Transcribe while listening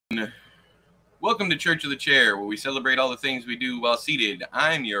Welcome to Church of the Chair, where we celebrate all the things we do while seated.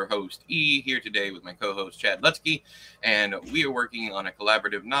 I'm your host, E, here today with my co-host, Chad Lutzke, and we are working on a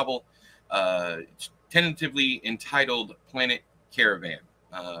collaborative novel, tentatively entitled Planet Caravan.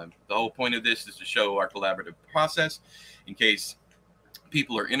 The whole point of this is to show our collaborative process, in case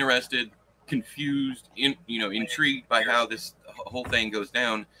people are interested, confused, intrigued by how this whole thing goes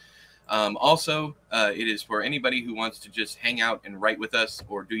down. It is for anybody who wants to just hang out and write with us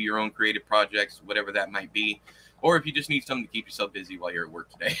or do your own creative projects, whatever that might be, or if you just need something to keep yourself busy while you're at work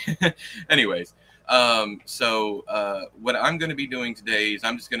today. Anyways, what I'm going to be doing today is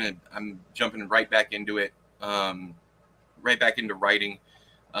I'm jumping right back into it, right back into writing.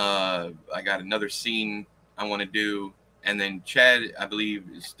 I got another scene I want to do, and then Chad, I believe,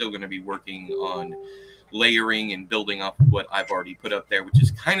 is still going to be working on layering and building off of what I've already put up there, which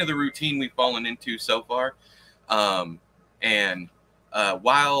is kind of the routine we've fallen into so far. While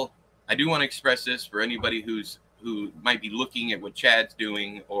I do want to express this for anybody who might be looking at what Chad's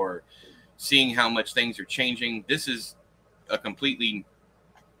doing or seeing how much things are changing, this is a completely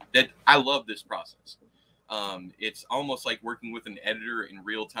that I love this process. It's almost like working with an editor in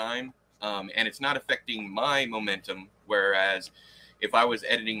real time, and it's not affecting my momentum. Whereas if I was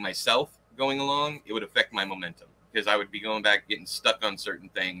editing myself going along, it would affect my momentum because I would be going back, getting stuck on certain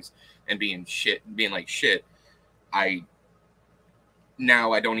things and being like shit. I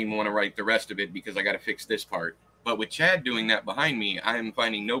don't even want to write the rest of it because I got to fix this part. But with Chad doing that behind me, I am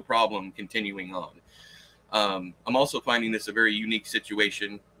finding no problem continuing on. I'm also finding this a very unique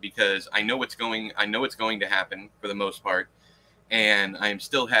situation because I know it's going to happen for the most part, and I am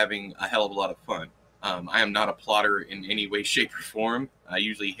still having a hell of a lot of fun. I am not a plotter in any way, shape, or form. I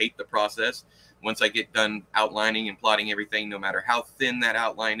usually hate the process. Once I get done outlining and plotting everything, no matter how thin that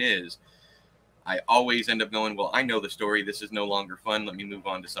outline is, I always end up going, well, I know the story. This is no longer fun. Let me move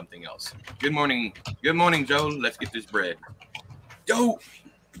on to something else. Good morning. Good morning, Joe. Let's get this bread. Yo!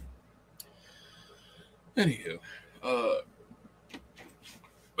 Anywho.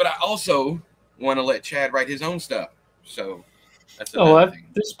 But I also want to let Chad write his own stuff. So that's another thing.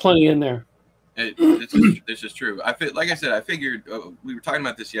 There's plenty in there. This is true. I figured we were talking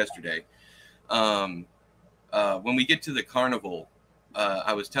about this yesterday. When we get to the carnival,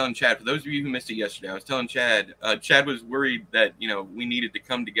 I was telling Chad, for those of you who missed it yesterday, I was telling Chad, Chad was worried that, we needed to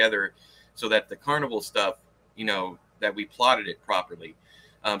come together so that the carnival stuff, that we plotted it properly.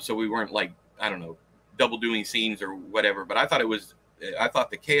 So we weren't like, I don't know, double doing scenes or whatever, but I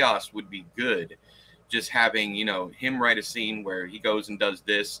thought the chaos would be good. Just having, him write a scene where he goes and does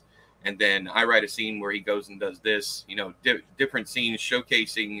this, and then I write a scene where he goes and does this, different scenes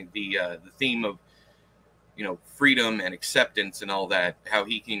showcasing the theme of, freedom and acceptance and all that, how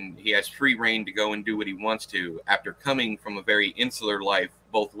he has free reign to go and do what he wants to after coming from a very insular life,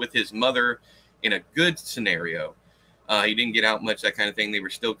 both with his mother in a good scenario. He didn't get out much, that kind of thing. They were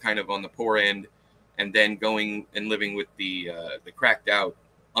still kind of on the poor end, and then going and living with the cracked out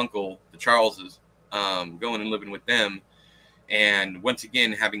uncle, the Charleses, going and living with them. And once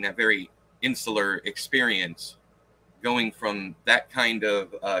again, having that very insular experience, going from that kind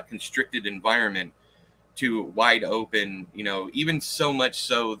of constricted environment to wide open, even so much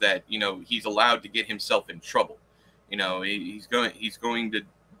so that, he's allowed to get himself in trouble. He's going to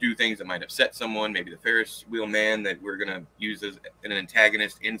do things that might upset someone, maybe the Ferris wheel man that we're going to use as an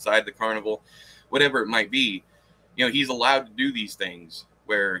antagonist inside the carnival, whatever it might be. He's allowed to do these things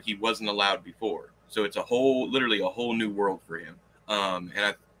where he wasn't allowed before. So it's literally a whole new world for him.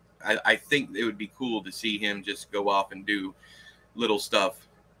 And I think it would be cool to see him just go off and do little stuff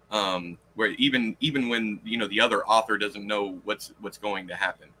where even when, the other author doesn't know what's going to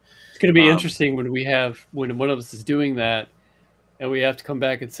happen. It's going to be interesting when one of us is doing that and we have to come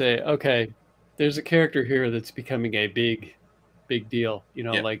back and say, okay, there's a character here that's becoming a big deal. You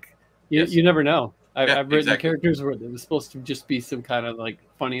never know. I've written characters where it was supposed to just be some kind of like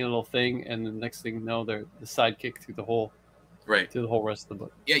funny little thing, and the next thing you know, they're the sidekick through the whole rest of the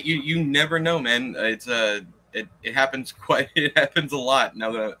book. Yeah, you never know, man. It's it happens it happens a lot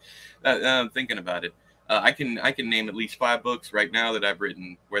now that I'm thinking about it. I can name at least 5 books right now that I've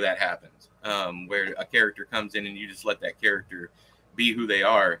written where that happens, where a character comes in and you just let that character be who they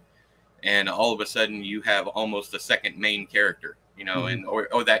are, and all of a sudden you have almost a second main character. And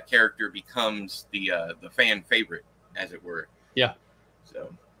or that character becomes the fan favorite, as it were. Yeah.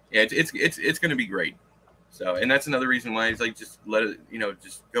 So yeah, it's going to be great. So, and that's another reason why it's like just let it,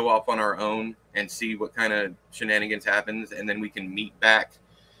 just go off on our own and see what kind of shenanigans happens, and then we can meet back,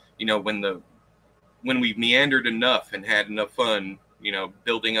 when we've meandered enough and had enough fun,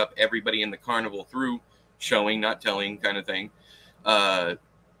 building up everybody in the carnival through showing, not telling kind of thing.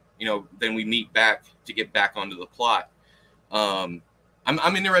 then we meet back to get back onto the plot. I'm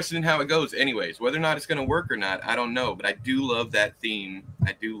interested in how it goes anyways. Whether or not it's going to work or not, I don't know. But I do love that theme.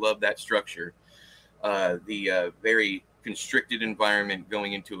 I do love that structure. The very constricted environment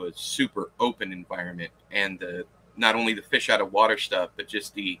going into a super open environment, and not only the fish out of water stuff, but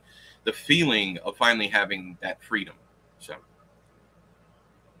just the feeling of finally having that freedom. So,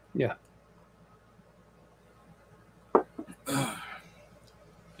 yeah.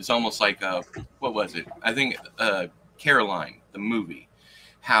 It's almost like what was it? I think Caroline, the movie,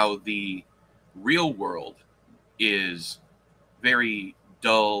 how the real world is very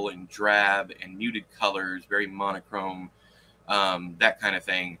dull and drab and muted colors, very monochrome, that kind of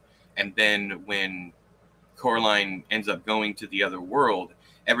thing. And then when Coraline ends up going to the other world,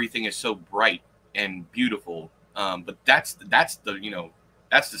 everything is so bright and beautiful. But that's the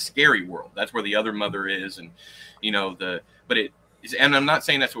that's the scary world. That's where the other mother is, and and I'm not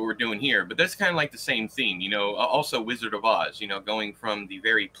saying that's what we're doing here, but that's kind of like the same theme, also Wizard of Oz, going from the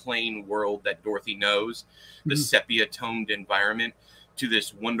very plain world that Dorothy knows, the sepia toned environment, to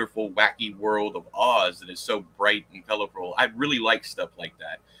this wonderful, wacky world of Oz that is so bright and colorful. I really like stuff like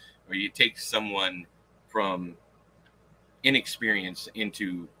that, where you take someone from inexperience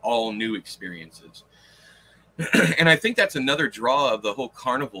into all new experiences. And I think that's another draw of the whole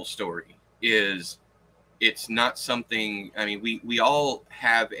carnival story is it's not something, I mean, we all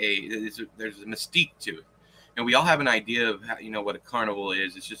have there's a mystique to it. And we all have an idea of how, what a carnival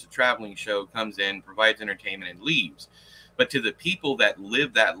is. It's just a traveling show, comes in, provides entertainment, and leaves. But to the people that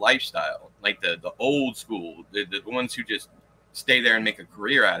live that lifestyle, like the old school, the ones who just stay there and make a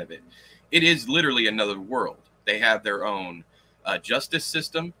career out of it, it is literally another world. They have their own justice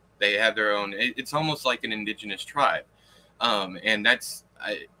system. They have their own, it's almost like an indigenous tribe. And that's,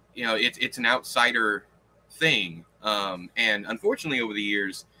 it's an outsider thing. And unfortunately, over the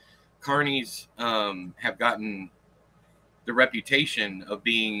years, carnies have gotten the reputation of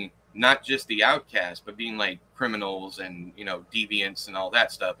being not just the outcast, but being like criminals and deviants and all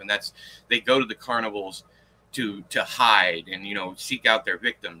that stuff. And they go to the carnivals to hide and seek out their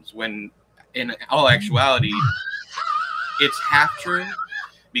victims, when in all actuality it's half true,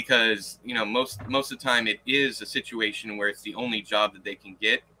 because most of the time it is a situation where it's the only job that they can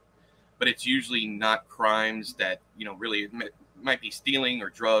get, but it's usually not crimes that really might be stealing or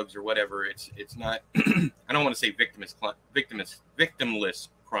drugs or whatever. It's not I don't want to say victimless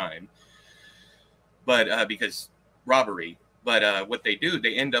crime, but because robbery. But what they do,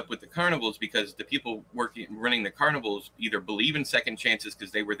 they end up with the carnivals because the people running the carnivals either believe in second chances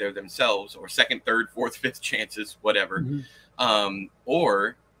because they were there themselves, or second, third, fourth, fifth chances, whatever,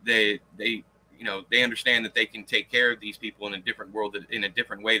 or they understand that they can take care of these people in a different world, in a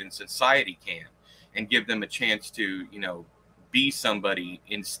different way than society can, and give them a chance to be somebody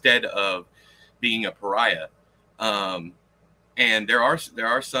instead of being a pariah. And there are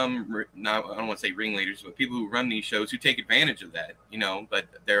some, I don't want to say ringleaders, but people who run these shows who take advantage of that, but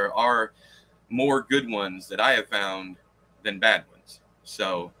there are more good ones that I have found than bad ones.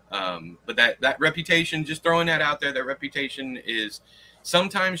 So, but that reputation, just throwing that out there, that reputation is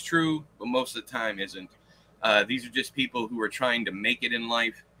sometimes true, but most of the time isn't. These are just people who are trying to make it in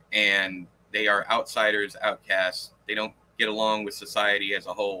life, and they are outsiders, outcasts. They don't get along with society as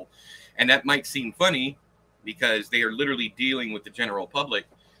a whole. And that might seem funny, because they are literally dealing with the general public,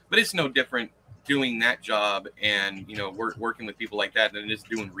 but it's no different doing that job and working with people like that than it is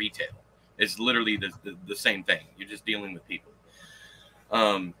doing retail. It's literally the same thing. You're just dealing with people.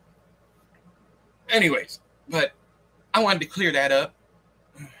 Anyways, but I wanted to clear that up.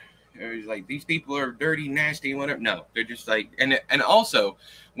 It was like, these people are dirty, nasty, whatever. No, they're just like, and also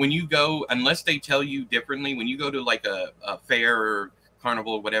when you go, unless they tell you differently, when you go to like a fair or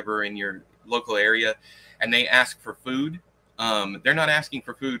carnival or whatever in your local area, and they ask for food, they're not asking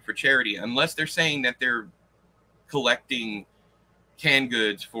for food for charity unless they're saying that they're collecting canned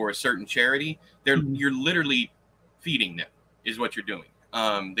goods for a certain charity. You're literally feeding them, is what you're doing.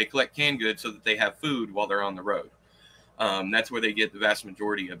 They collect canned goods so that they have food while they're on the road. That's where they get the vast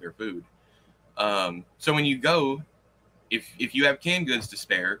majority of their food. So when you go, if you have canned goods to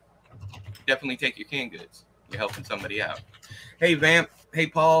spare, definitely take your canned goods. You're helping somebody out. Hey, Vamp. Hey,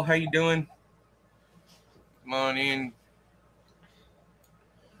 Paul. How you doing? Come on in.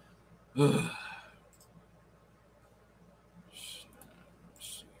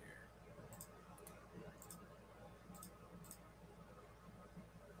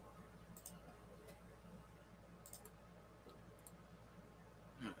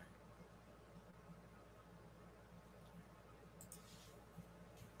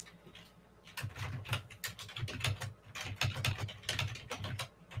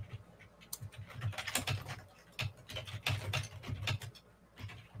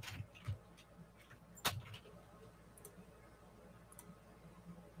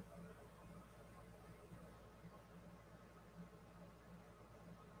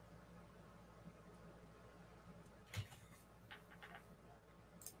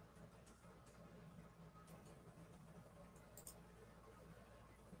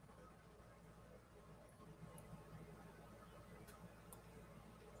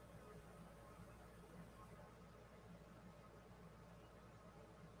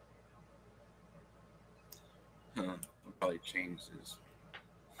 probably changed his.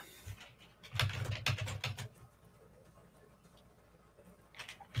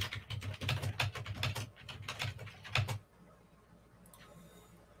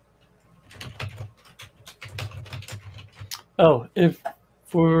 Oh,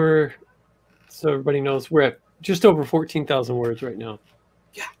 so everybody knows, we're at just over 14,000 words right now.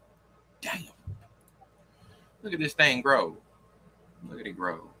 Yeah, damn. Look at this thing grow. Look at it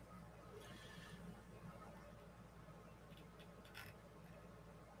grow.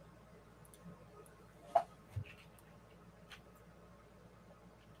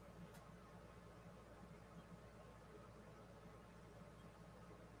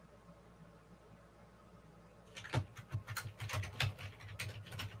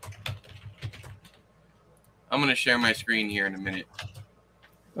 I'm gonna share my screen here in a minute.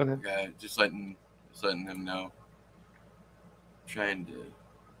 Okay. Just letting them know. I'm trying to.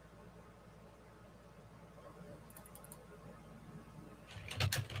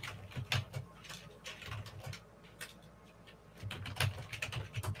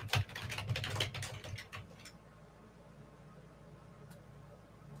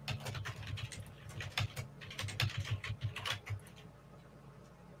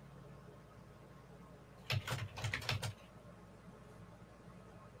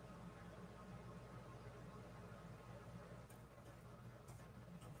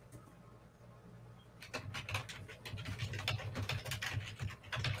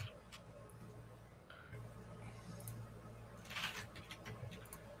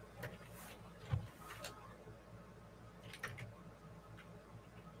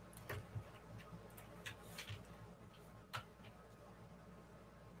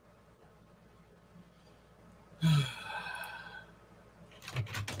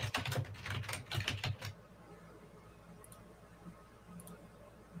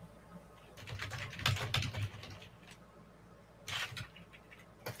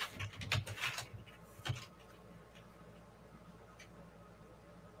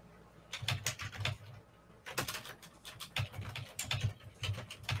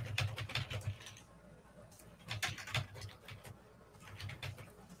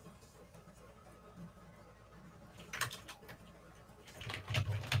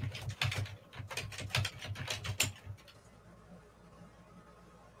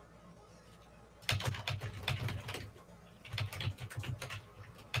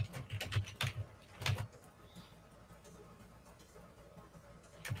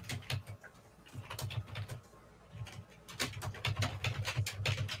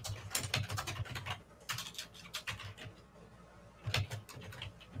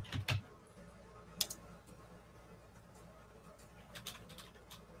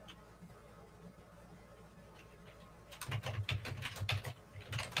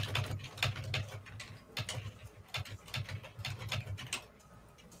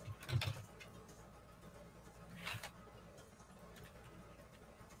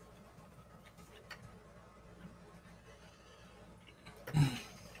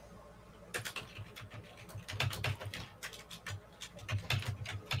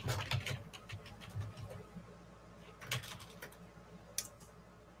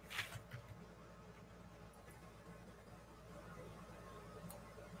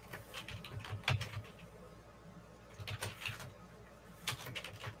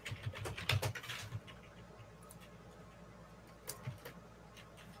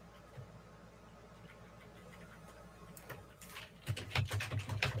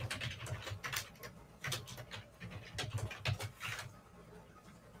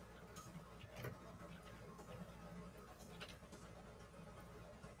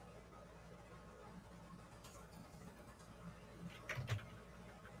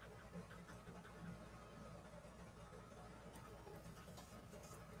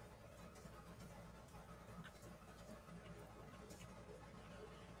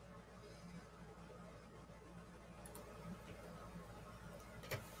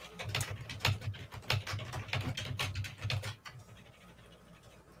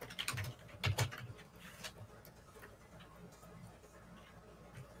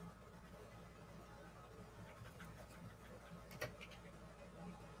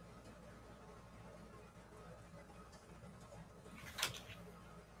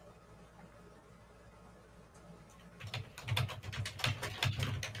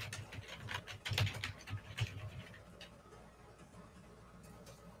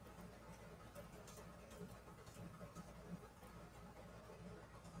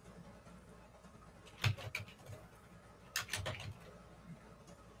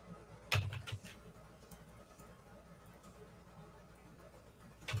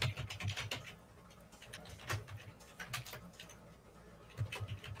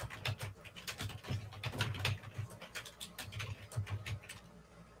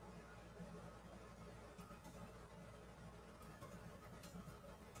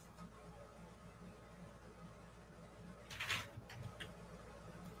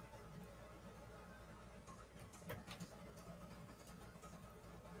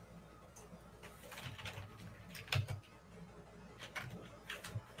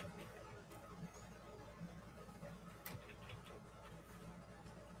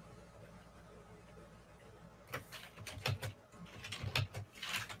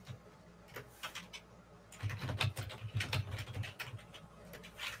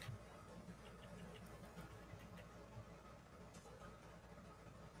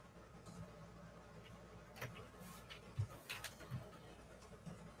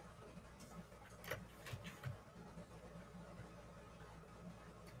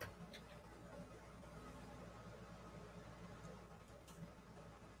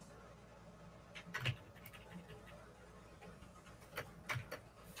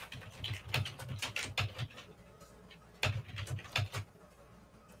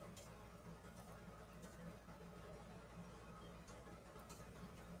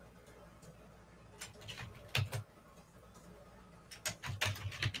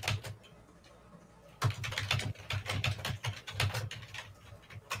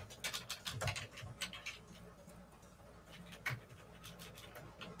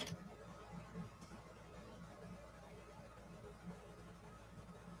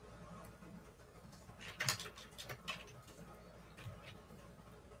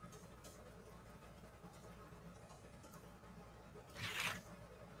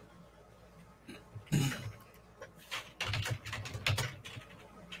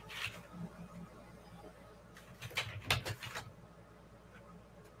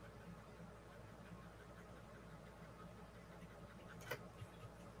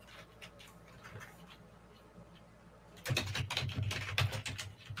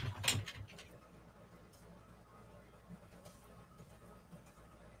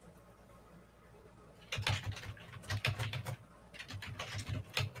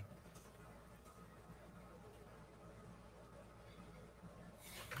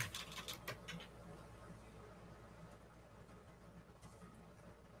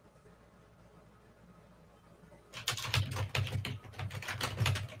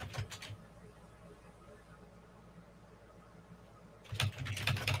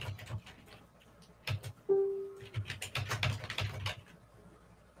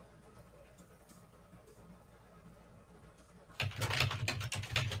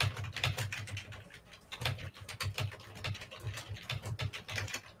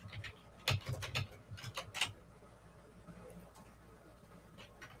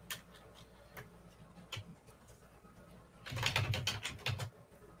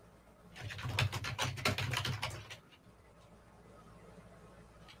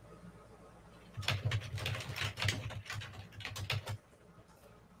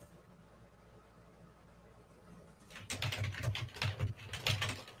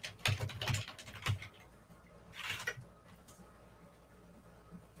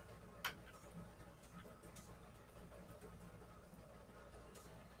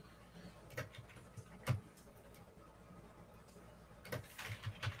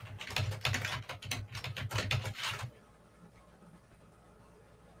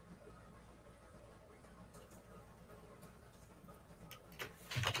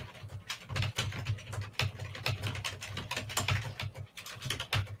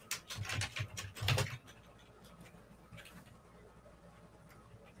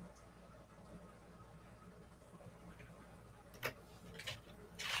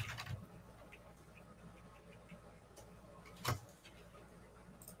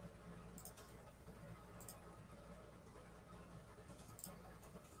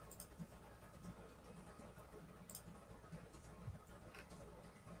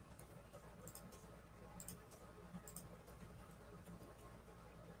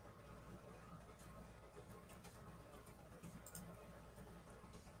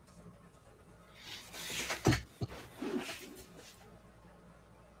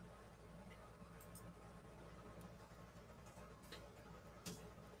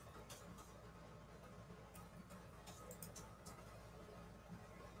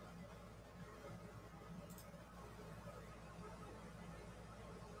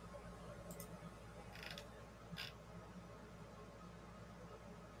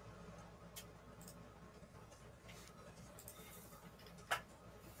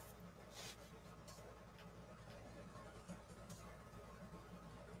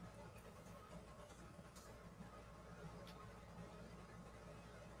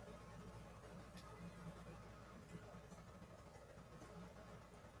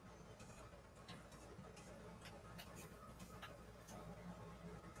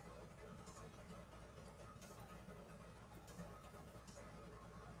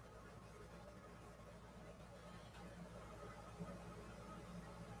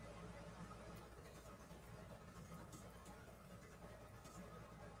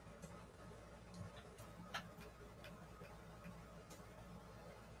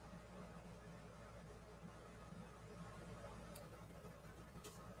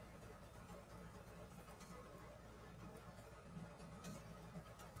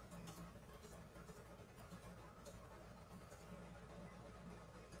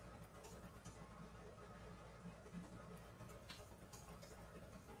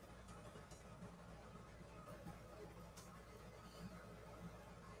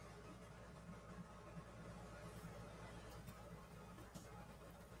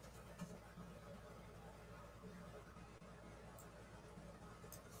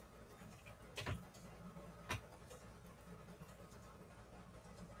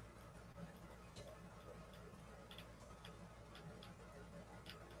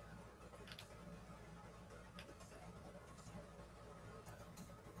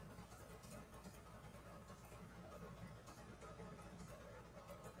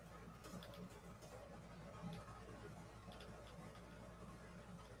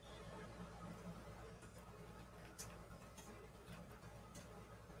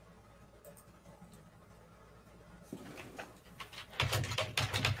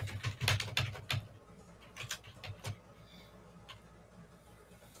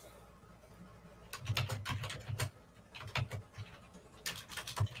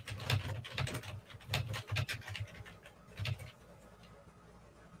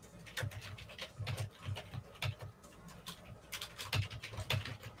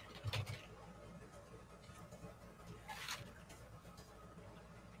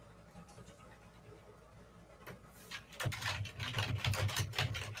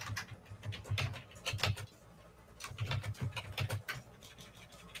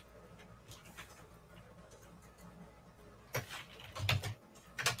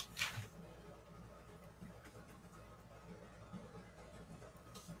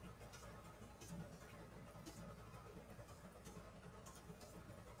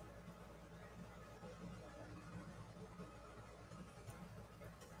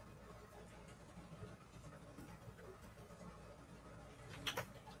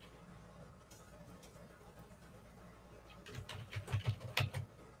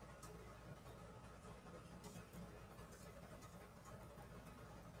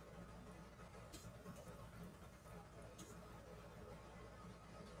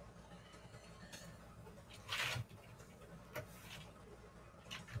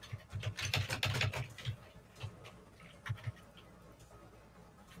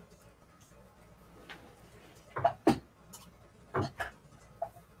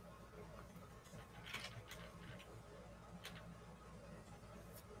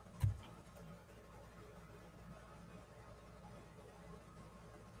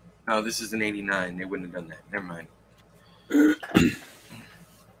 Oh, this is an 89. They wouldn't have done that. Never mind.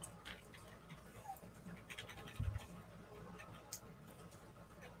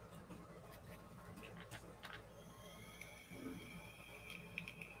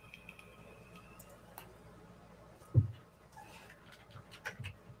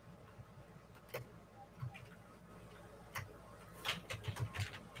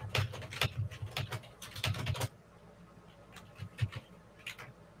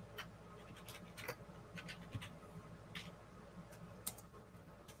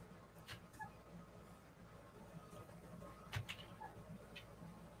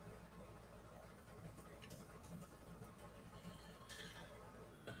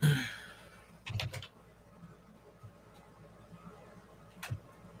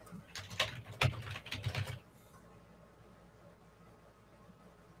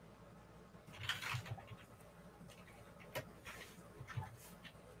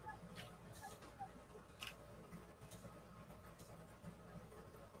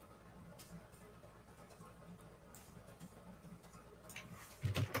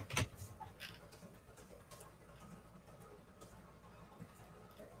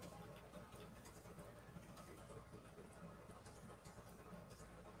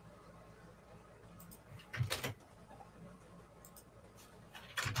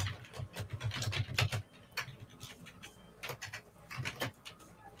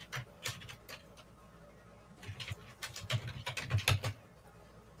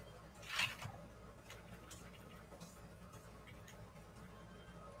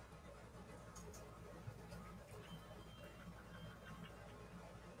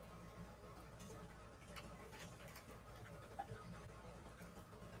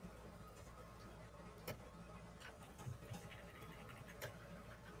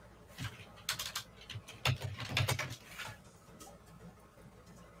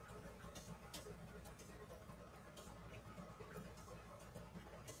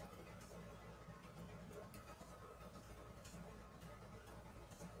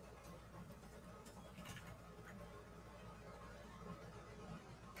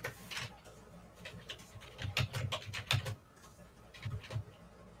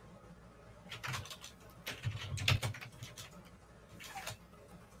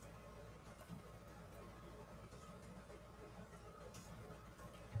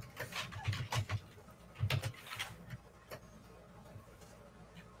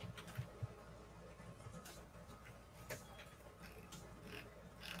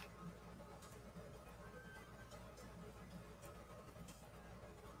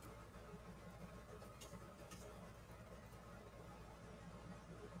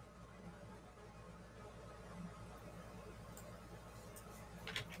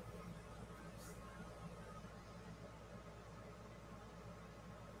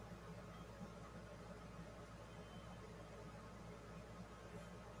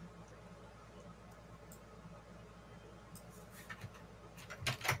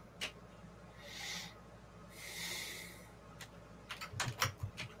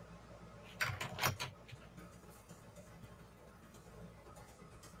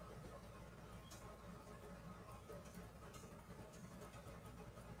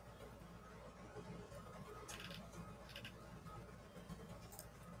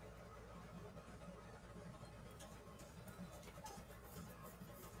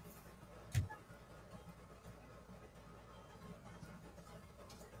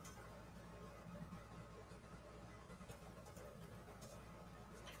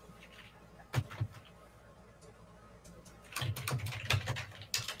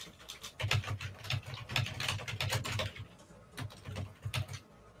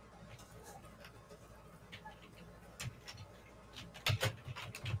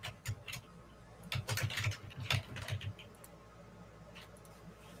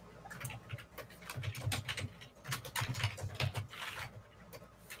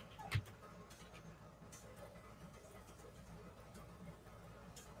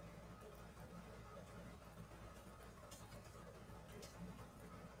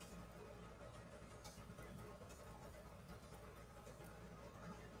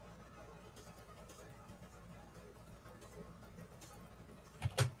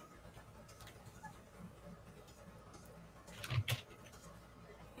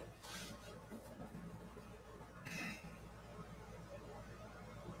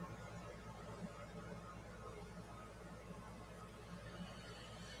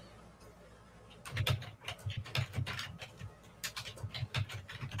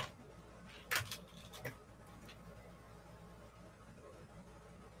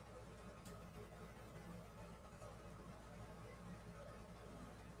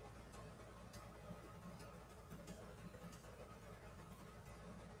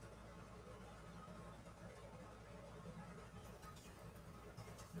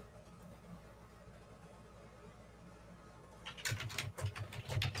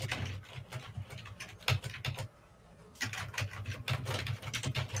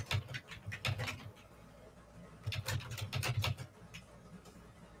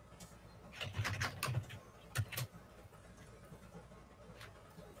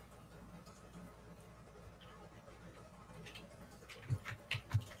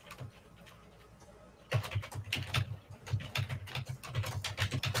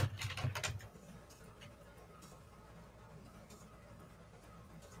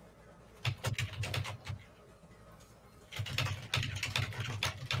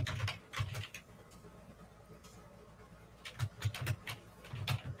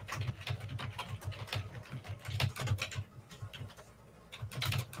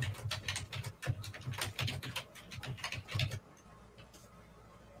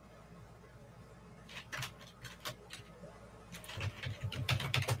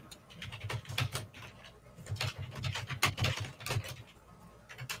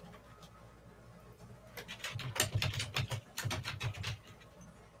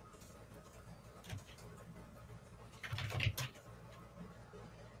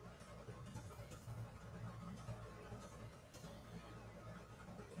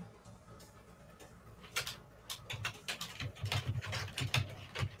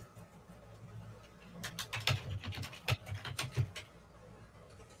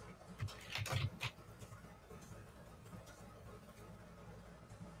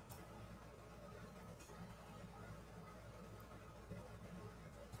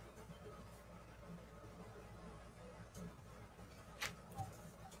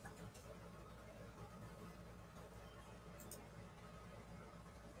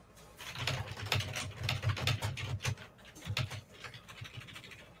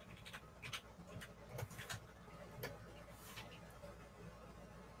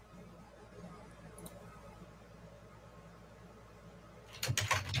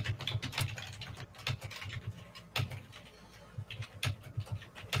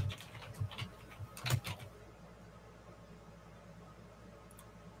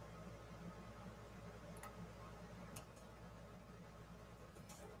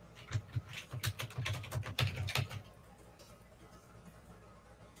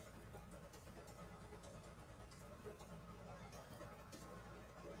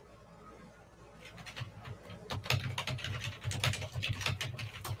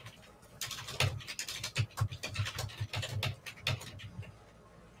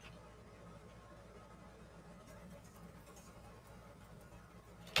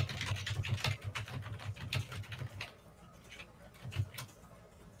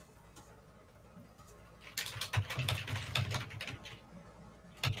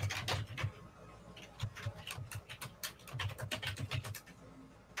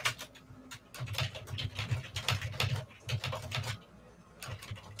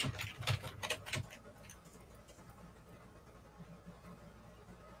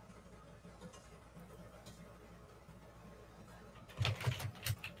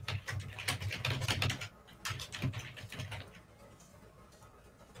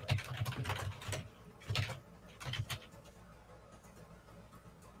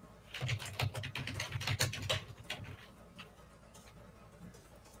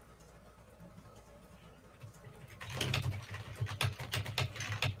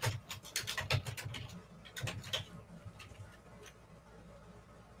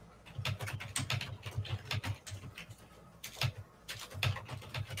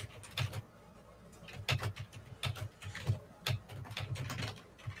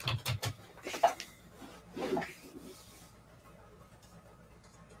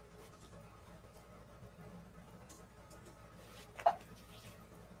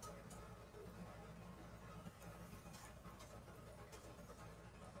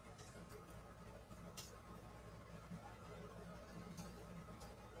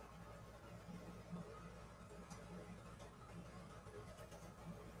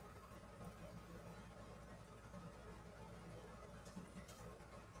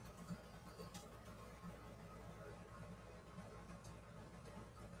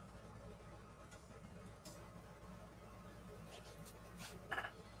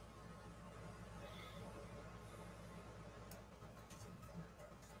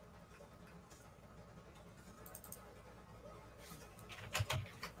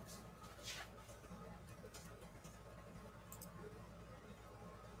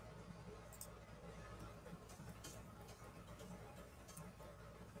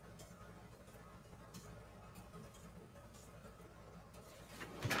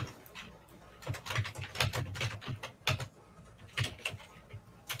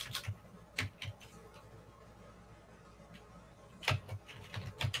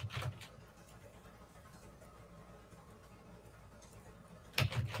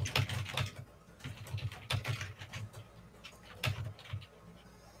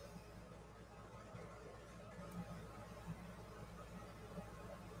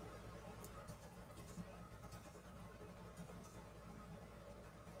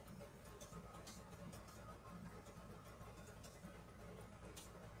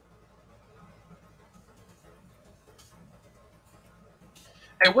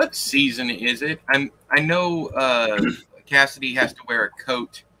 Hey, what season is it? I know Cassidy has to wear a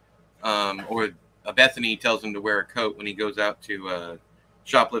coat, or Bethany tells him to wear a coat when he goes out to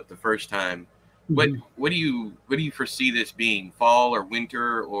shoplift the first time. What do you foresee this being? Fall or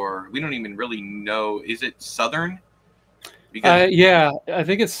winter, or we don't even really know. Is it southern? Because yeah, I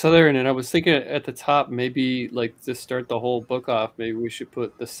think it's southern, and I was thinking at the top maybe like to start the whole book off, maybe we should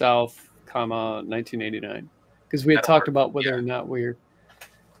put the South, 1989, because we had talked about whether or not we're.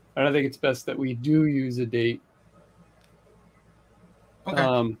 I don't think it's best that we do use a date.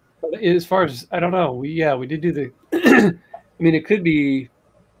 Okay. But as far as I don't know, we did do the. I mean, it could be.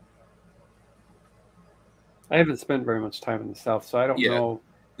 I haven't spent very much time in the South, so I don't know.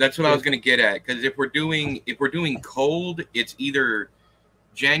 That's what I was going to get at, because if we're doing cold, it's either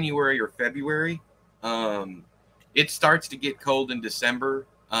January or February. It starts to get cold in December,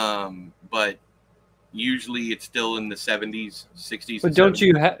 but usually it's still in the 70s, 60s. But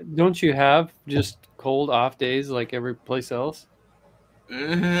don't you have just cold off days like every place else?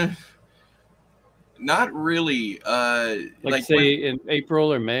 Not really. Like say in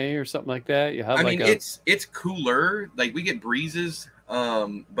April or May or something like that. You have. I mean, it's cooler. Like we get breezes,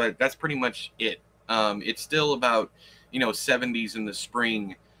 but that's pretty much it. It's still about 70s in the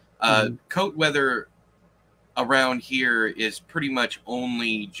spring. Coat weather around here is pretty much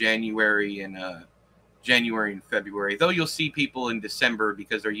only January and February. Though you'll see people in December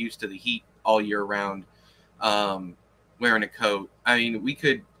because they're used to the heat all year round, wearing a coat. I mean,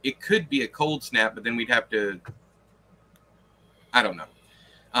 it could be a cold snap, but then we'd have to. I don't know.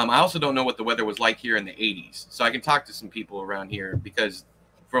 I also don't know what the weather was like here in the 80s, so I can talk to some people around here because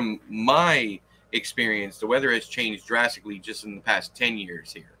from my experience, the weather has changed drastically just in the past 10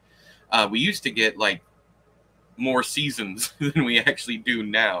 years here. We used to get like more seasons than we actually do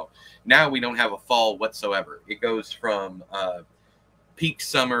now. Now we don't have a fall whatsoever. It goes from peak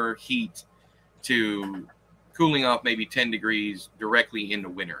summer heat to cooling off maybe 10 degrees directly into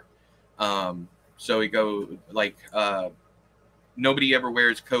winter. So we go like nobody ever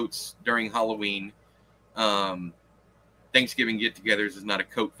wears coats during Halloween. Thanksgiving get-togethers is not a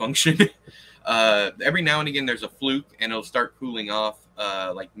coat function. Every now and again there's a fluke and it'll start cooling off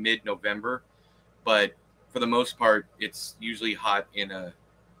like mid-November, but for the most part it's usually hot in a.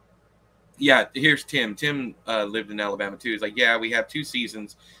 Yeah, here's Tim. Tim lived in Alabama too. He's like, yeah, we have two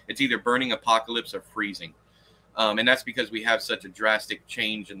seasons. It's either burning apocalypse or freezing. And that's because we have such a drastic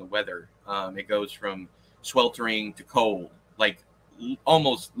change in the weather. It goes from sweltering to cold, like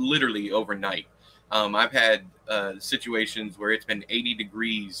almost literally overnight. I've had situations where it's been 80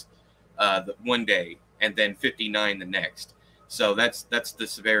 degrees one day and then 59 the next. So that's the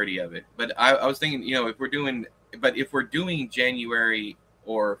severity of it. But I was thinking, if we're doing January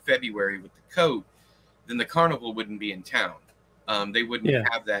or February with the coat, then the carnival wouldn't be in town. They wouldn't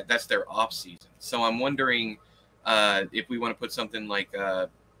have that. That's their off season. So I'm wondering if we want to put something like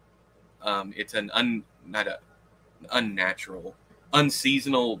it's not an unnatural,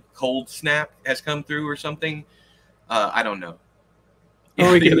 unseasonal cold snap has come through or something. I don't know.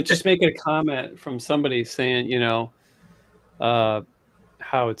 Or we can just make a comment from somebody saying, how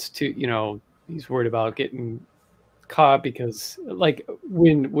it's too, he's worried about getting caught because like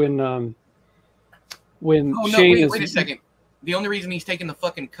when Shane wait a second. The only reason he's taking the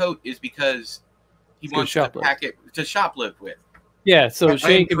fucking coat is because he wants to pack it to shoplift with. Yeah, so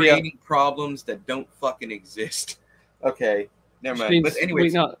Shane could be creating problems that don't fucking exist. Okay, never mind. But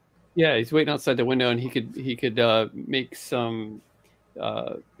anyway, he's waiting outside the window, and he could make some,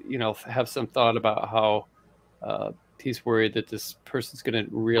 have some thought about how he's worried that this person's going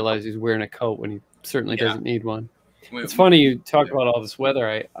to realize he's wearing a coat when he certainly doesn't need one. It's funny you talk about all this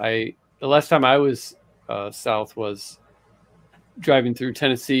weather. The last time I was south was driving through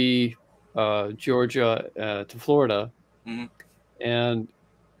Tennessee, Georgia to Florida, and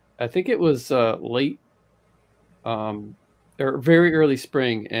I think it was late or very early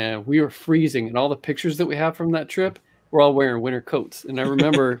spring, and we were freezing. And all the pictures that we have from that trip, we're all wearing winter coats. And I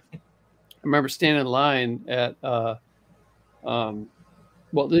remember standing in line at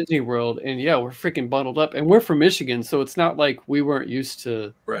Walt Disney World, and we're freaking bundled up, and we're from Michigan, so it's not like we weren't used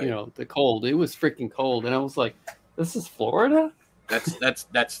to the cold. It was freaking cold, and I was like, "This is Florida."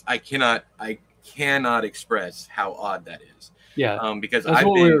 That's I cannot express how odd that is. Yeah, because that's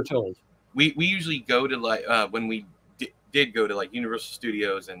what we were told. We usually go to like when we did go to like Universal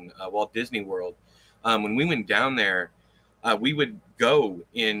Studios and Walt Disney World. When we went down there, we would go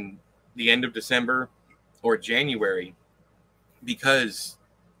in the end of December or January because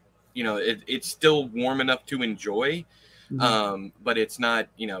it's still warm enough to enjoy, but it's not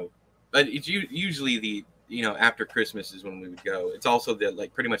but it's usually after Christmas is when we would go. It's also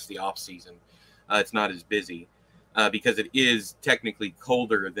pretty much the off season. It's not as busy because it is technically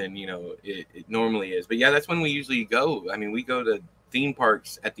colder than it normally is. But yeah, that's when we usually go. I mean, we go to theme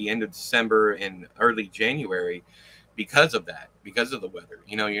parks at the end of December and early January because of that, because of the weather.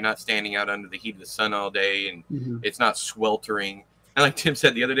 You're not standing out under the heat of the sun all day, and it's not sweltering. And like Tim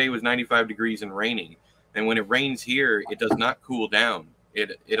said, the other day was 95 degrees and raining. And when it rains here, it does not cool down.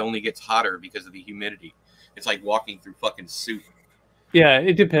 It only gets hotter because of the humidity. It's like walking through fucking soup. Yeah,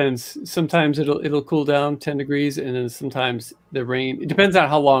 it depends. Sometimes it'll cool down 10 degrees, and then sometimes the rain. It depends on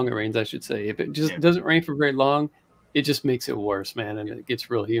how long it rains, I should say. If it just doesn't rain for very long, it just makes it worse, man, and it gets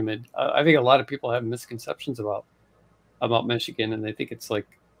real humid. I think a lot of people have misconceptions about Michigan, and they think it's like,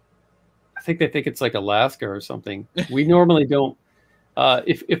 I think they think it's like Alaska or something. We normally don't.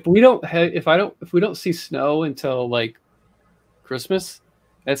 If we don't see snow until like Christmas,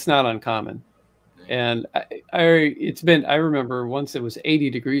 that's not uncommon. And I remember once it was 80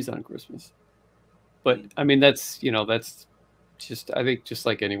 degrees on Christmas. But I mean, that's just, I think just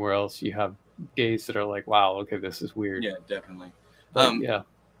like anywhere else, you have days that are like, wow, okay, this is weird. Yeah, definitely. But, yeah.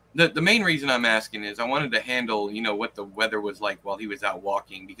 The main reason I'm asking is I wanted to handle, what the weather was like while he was out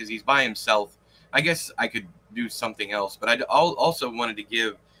walking, because he's by himself. I guess I could do something else, but I also wanted to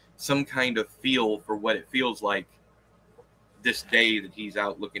give some kind of feel for what it feels like this day that he's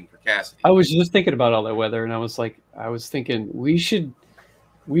out looking for Cassidy. I was just thinking about all that weather, and I was thinking we should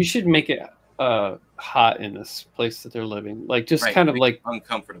make it hot in this place that they're living, like just kind of like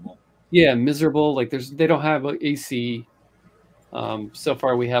uncomfortable. Yeah, miserable. Like they don't have AC. So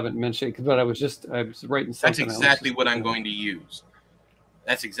far we haven't mentioned it, but I was writing something. That's exactly what I'm going to use.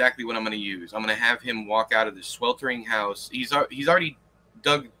 That's exactly what I'm going to use. I'm going to have him walk out of this sweltering house. He's already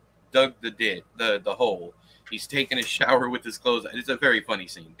dug the hole. He's taking a shower with his clothes. It's a very funny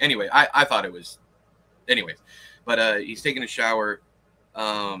scene. Anyway, I thought it was. Anyways, but he's taking a shower.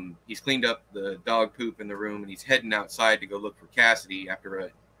 He's cleaned up the dog poop in the room, and he's heading outside to go look for Cassidy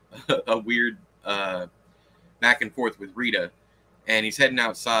after a weird back and forth with Rita. And he's heading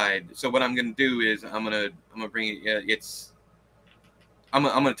outside. So what I'm gonna do is I'm gonna bring it. I'm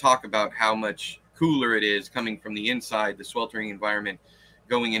gonna talk about how much cooler it is coming from the inside, the sweltering environment,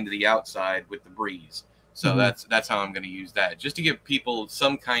 going into the outside with the breeze. So that's how I'm going to use that, just to give people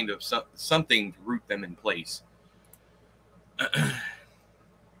some kind of something to root them in place.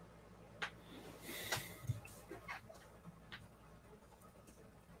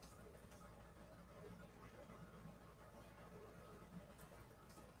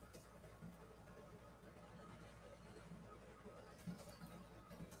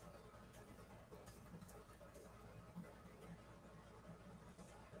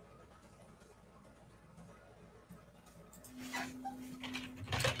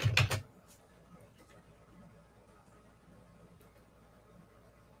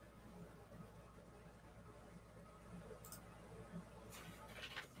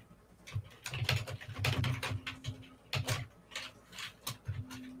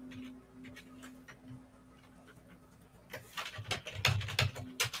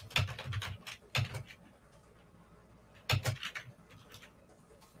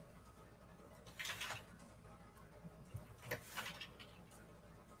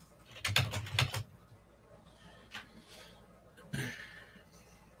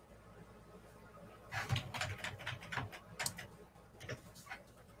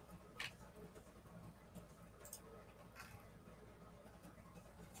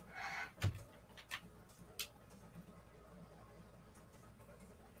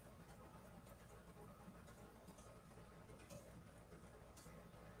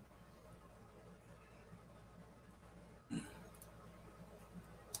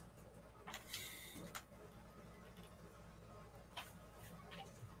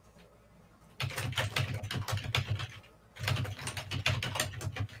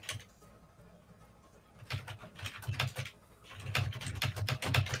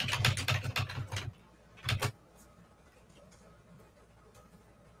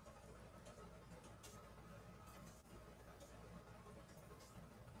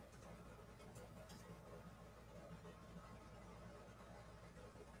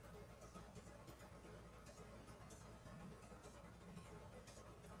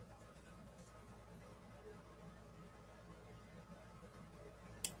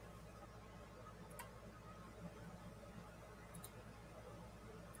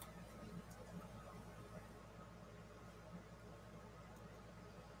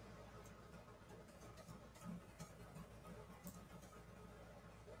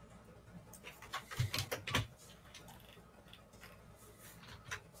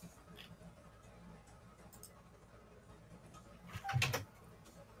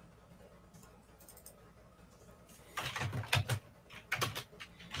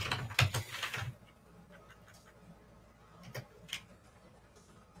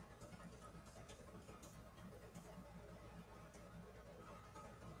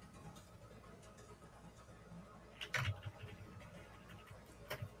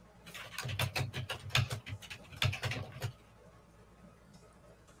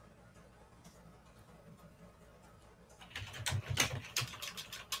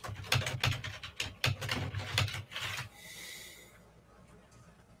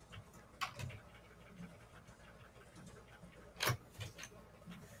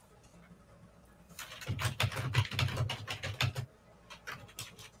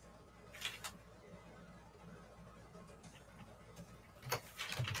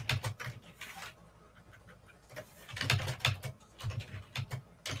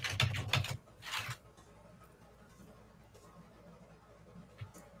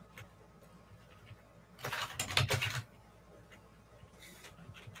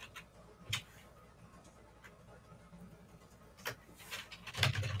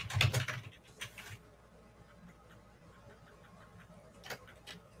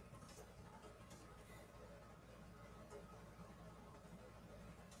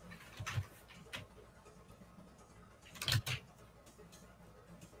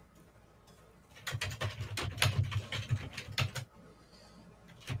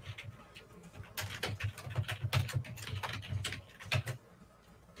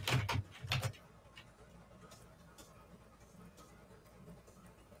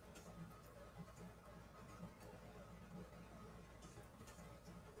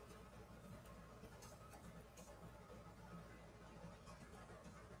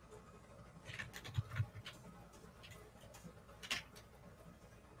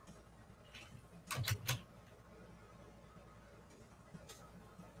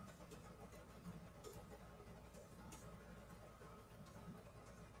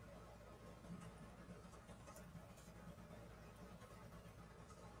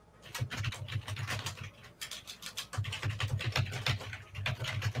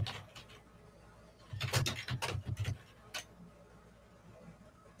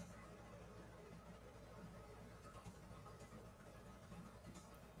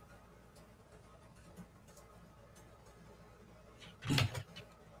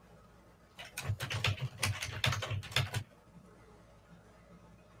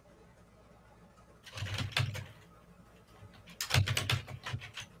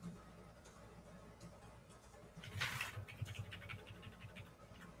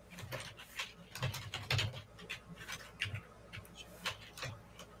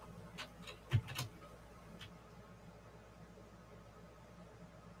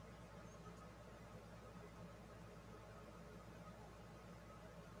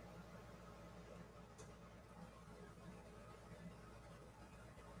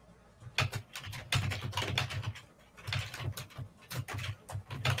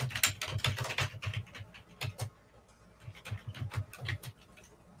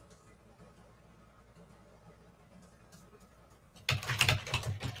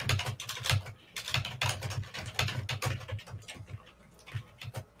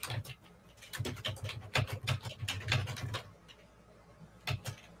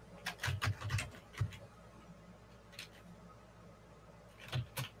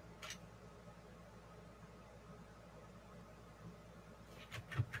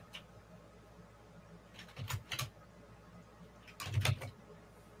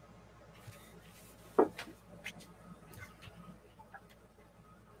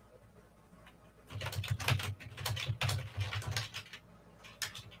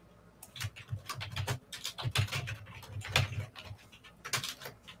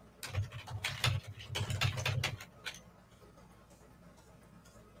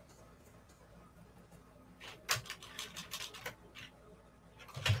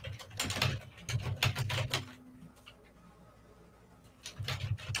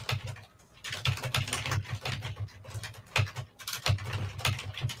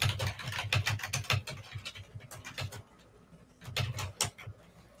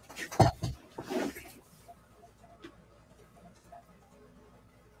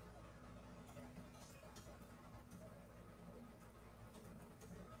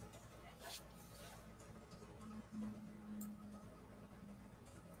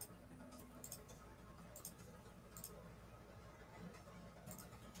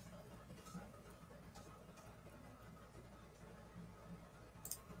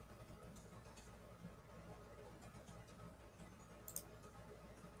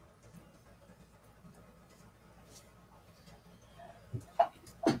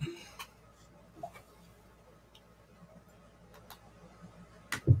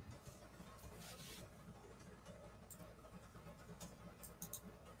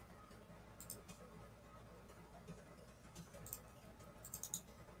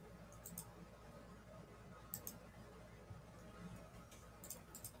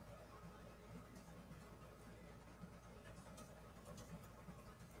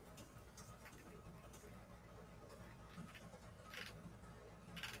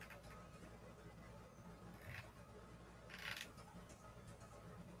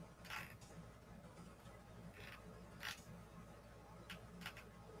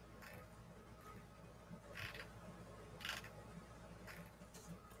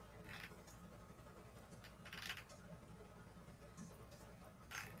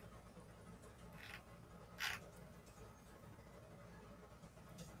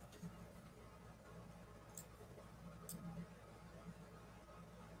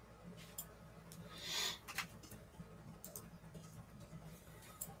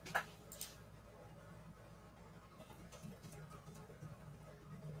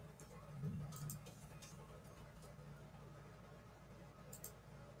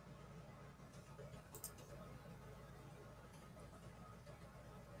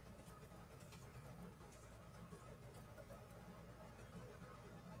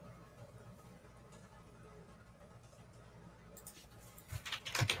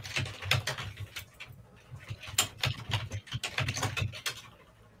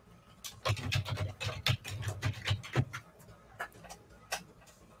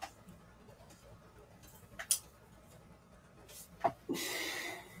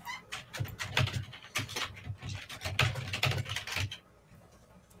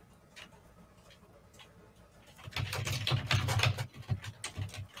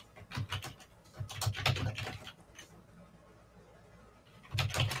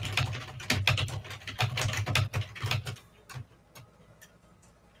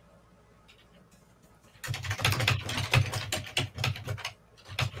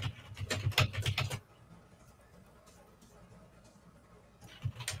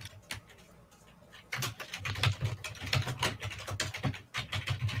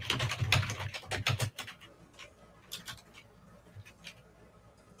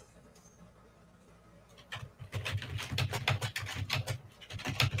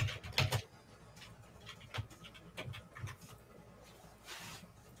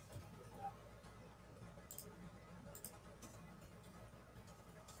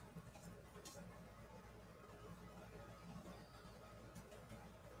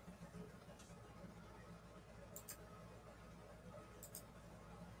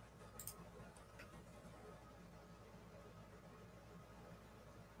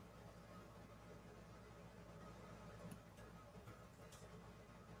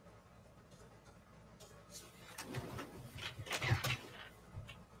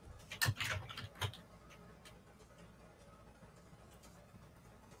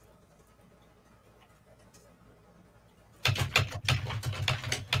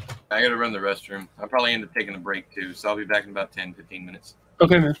 I got to run the restroom. I'll probably end up taking a break too, so I'll be back in about 10, 15 minutes.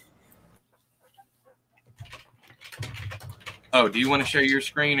 Okay, man. Oh, do you want to share your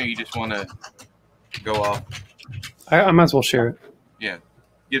screen, or you just want to go off? I might as well share it. Yeah.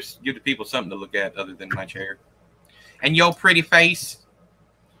 Give the people something to look at other than my chair. And your pretty face.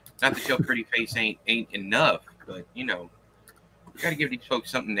 Not that your pretty face ain't enough, but, you know, you got to give these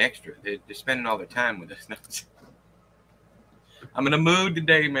folks something extra. They're spending all their time with us. I'm in a mood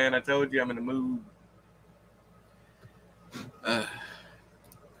today, man. I told you I'm in a mood.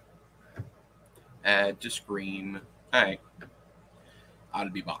 Add to screen. All right. I'll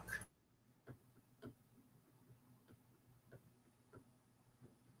be back.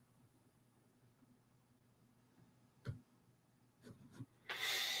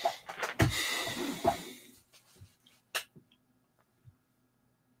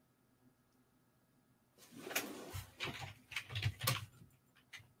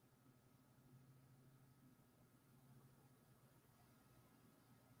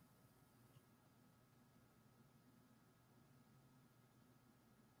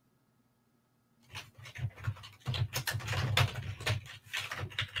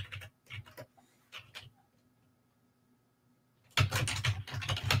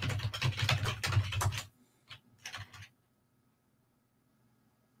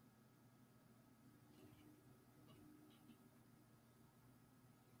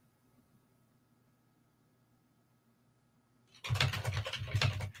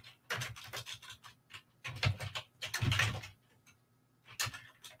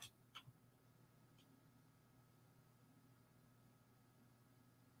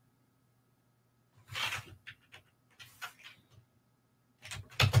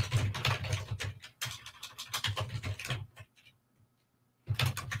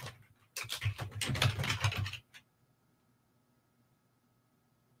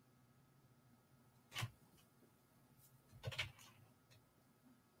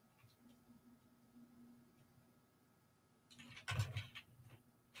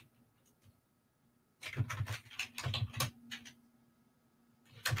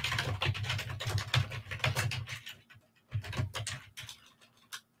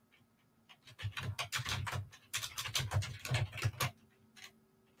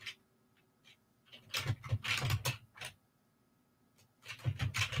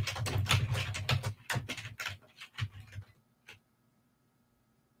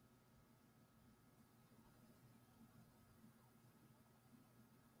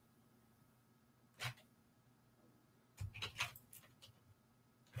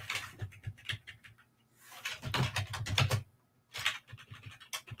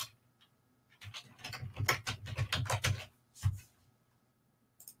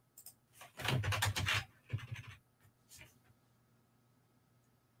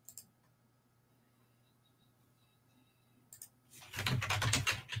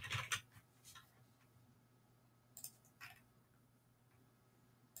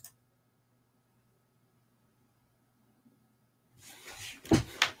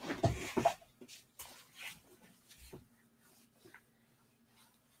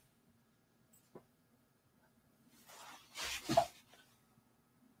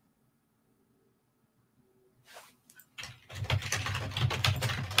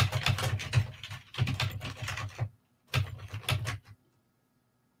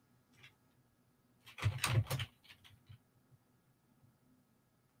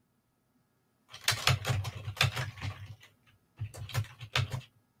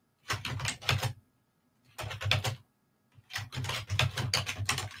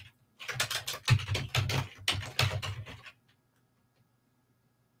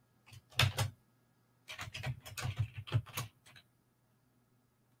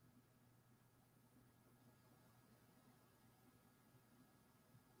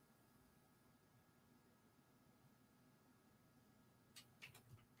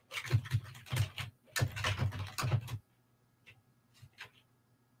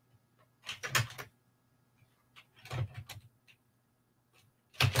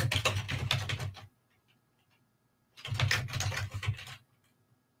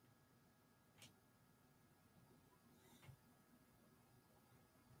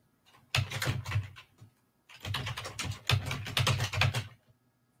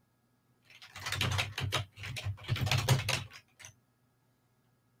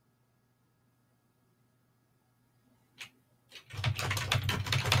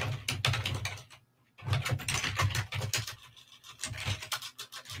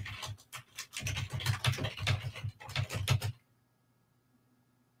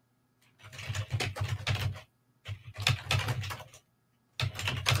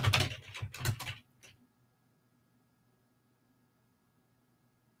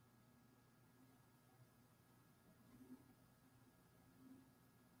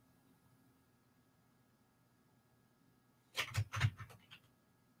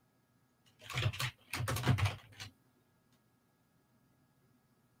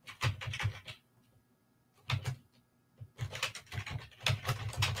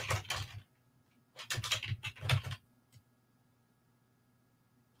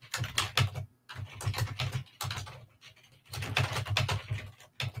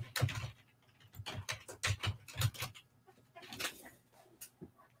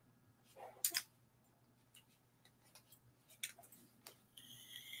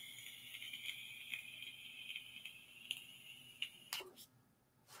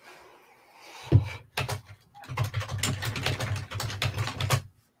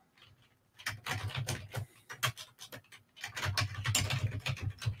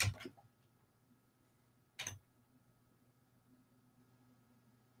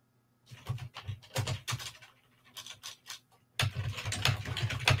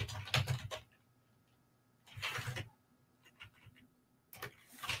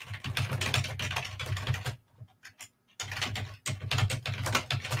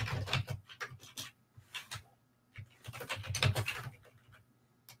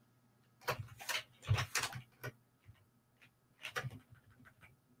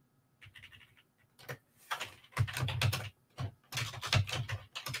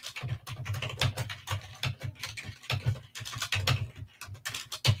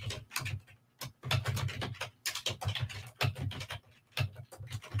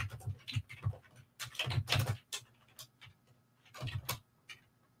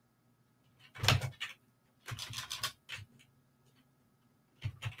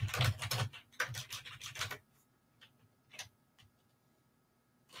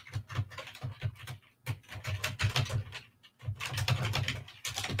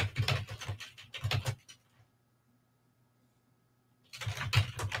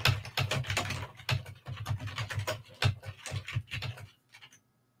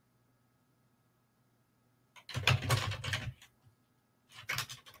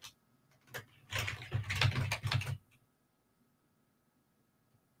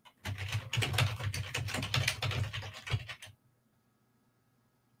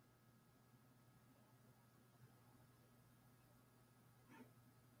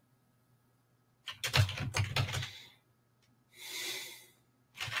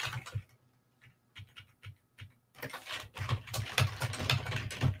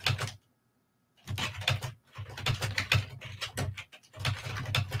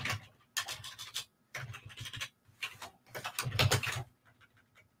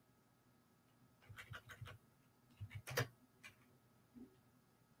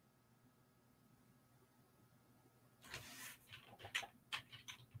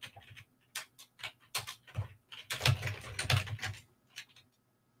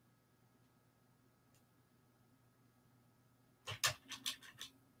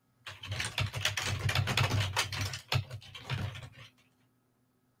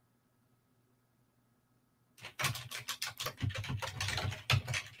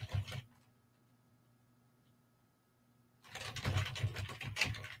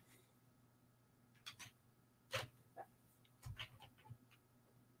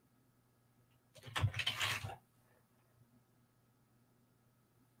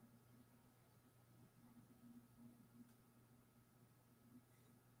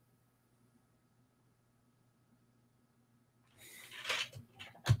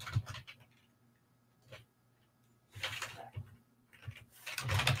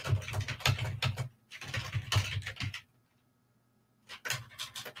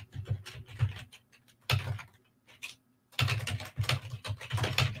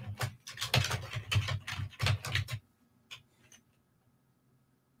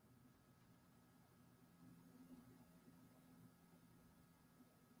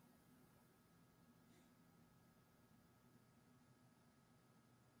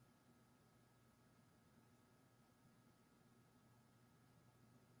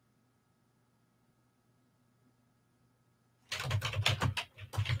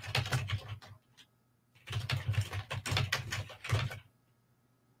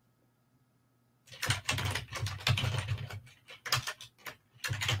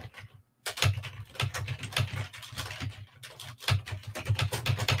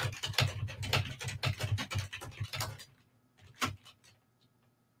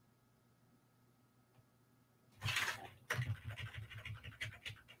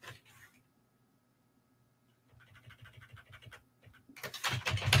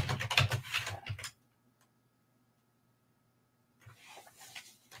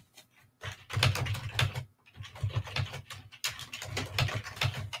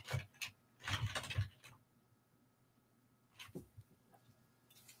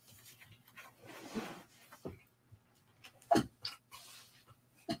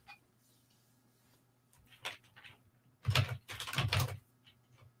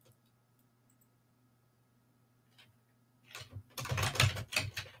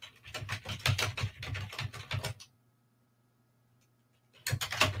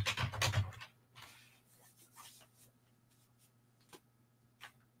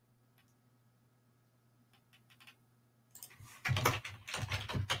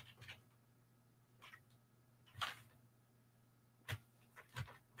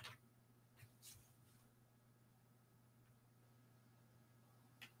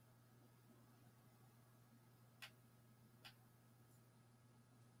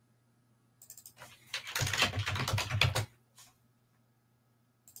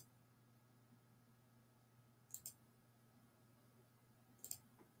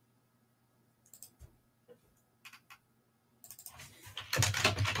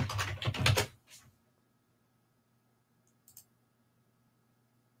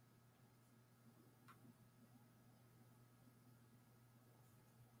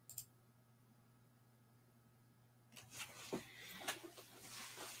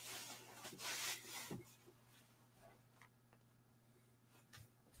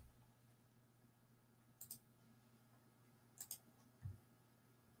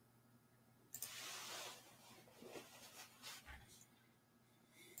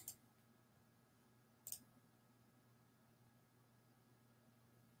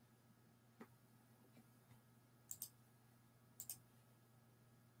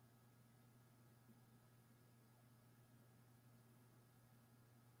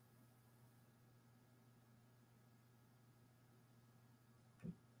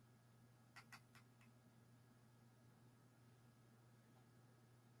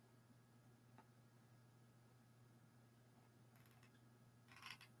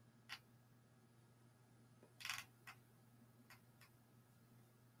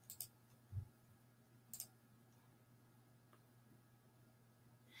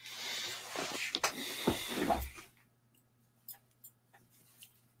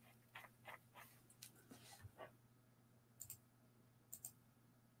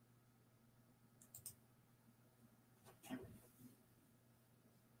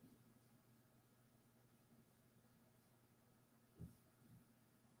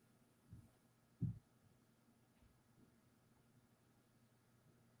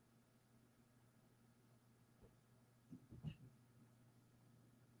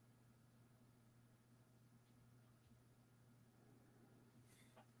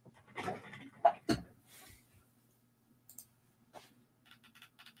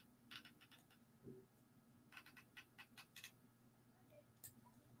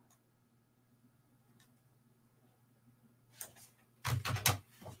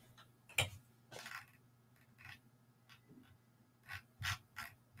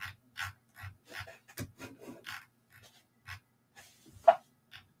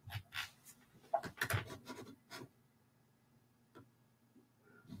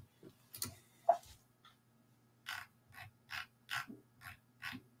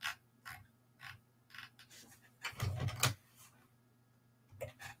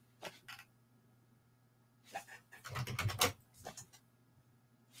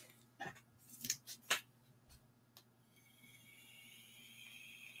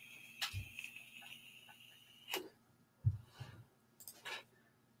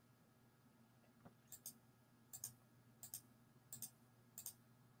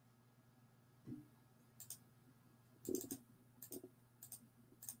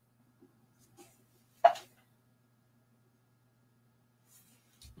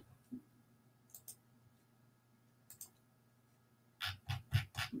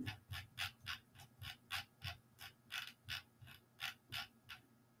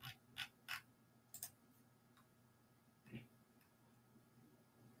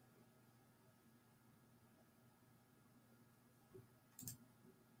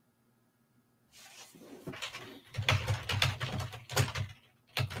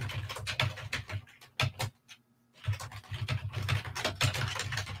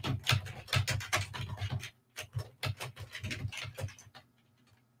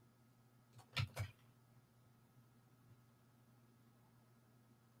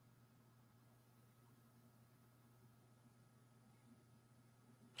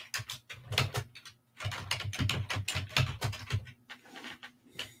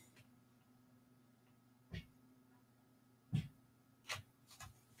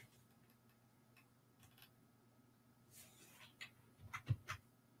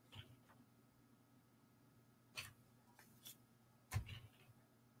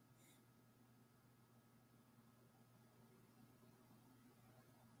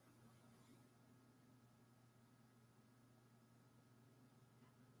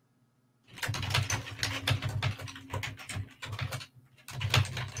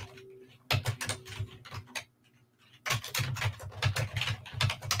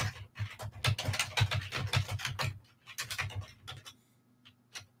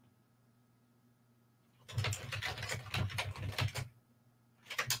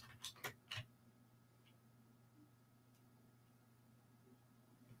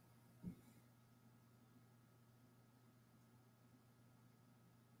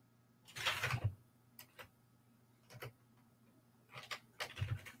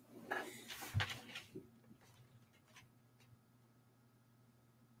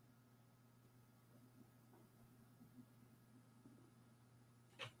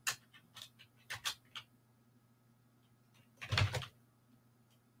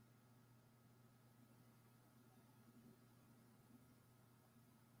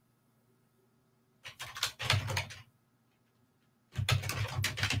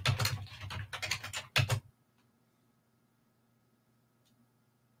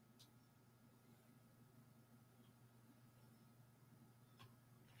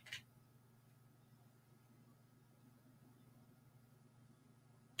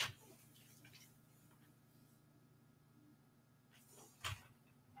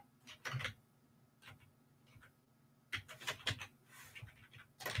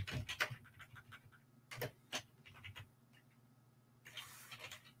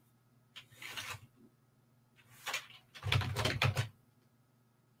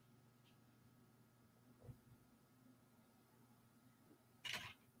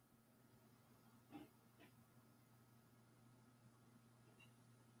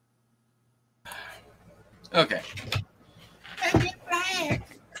 Okay. And get back.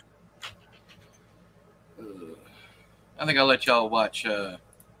 I think I'll let y'all watch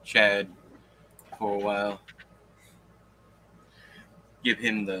Chad for a while. Give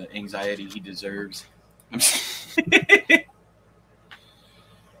him the anxiety he deserves.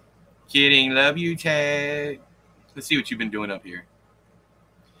 Kidding. Love you, Chad. Let's see what you've been doing up here.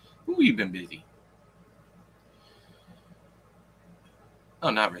 Ooh, you've been busy. Oh,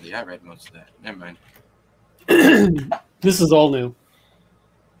 not really. I read most of that. Never mind. This is all new.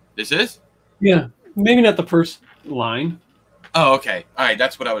 This is? Yeah. Maybe not the first line. Oh, okay. All right.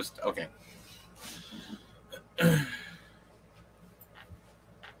 That's what I was. Okay.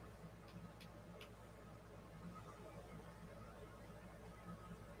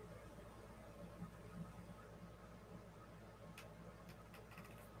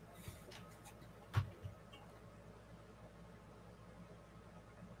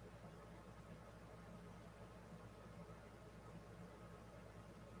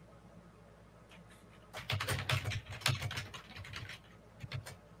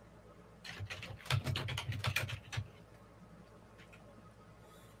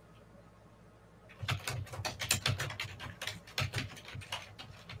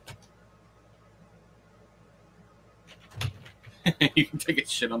 You can take a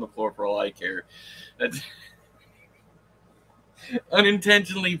shit on the floor for all I care. That's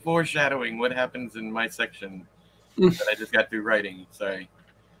unintentionally foreshadowing what happens in my section that I just got through writing. Sorry.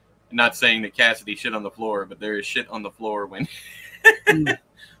 I'm not saying that Cassidy shit on the floor, but there is shit on the floor when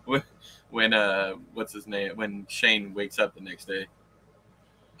when what's his name? When Shane wakes up the next day.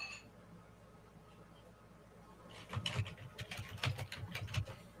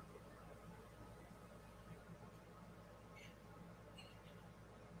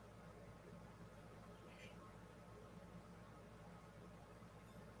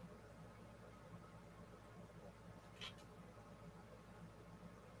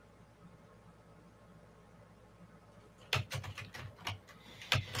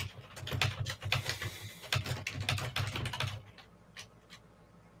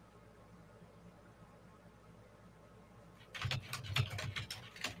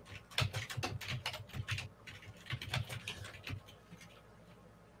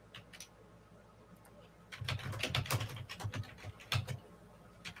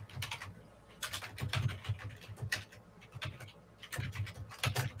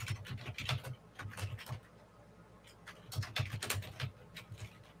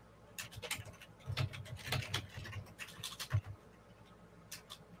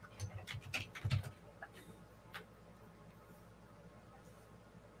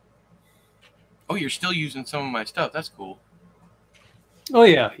 Oh, you're still using some of my stuff. That's cool. Oh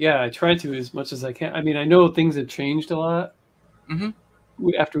yeah, yeah. I try to as much as I can. I mean, I know things have changed a lot.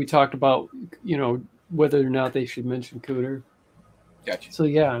 After we talked about, whether or not they should mention Cooter. Gotcha. So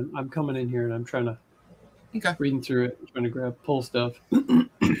yeah, I'm coming in here and I'm trying to reading through it, trying to pull stuff.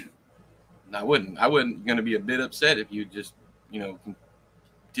 I wouldn't gonna be a bit upset if you just,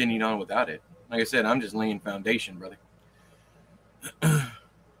 continued on without it. Like I said, I'm just laying foundation, brother.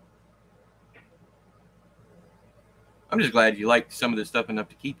 I'm just glad you like some of this stuff enough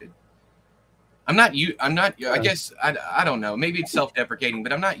to keep it. I guess I don't know. Maybe it's self-deprecating,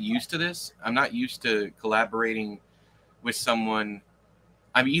 but I'm not used to this. I'm not used to collaborating with someone.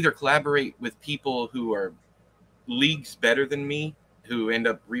 I either collaborate with people who are leagues better than me, who end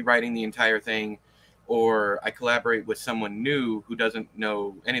up rewriting the entire thing, or I collaborate with someone new who doesn't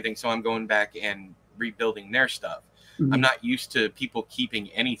know anything. So I'm going back and rebuilding their stuff. Mm-hmm. I'm not used to people keeping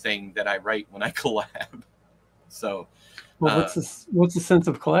anything that I write when I collab. So, well, what's the sense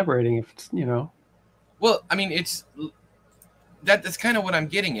of collaborating if it's, Well, I mean, that's kind of what I'm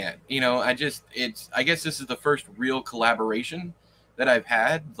getting at. I guess this is the first real collaboration that I've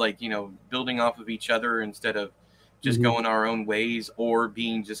had, like, building off of each other instead of just mm-hmm. going our own ways or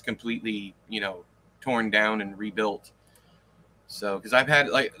being just completely, torn down and rebuilt. So, because I've had,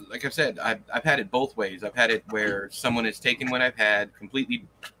 like I've said, I've had it both ways. I've had it where someone has taken what I've had, completely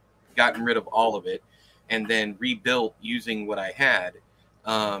gotten rid of all of it, and then rebuilt using what I had,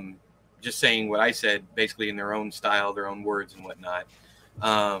 just saying what I said, basically in their own style, their own words and whatnot.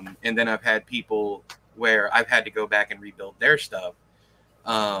 And then I've had people where I've had to go back and rebuild their stuff.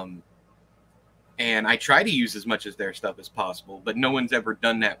 And I try to use as much as their stuff as possible, but no one's ever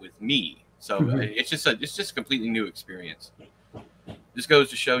done that with me. So mm-hmm. it's just a completely new experience. This goes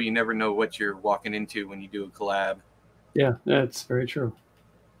to show you never know what you're walking into when you do a collab. Yeah, that's very true.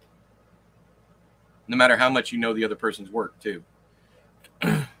 No matter how much you know the other person's work, too.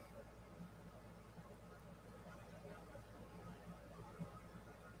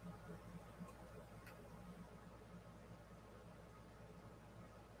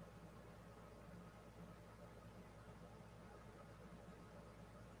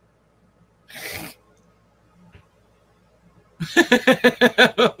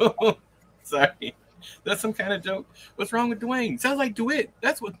 Sorry. That's some kind of joke. What's wrong with Dwayne? Sounds like DeWitt.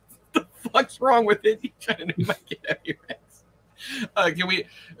 That's what the fuck's wrong with it. He's trying to name my kid after your ex. Can we...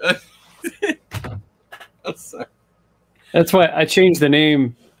 I'm sorry. That's why I changed the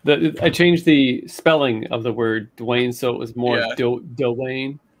name. I changed the spelling of the word Dwayne so it was more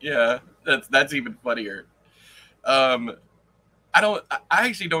Dwayne. Yeah, that's even funnier. I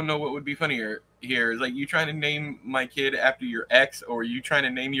actually don't know what would be funnier here. Is like you trying to name my kid after your ex, or you trying to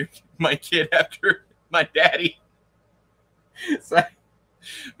name my kid after my daddy? So,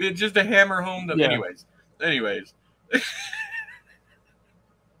 it's just to hammer home the. Yeah. Anyways,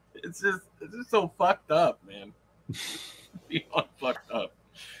 it's just so fucked up, man. Beyond fucked up.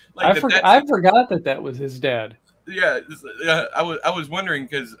 Like I forgot that was his dad. Yeah, I was wondering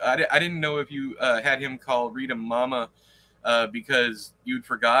because I didn't know if you had him call Rita Mama because you'd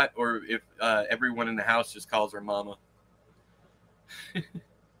forgot, or if everyone in the house just calls her Mama.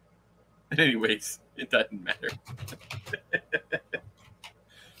 But anyways, it doesn't matter.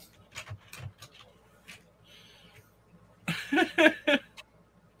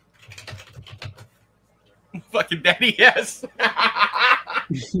 Fucking daddy, yes.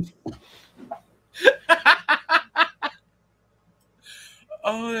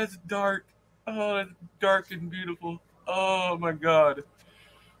 Oh, that's dark. Oh, that's dark and beautiful. Oh my God.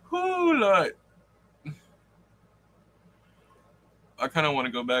 Whoo, Lord. I kind of want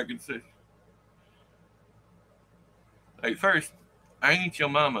to go back and say, like, first, I ain't your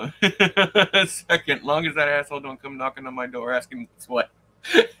mama. Second, long as that asshole don't come knocking on my door asking what.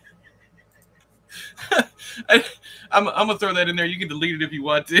 I'm gonna throw that in there. You can delete it if you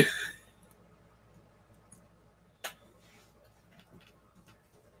want to.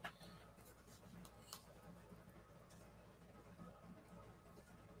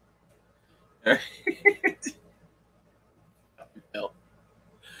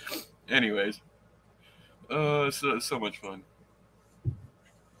 Anyways, so much fun.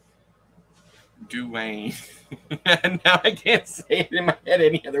 Dwayne. Now I can't say it in my head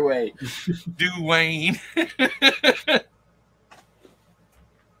any other way. Dwayne.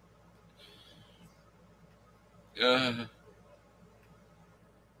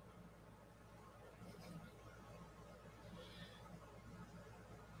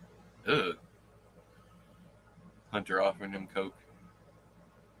 Hunter offering him coke.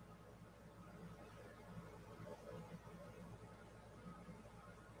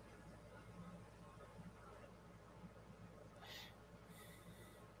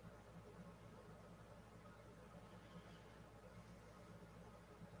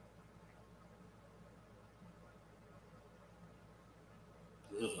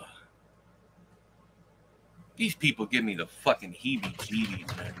 Ugh. These people give me the fucking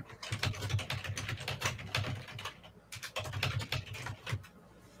heebie-jeebies, man.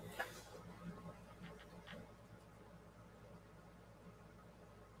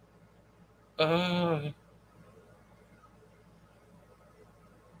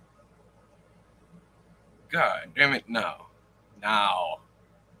 God damn it, no. I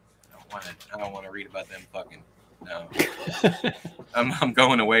don't want to read about them fucking. No. I'm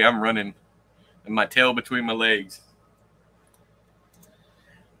going away. I'm running. And my tail between my legs.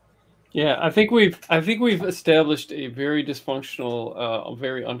 Yeah, I think we've established a very dysfunctional, a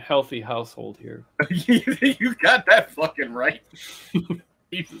very unhealthy household here. You got that fucking right.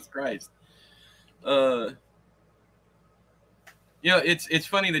 Jesus Christ. It's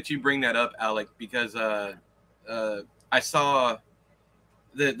funny that you bring that up, Alec, because I saw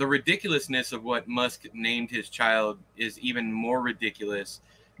the ridiculousness of what Musk named his child is even more ridiculous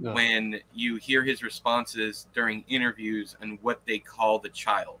when you hear his responses during interviews and what they call the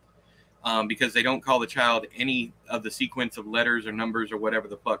child. Because they don't call the child any of the sequence of letters or numbers or whatever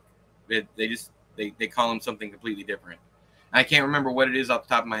the fuck. They call him something completely different. I can't remember what it is off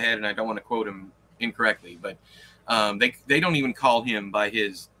the top of my head, and I don't want to quote him incorrectly, but they don't even call him by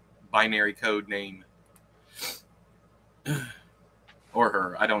his binary code name. Or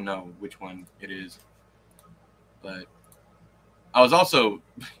her. I don't know which one it is. But I was also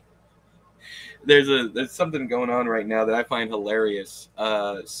there's something going on right now that I find hilarious.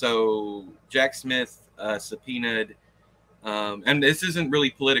 So Jack Smith subpoenaed, and this isn't really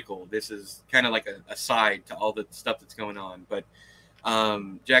political. This is kind of like a side to all the stuff that's going on. But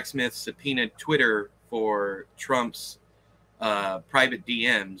Jack Smith subpoenaed Twitter for Trump's private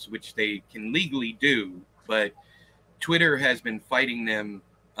DMs, which they can legally do, but Twitter has been fighting them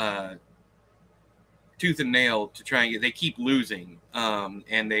tooth and nail to try and get. They keep losing,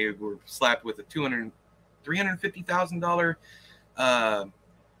 and they were slapped with a $350,000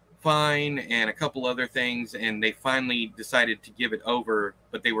 fine and a couple other things, and they finally decided to give it over.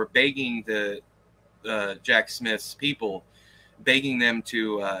 But they were begging the Jack Smith's people, begging them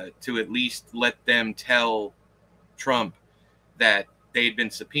to at least let them tell Trump that they had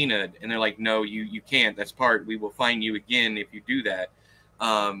been subpoenaed, and they're like, no, you can't. That's part. We will fine you again if you do that.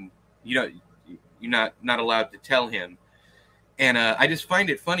 You're not allowed to tell him. And I just find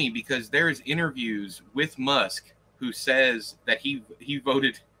it funny because there's interviews with Musk who says that he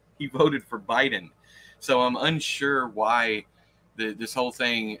voted for Biden. So I'm unsure why this whole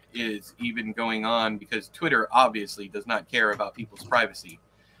thing is even going on, because Twitter obviously does not care about people's privacy.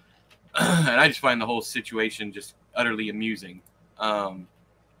 And I just find the whole situation just utterly amusing.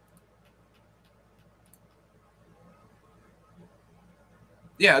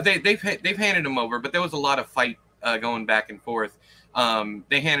 Yeah, they've handed him over, but there was a lot of fight going back and forth.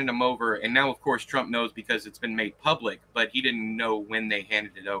 They handed him over, and now, of course, Trump knows because it's been made public, but he didn't know when they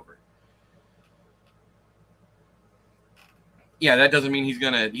handed it over. Yeah, that doesn't mean he's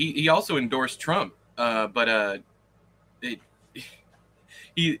gonna. He also endorsed Trump, but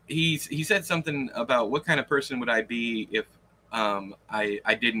he said something about what kind of person would I be if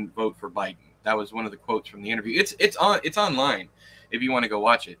I didn't vote for Biden. That was one of the quotes from the interview. It's online if you want to go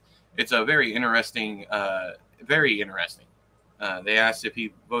watch it. It's a very interesting, very interesting. They asked if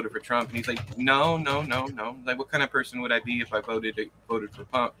he voted for Trump, and he's like, no. Like, what kind of person would I be if I voted for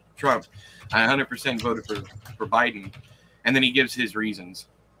Trump? I 100% voted for Biden. And then he gives his reasons.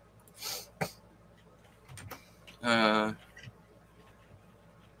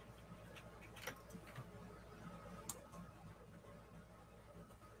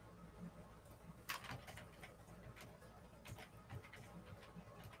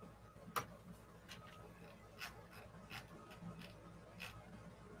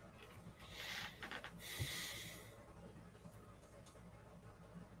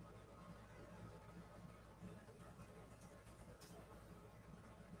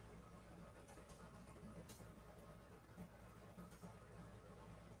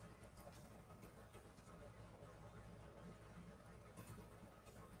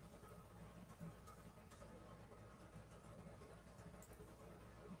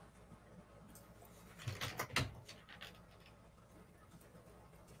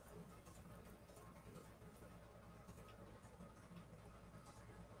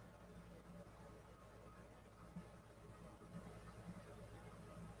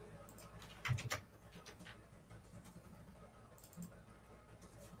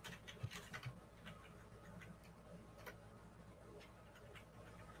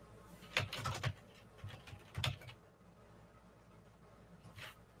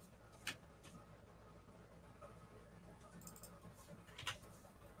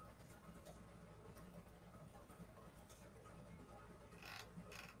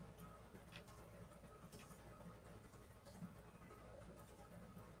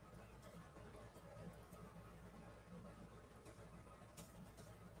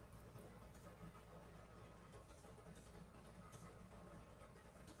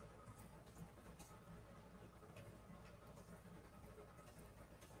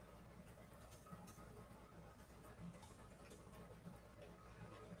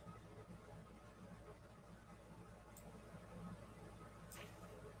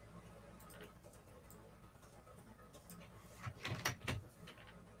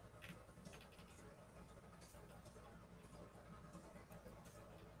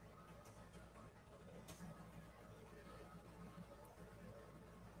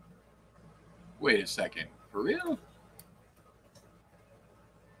 Wait a second. For real?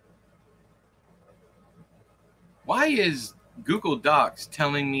 Why is Google Docs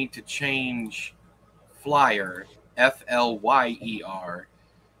telling me to change flyer, Flyer,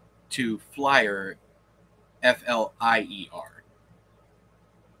 to flyer, Flier?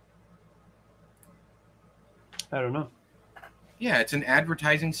 I don't know. Yeah, it's an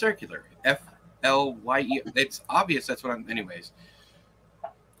advertising circular. Flye. It's obvious that's what I'm. Anyways.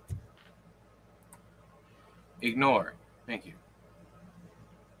 Ignore. Thank you.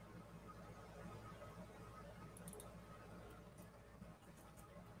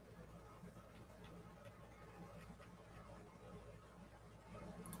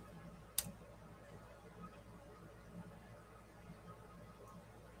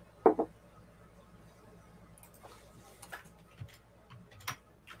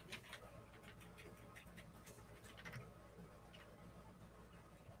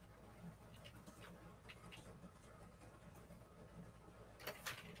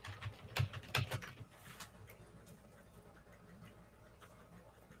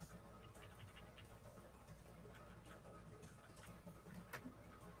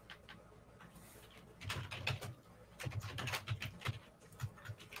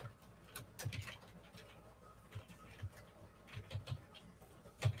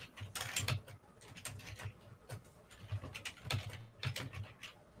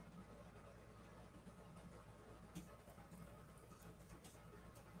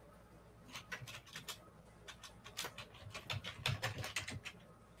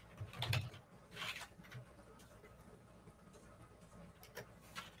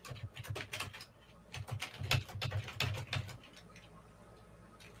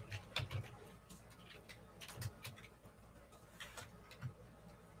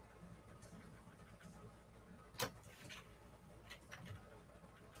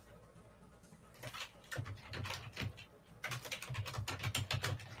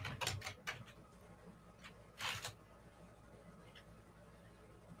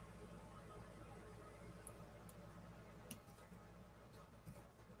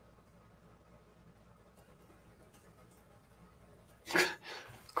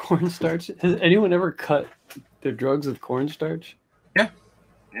 Cornstarch? Has anyone ever cut their drugs with cornstarch? Yeah.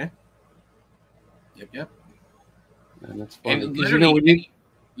 Yep. And that's funny. And Because when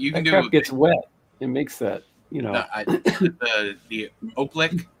you that can crap do gets wet, it makes that, the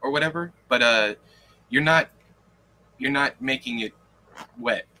Oplic or whatever, but you're not making it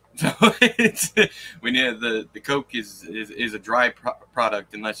wet. So it's when the Coke is a dry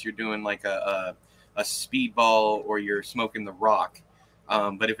product unless you're doing like a speedball or you're smoking the rock.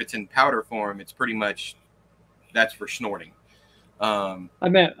 But if it's in powder form, it's pretty much that's for snorting. I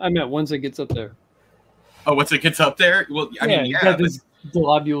meant once it gets up there. Oh, once it gets up there, well, I mean, you got these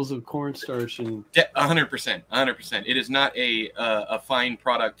globules of cornstarch and 100%. It is not a fine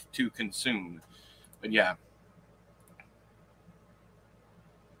product to consume, but yeah.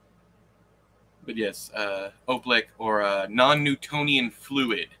 But yes, Oplic or non-Newtonian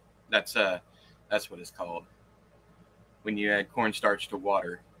fluid. That's what it's called. When you add cornstarch to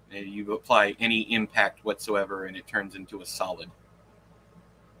water, and you apply any impact whatsoever, and it turns into a solid.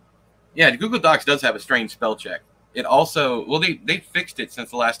 Yeah, Google Docs does have a strange spell check. It also, well, they fixed it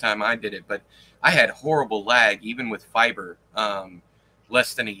since the last time I did it, but I had horrible lag even with fiber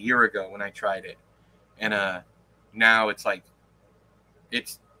less than a year ago when I tried it, and now it's like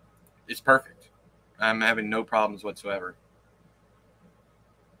it's perfect. I'm having no problems whatsoever.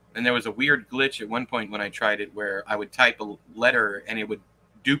 And there was a weird glitch at one point when I tried it where I would type a letter and it would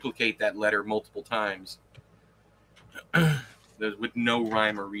duplicate that letter multiple times with no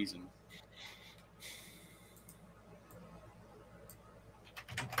rhyme or reason.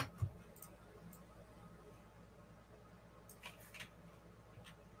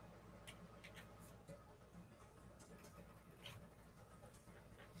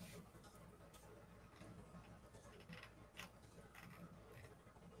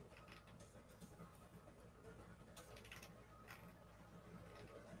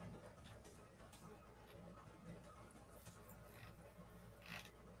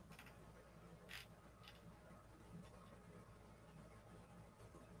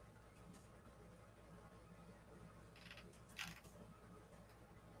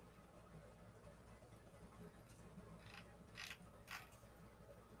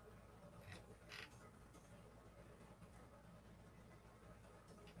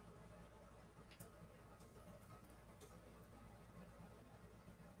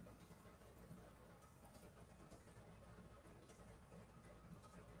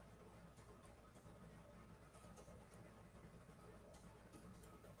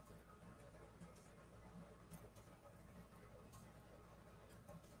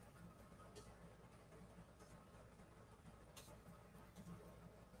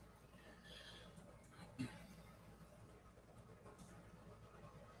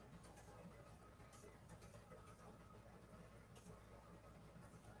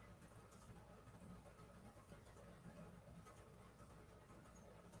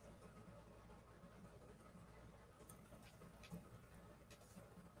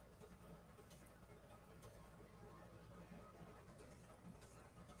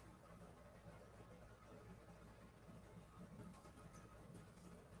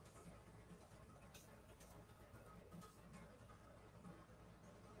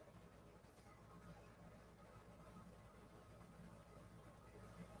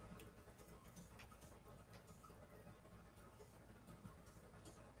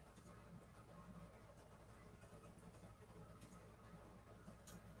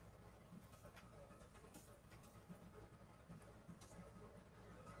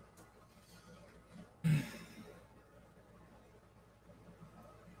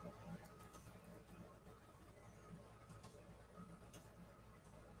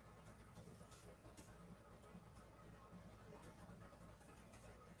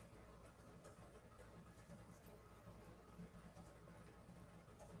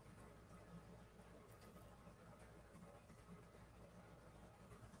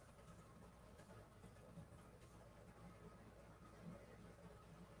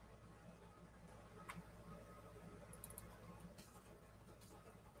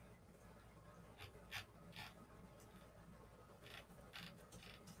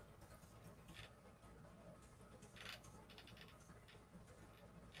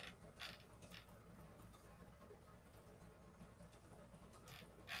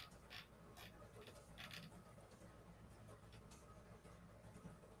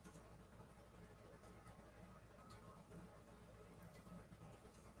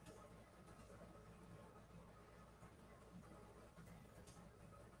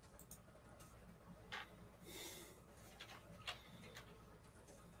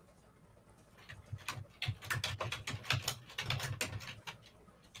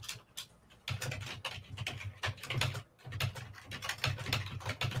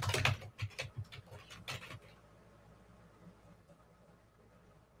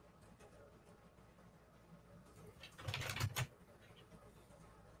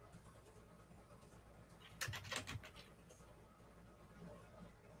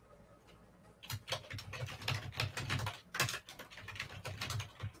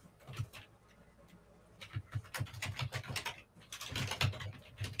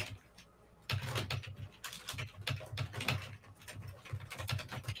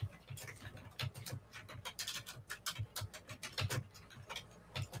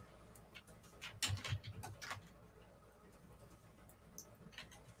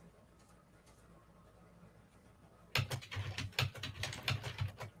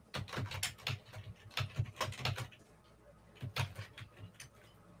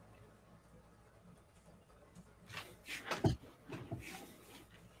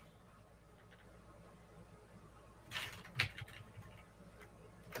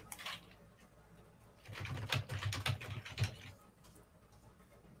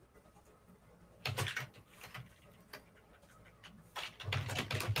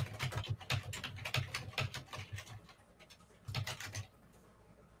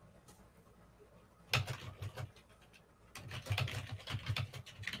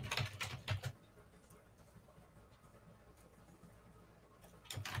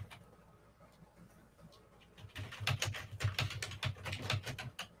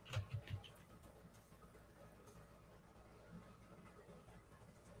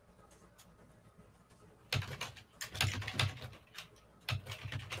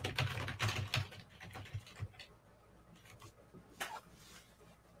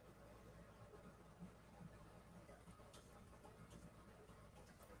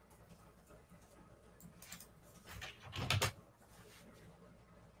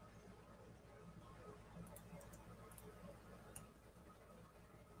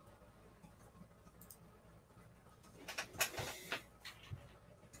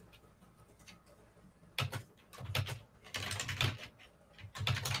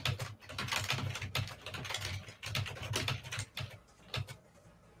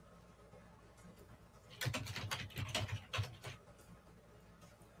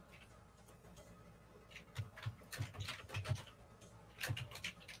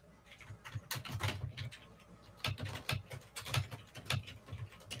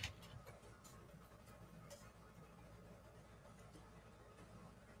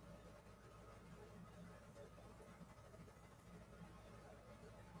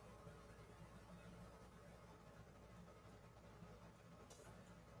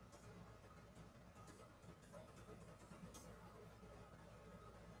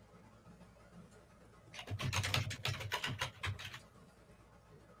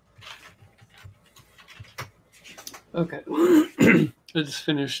 Okay. I just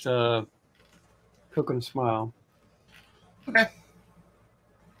finished Cook and Smile. Okay.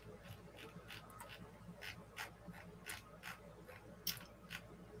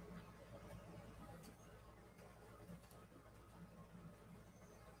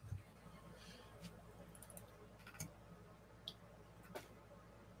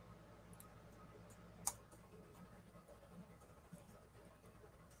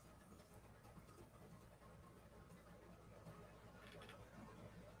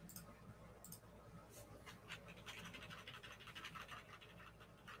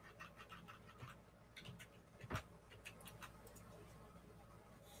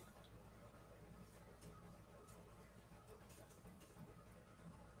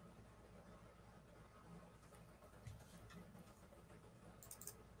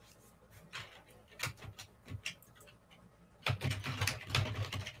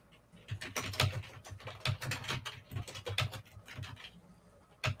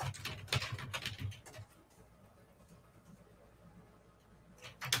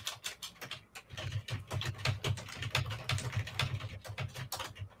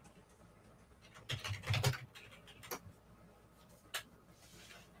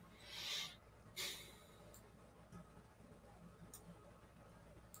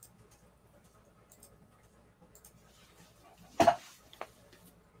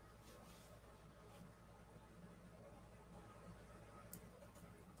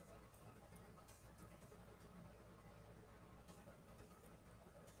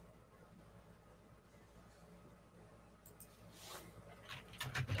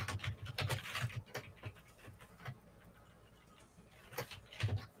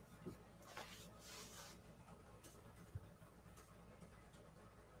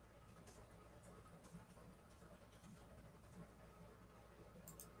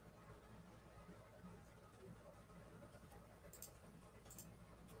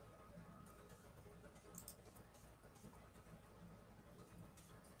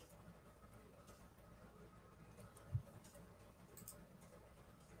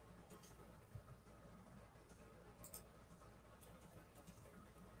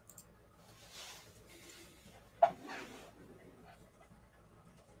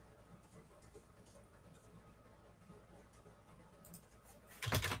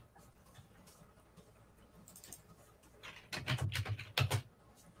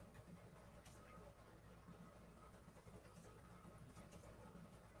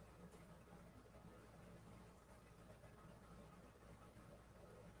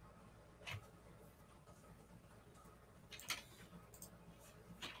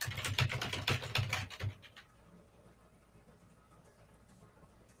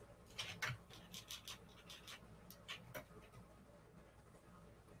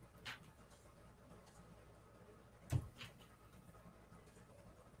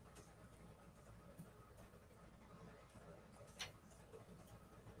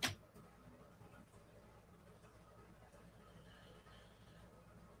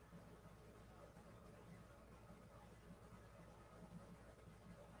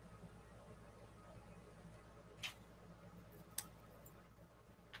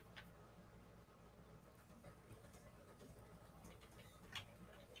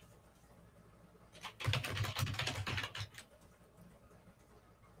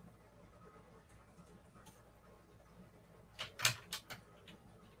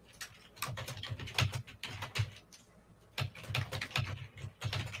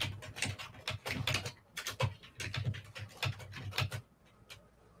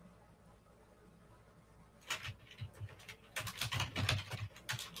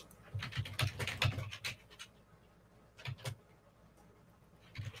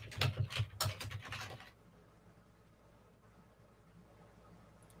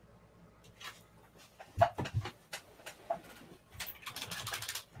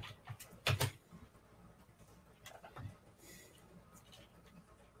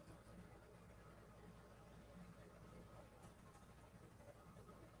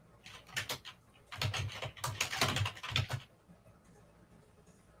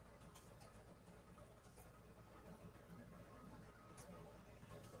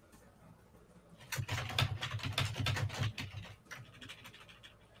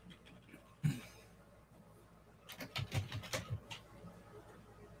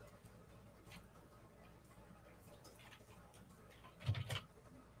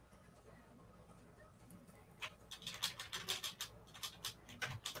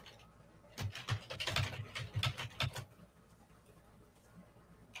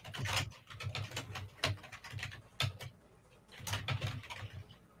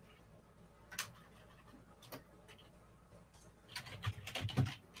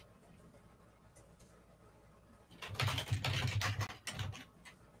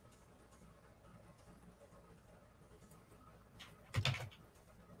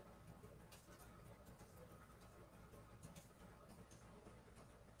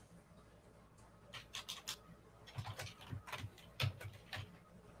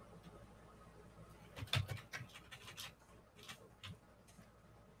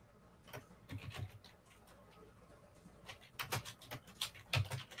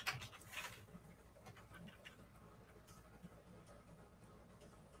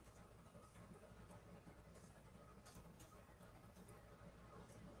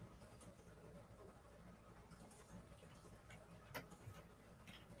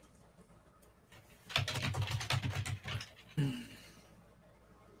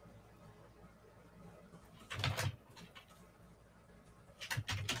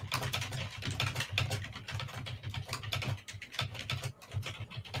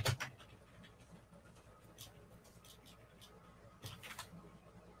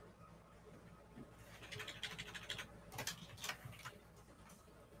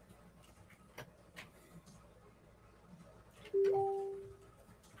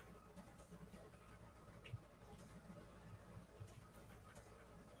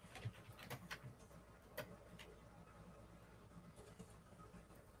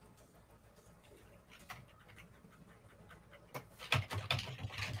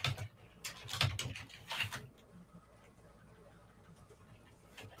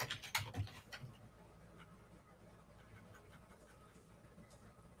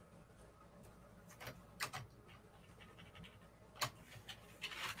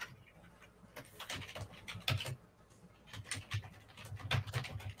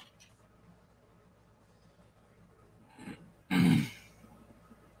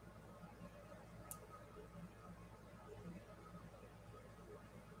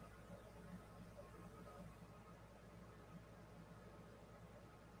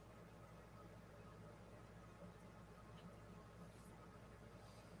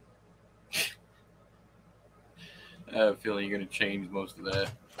 I have a feeling you're going to change most of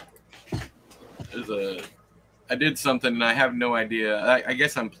that. I did something and I have no idea. I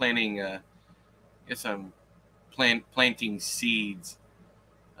guess I'm planning. Planting seeds.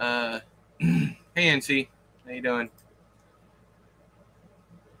 Hey NC, how you doing?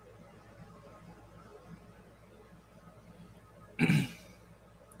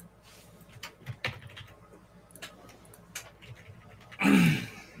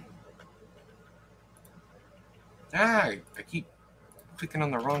 I keep clicking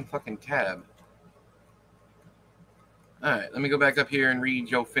on the wrong fucking tab. All right, let me go back up here and read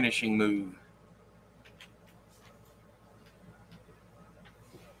your finishing move.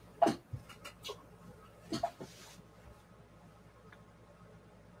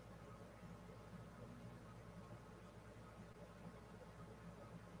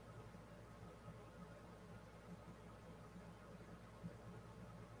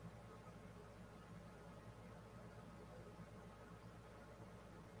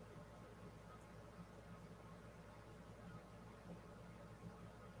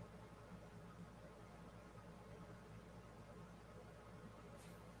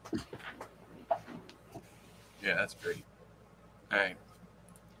 Yeah, that's great. All right.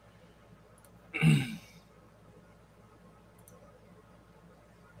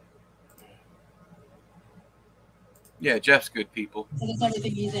 Yeah, Jeff's good people. So that's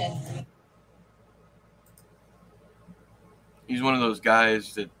everything he's in. He's one of those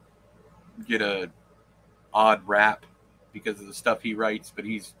guys that get a odd rap because of the stuff he writes, but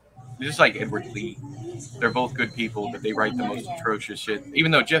he's just like Edward Lee. They're both good people, but they write the most atrocious shit. Even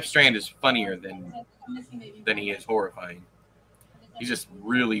though Jeff Strand is funnier than he is horrifying. He's just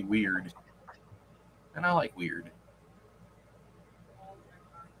really weird. And I like weird.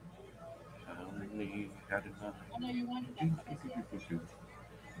 I know you wanted that.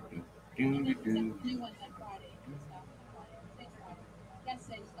 New ones on Friday. That's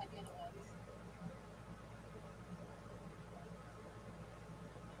it, just like the other ones.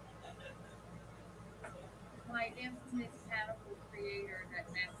 My infamous catapult creator that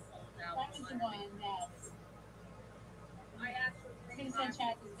Max sold out. That was the one that I actually sent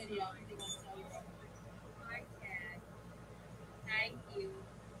Chad this video. He wants to know you. Hi, Chad. Thank you.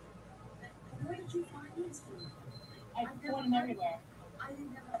 Where did you find these from? I bought them everywhere. I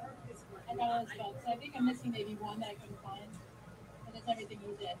didn't never heard this one. I got all those folks. I think I'm missing maybe one that I couldn't find. But that's everything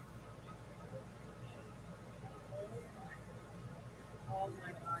you did. Oh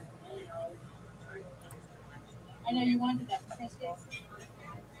my God. I know you wanted that for Christmas.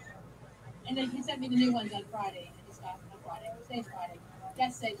 And then he sent me the new ones on Friday. I just got them on Friday. Today's Friday.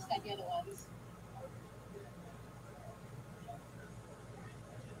 Yesterday, just got the other ones.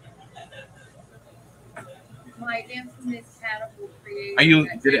 My infamous catapult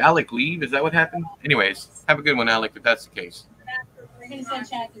creator. Did Alec leave? Is that what happened? Anyways, have a good one, Alec, if that's the case. I'm going to send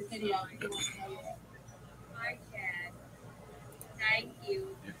Chad this video. He wants to know you. Hi, Chad. Thank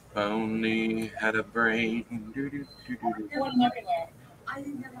you. If only had a brain. I bought them everywhere. I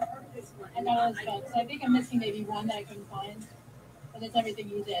didn't never heard this one. I got all those folks. I think I'm missing maybe one that I couldn't find. But that's everything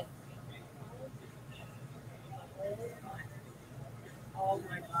you did. Oh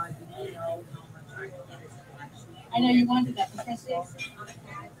my God. You know. I know you wanted that for Christmas.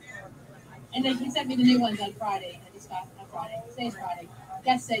 And then he sent me the new ones on Friday. I just got them on Friday. Today's Friday.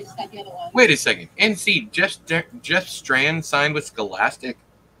 Yesterday, just got the other ones. Wait a second. NC, Jeff Strand signed with Scholastic?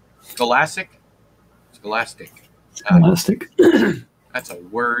 Scholastic? That's a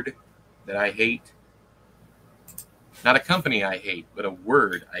word that I hate. Not a company I hate, but a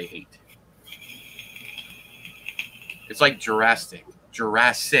word I hate. It's like Jurassic.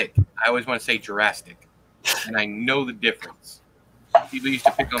 I always want to say Jurassic. And I know the difference. People used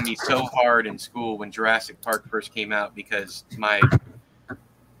to pick on me so hard in school when Jurassic Park first came out because I'm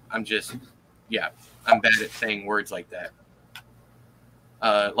bad at saying words like that.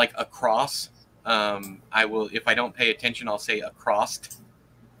 Like across. I will, if I don't pay attention, I'll say across.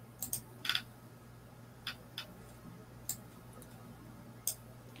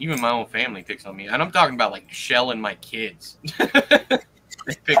 Even my own family picks on me. And I'm talking about like Shell and my kids.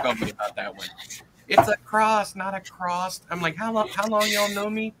 They pick on me about that one. It's a cross, not a cross. I'm like, how long y'all know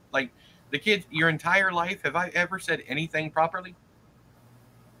me? Like the kids, your entire life, have I ever said anything properly?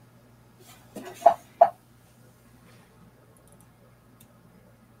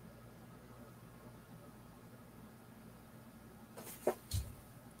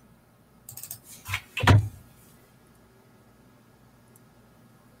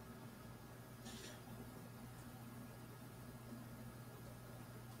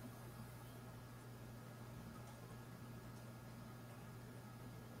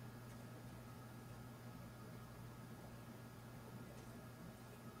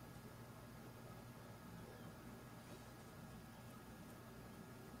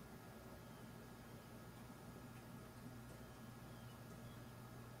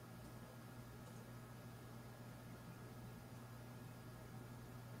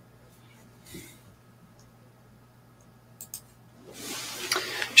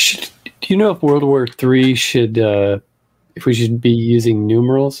 you know if World War III should, if we should be using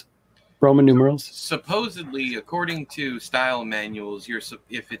numerals, Roman numerals? Supposedly, according to style manuals,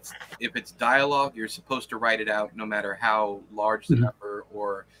 if it's dialogue, you're supposed to write it out no matter how large the number,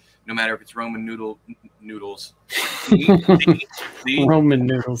 or no matter if it's Roman noodles. See? Roman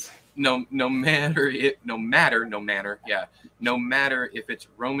noodles. No matter if it's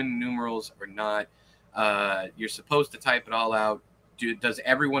Roman numerals or not, you're supposed to type it all out. Does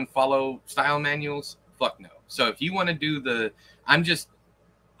everyone follow style manuals? Fuck no. So if you want to do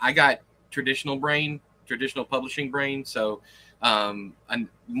I got traditional publishing brain. So,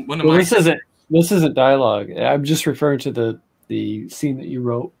 this isn't dialogue. I'm just referring to the scene that you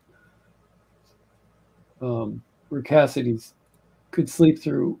wrote, where Cassidy could sleep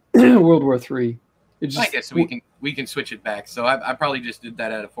through World War III. I guess we can switch it back. So I probably just did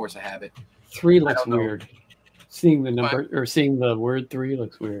that out of force of habit. 3 looks weird. Seeing the number or seeing the word 3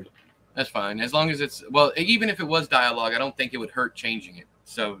 looks weird. That's fine, as long as it's even if it was dialogue, I don't think it would hurt changing it.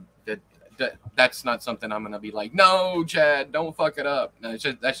 So that's not something I'm gonna be like, no, Chad, don't fuck it up. No,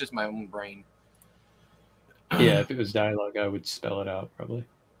 that's just my own brain. Yeah, if it was dialogue, I would spell it out probably.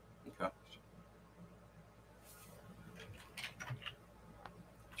 Okay.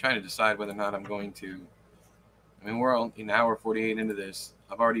 Trying to decide whether or not I'm going to. I mean, we're an hour 48 into this.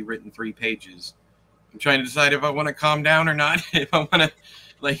 I've already written 3 pages. I'm trying to decide if I want to calm down or not. If I want to,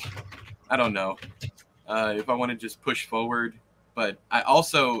 I don't know. If I want to just push forward. But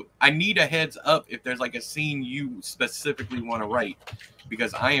I need a heads up if there's a scene you specifically want to write,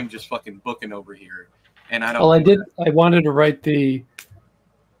 because I am just fucking booking over here, and I don't. Well, I wanted to write the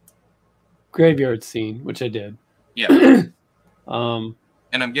graveyard scene, which I did. Yeah.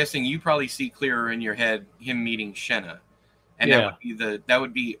 And I'm guessing you probably see clearer in your head him meeting Shenna, and that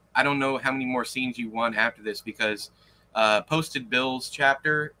would be I don't know how many more scenes you want after this, because Posted Bill's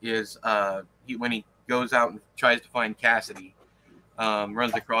chapter is when he goes out and tries to find Cassidy.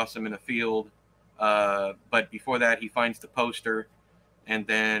 Runs across him in a field, but before that he finds the poster, and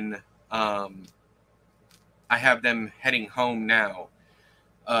then I have them heading home now,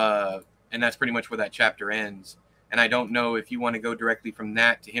 and that's pretty much where that chapter ends. And I don't know if you want to go directly from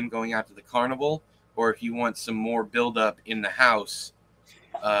that to him going out to the carnival, or if you want some more build up in the house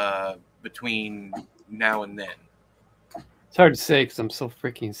between now and then. It's hard to say because I'm so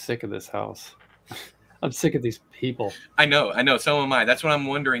freaking sick of this house. I'm sick of these people. I know. So am I. That's what I'm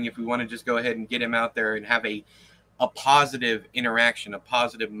wondering, if we want to just go ahead and get him out there and have a positive interaction, a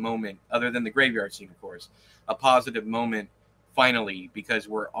positive moment, other than the graveyard scene, of course, a positive moment finally, because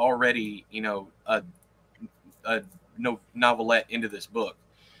we're already, a novelette into this book.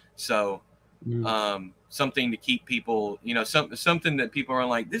 So something to keep people, something that people are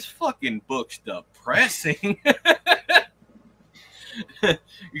like, this fucking book's depressing.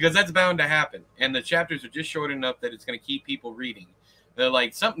 Because that's bound to happen, and the chapters are just short enough that it's going to keep people reading. They're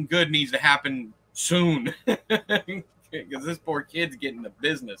like, something good needs to happen soon, because this poor kid's getting the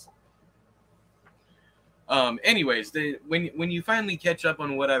business. Anyways, when you finally catch up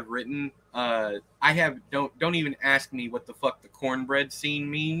on what I've written, don't even ask me what the fuck the cornbread scene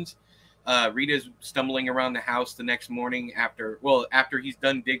means. Rita's stumbling around the house the next morning after he's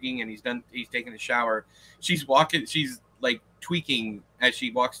done digging and he's taken a shower. She's tweaking as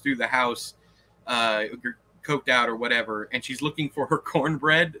she walks through the house, coked out or whatever, and she's looking for her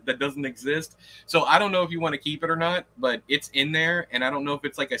cornbread that doesn't exist. So I don't know if you want to keep it or not, but it's in there, and I don't know if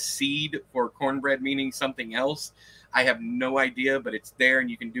it's a seed for cornbread meaning something else. I have no idea, but it's there, and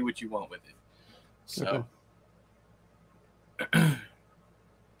you can do what you want with it. So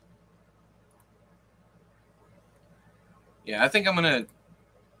I think I'm gonna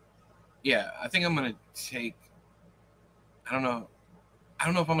take, I don't know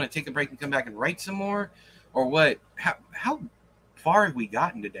if I'm going to take a break and come back and write some more, or what. How far have we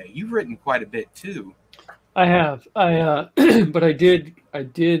gotten today? You've written quite a bit too. I have. But I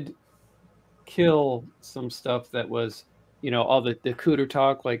did kill some stuff that was, all the cooter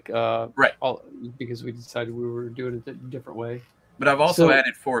talk, right. Because we decided we were doing it a different way. But I've also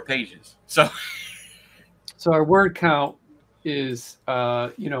added 4 pages. So our word count is,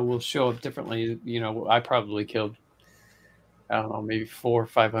 will show up differently. I probably killed, I don't know, maybe 400 or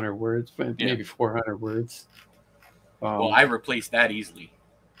 500 words, maybe 400 words. Well, I replaced that easily.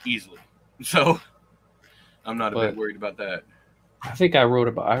 So I'm not a bit worried about that. I think I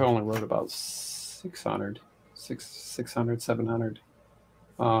only wrote about 600, 700.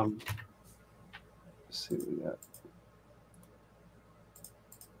 Let's see what we got.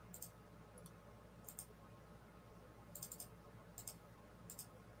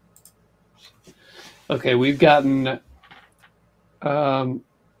 Okay, we've gotten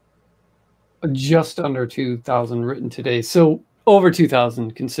just under 2,000 written today. So over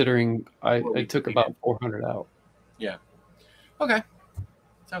 2,000, considering I took about 400 out. Yeah. Okay.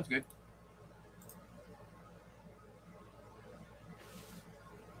 Sounds good.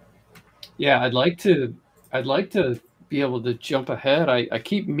 Yeah, I'd like to be able to jump ahead. I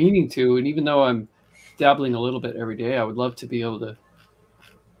keep meaning to, and even though I'm dabbling a little bit every day, I would love to be able to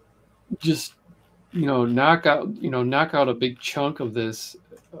just knock out a big chunk of this,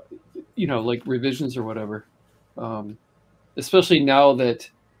 like revisions or whatever. Especially now that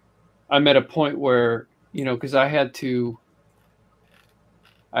I'm at a point where, because I had to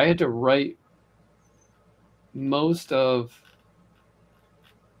write most of,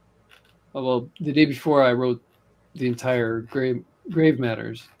 well, the day before I wrote the entire grave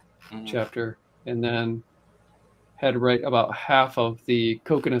matters chapter, and then had to write about half of the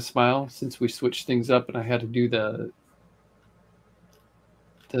coconut smile since we switched things up, and I had to do the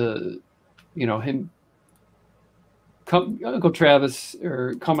him Uncle Travis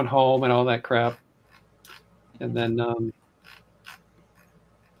or coming home and all that crap, and then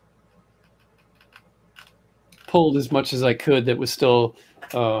pulled as much as I could that was still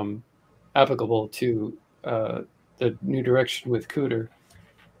applicable to the new direction with Cooter.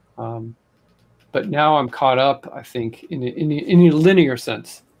 But now I'm caught up, I think, in a linear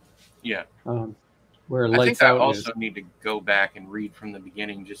sense. Yeah. Where I Lights think I Out also is. need to go back and read from the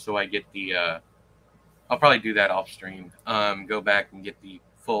beginning just so I get the. I'll probably do that off stream. Go back and get the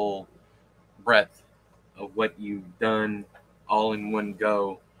full breadth of what you've done all in one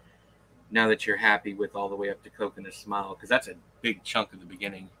go. Now that you're happy with all the way up to Coconut Smile, because that's a big chunk of the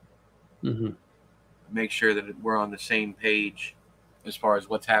beginning. Mm-hmm. Make sure that we're on the same page as far as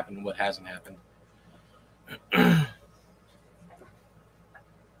what's happened and what hasn't happened.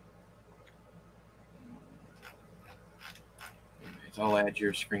 I'll add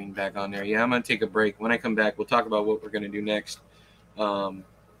your screen back on there. Yeah, I'm going to take a break. When I come back, we'll talk about what we're going to do next. I'm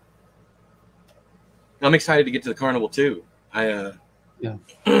excited to get to the carnival too. I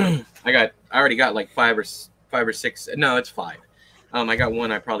already got like five or six. No, it's 5. I got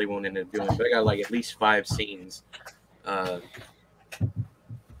one I probably won't end up doing, but I got like at least 5 scenes.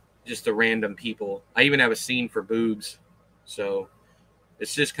 Just the random people. I even have a scene for boobs, so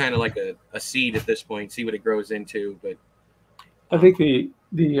it's just kind of like a seed at this point. See what it grows into. But I think the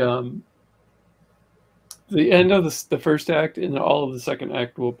end of the first act and all of the second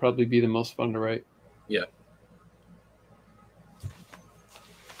act will probably be the most fun to write. Yeah.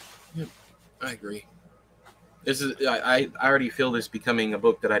 Yep, I agree. This is I already feel this becoming a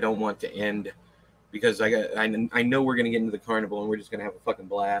book that I don't want to end because I know we're gonna get into the carnival and we're just gonna have a fucking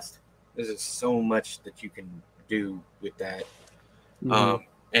blast. There's just so much that you can do with that,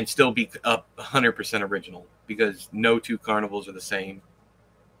 and still be up 100% original because no 2 carnivals are the same.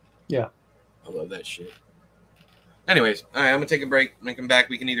 Yeah, I love that shit. Anyways, all right, I'm gonna take a break. When I come back,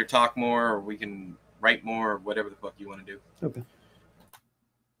 we can either talk more or we can write more or whatever the fuck you want to do. Okay.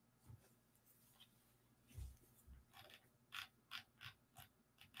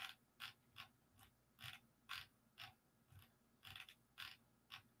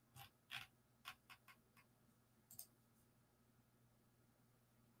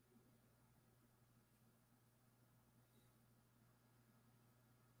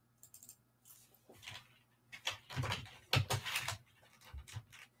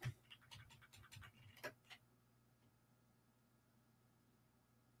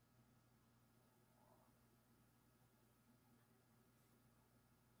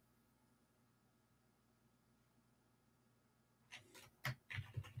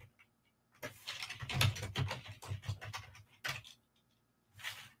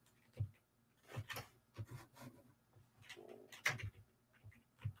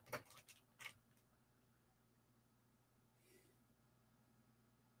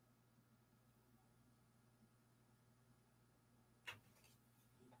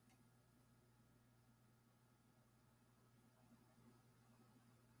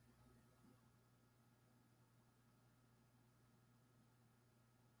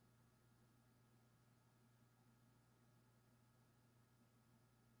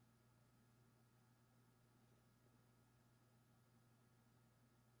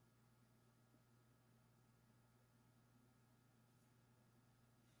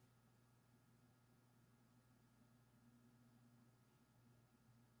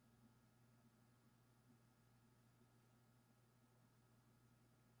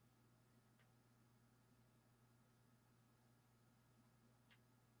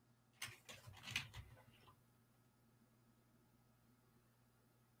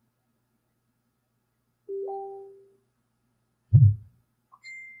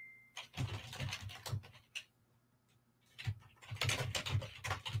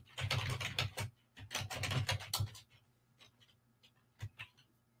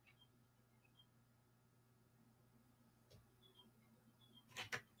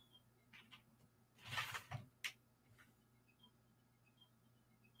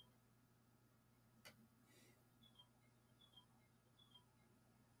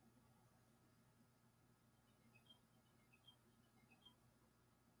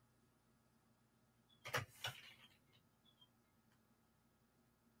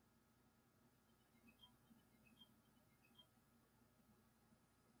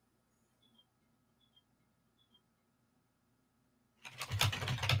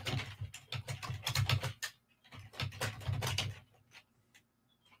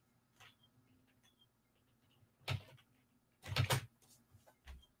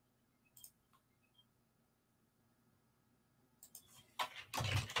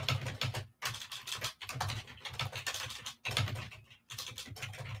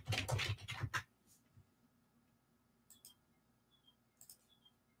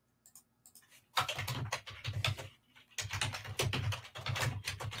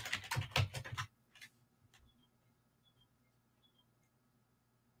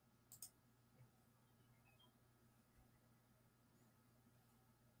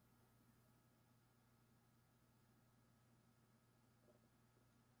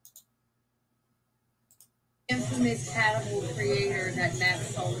 Miss Patable creator that Matt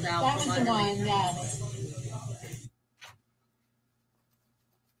sold out. That was the one, yeah.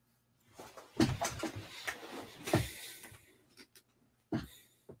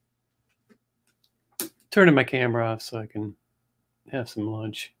 Turning my camera off so I can have some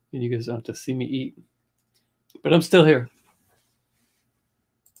lunch, and you guys don't have to see me eat. But I'm still here.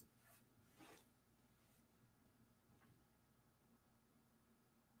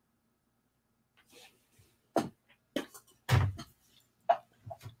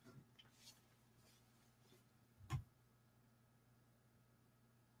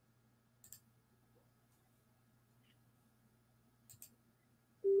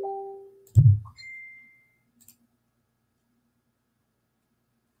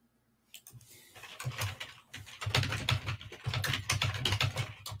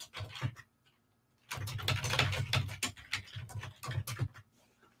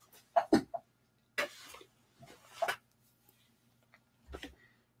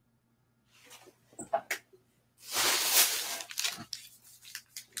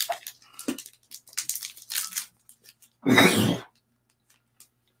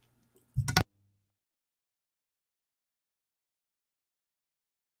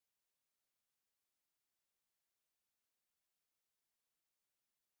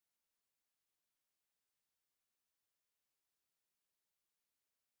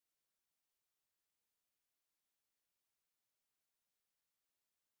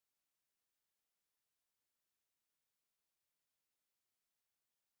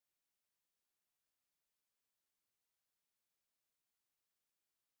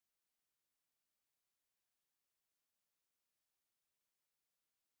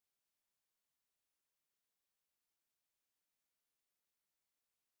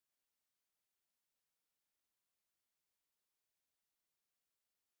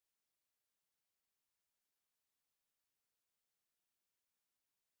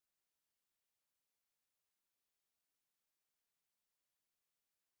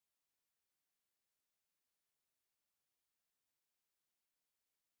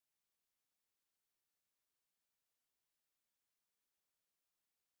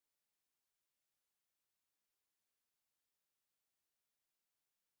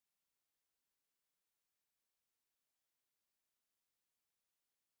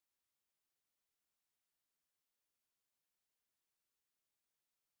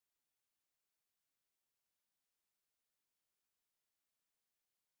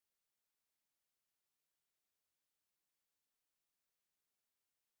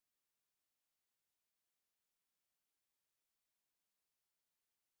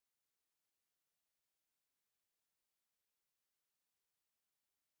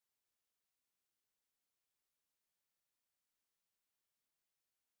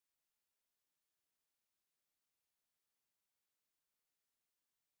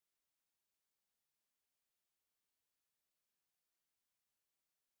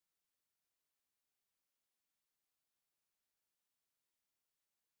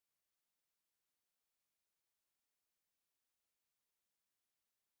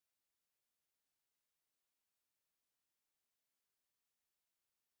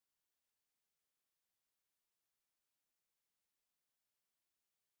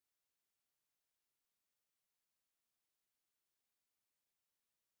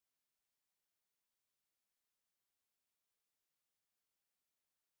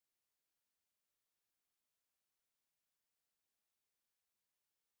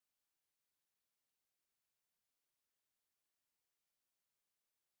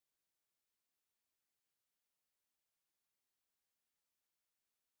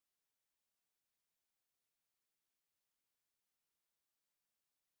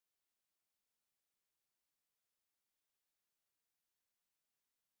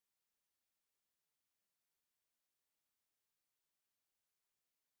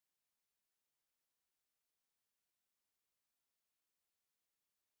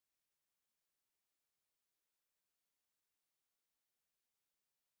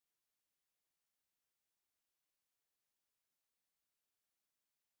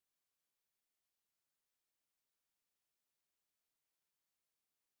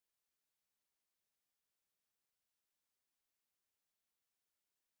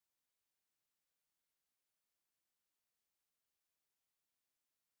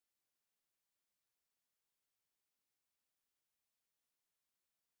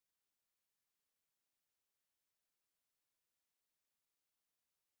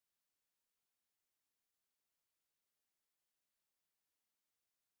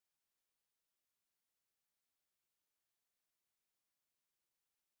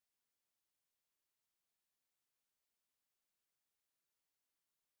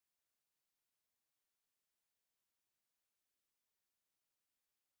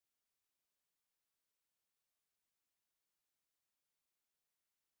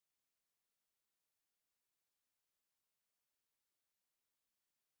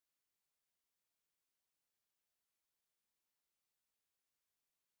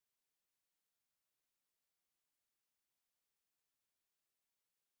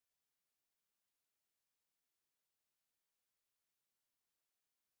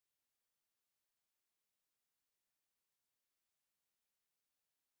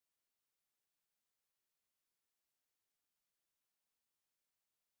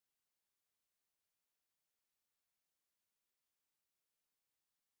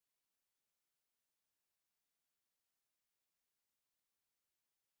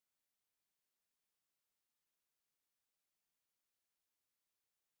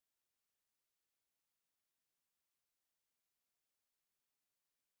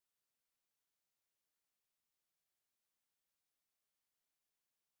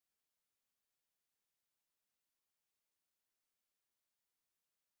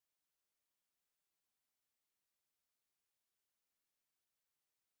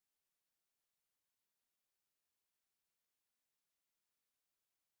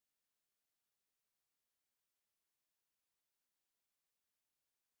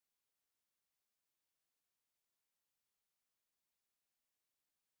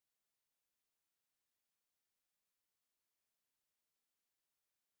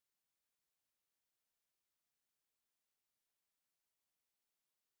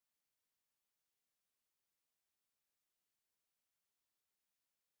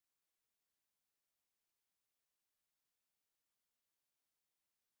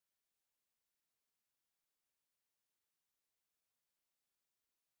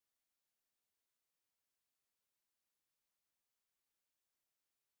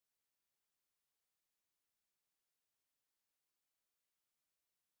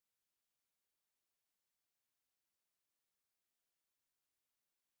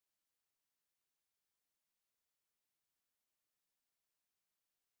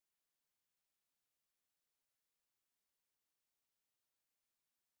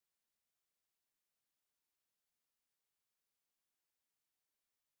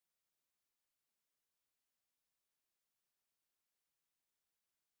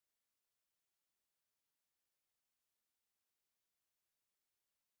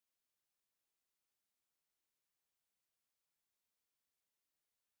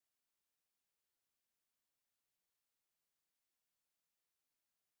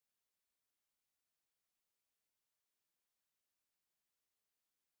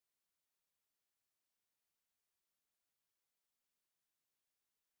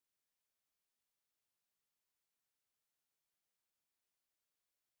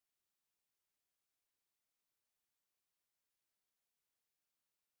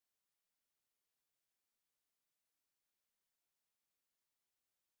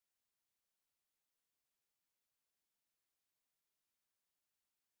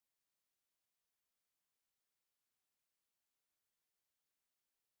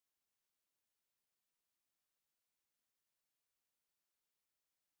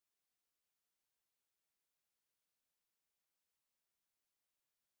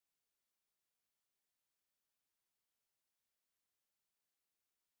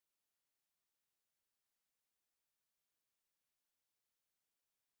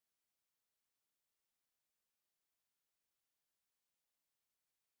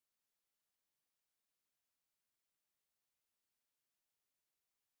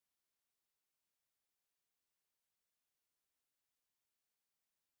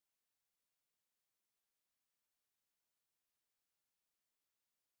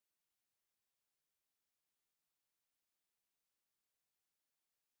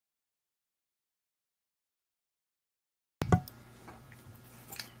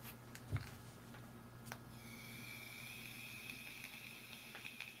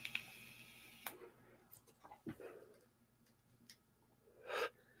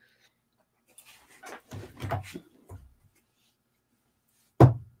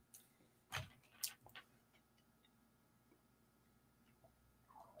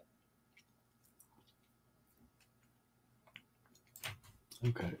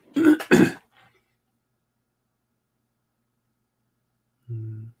 Okay.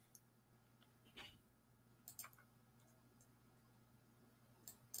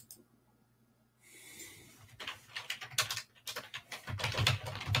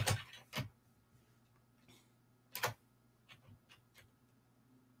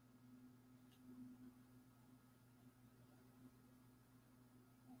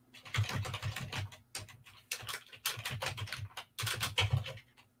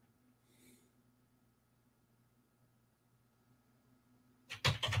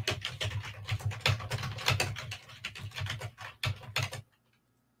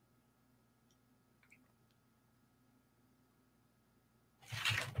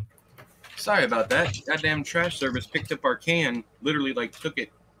 Sorry about that. Goddamn trash service picked up our can, literally like took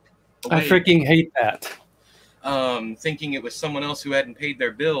it away. I freaking hate that. Thinking it was someone else who hadn't paid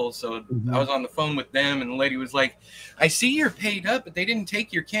their bill. So I was on the phone with them, and the lady was like, "I see you're paid up, but they didn't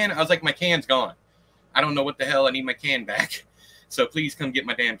take your can." I was like, "My can's gone. I don't know what the hell. I need my can back. So please come get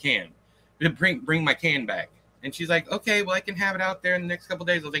my damn can. Bring my can back." And she's like, "Okay, well, I can have it out there in the next couple of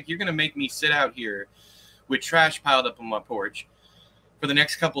days." I was like, "You're gonna make me sit out here with trash piled up on my porch for the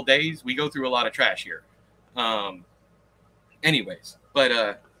next couple of days?" We go through a lot of trash here. Anyways,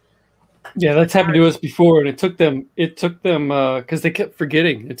 but yeah, that's happened to us before, and it took them because they kept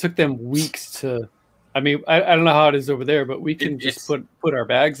forgetting. It took them weeks to. I mean, I don't know how it is over there, but we can just put our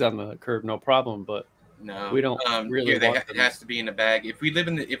bags on the curb, no problem. But no, we don't really. Here it has to be in a bag. If we lived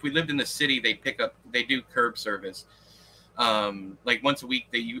in the city, they do curb service. Like once a week,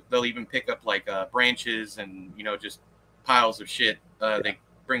 they'll even pick up like branches and just piles of shit. They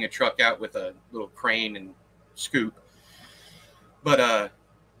bring a truck out with a little crane and scoop. But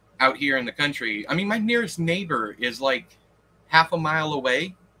out here in the country, I mean, my nearest neighbor is like half a mile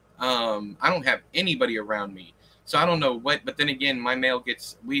away. I don't have anybody around me, so I don't know what. But then again, my mail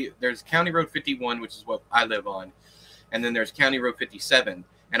there's County Road 51, which is what I live on, and then there's County Road 57,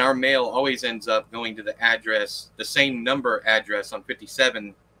 and our mail always ends up going to the same number address on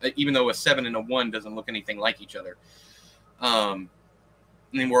 57, even though a 7 and a 1 doesn't look anything like each other. And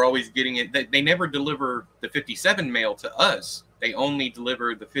then we're always getting it. They never deliver the 57 mail to us. They only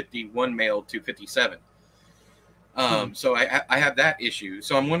deliver the 51 mail to 57. So I have that issue.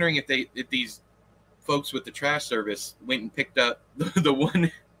 So I'm wondering if these folks with the trash service went and picked up the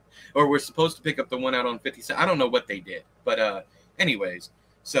one, or were supposed to pick up the one out on 57. I don't know what they did, but anyways.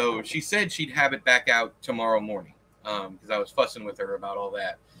 So she said she'd have it back out tomorrow morning, because I was fussing with her about all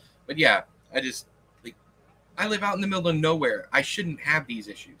that. But yeah, I live out in the middle of nowhere. I shouldn't have these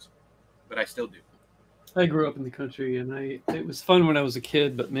issues, but I still do. I grew up in the country, and it was fun when I was a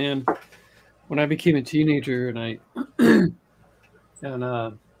kid, but man, when I became a teenager and I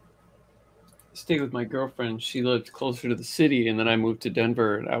stayed with my girlfriend, she lived closer to the city, and then I moved to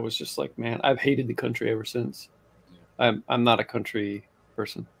Denver, and I was just like, man, I've hated the country ever since. I'm not a country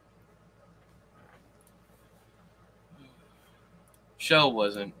person. Shell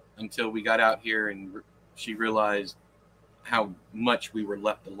wasn't until we got out here and she realized how much we were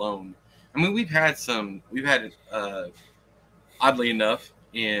left alone. I mean, we've had oddly enough,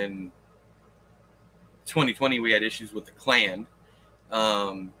 in 2020, we had issues with the Klan.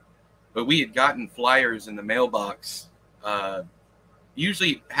 But we had gotten flyers in the mailbox.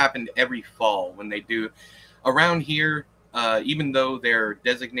 Usually happened every fall when they do. Around here, even though they're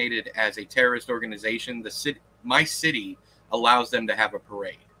designated as a terrorist organization, my city allows them to have a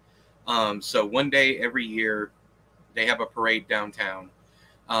parade. So one day every year, they have a parade downtown.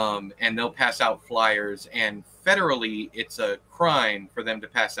 And they'll pass out flyers, and federally it's a crime for them to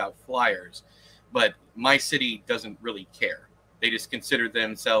pass out flyers, but my city doesn't really care. They just consider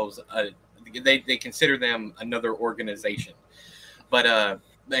themselves they consider them another organization. But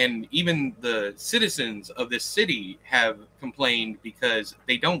and even the citizens of this city have complained because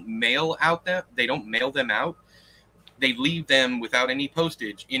they don't mail them out. They leave them without any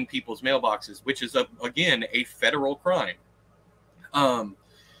postage in people's mailboxes, which is again a federal crime.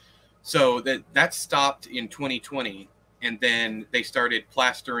 So that stopped in 2020, and then they started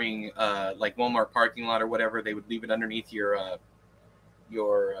plastering, like Walmart parking lot or whatever. They would leave it underneath your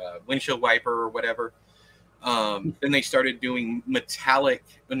windshield wiper or whatever. Then they started doing magnetic,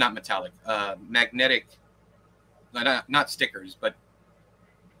 not stickers, but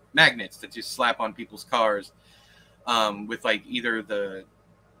magnets that just slap on people's cars, with like either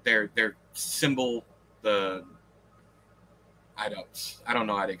their symbol, I don't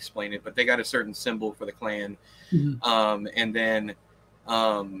know how to explain it, but they got a certain symbol for the Klan. Mm-hmm. And then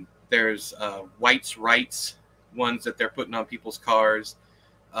there's whites' rights ones that they're putting on people's cars.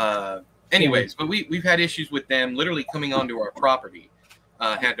 Anyways, but we've had issues with them literally coming onto our property.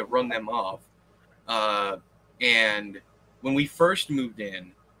 had to run them off. And when we first moved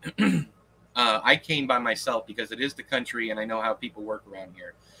in, I came by myself because it is the country and I know how people work around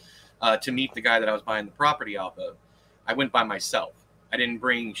here, to meet the guy that I was buying the property off of. I went by myself. I didn't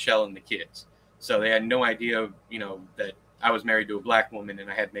bring Shell and the kids. So they had no idea, you know, that I was married to a black woman and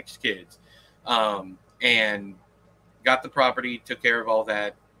I had mixed kids. And got the property, took care of all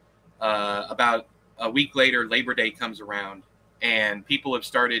that. About a week later, Labor Day comes around, and people have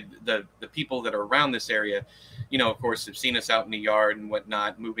started, the people that are around this area, you know, of course, have seen us out in the yard and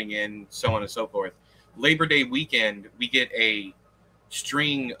whatnot, moving in, so on and so forth. Labor Day weekend, we get a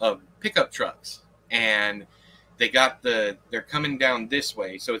string of pickup trucks, and they're coming down this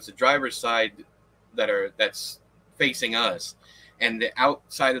way. So it's the driver's side that's facing us. And the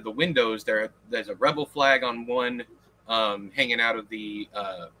outside of the windows, there's a rebel flag on one, hanging out of the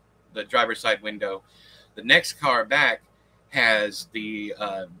driver's side window. The next car back has the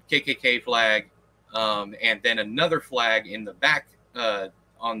KKK flag, and then another flag in the back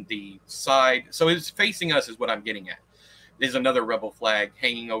on the side. So it's facing us is what I'm getting at. There's another rebel flag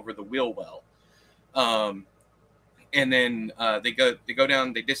hanging over the wheel well. And then they go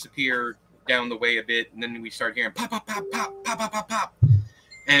down, they disappear down the way a bit, and then we start hearing pop, pop, pop, pop, pop, pop, pop, pop.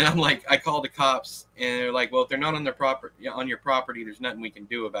 And I'm like, I call the cops, and they're like, well, if they're not on your property, there's nothing we can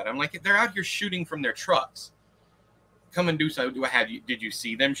do about it. I'm like, they're out here shooting from their trucks. Come and do something. Did you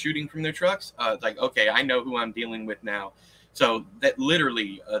see them shooting from their trucks? Like, okay, I know who I'm dealing with now. So that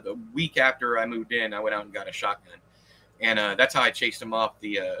literally the week after I moved in, I went out and got a shotgun, and that's how I chased them off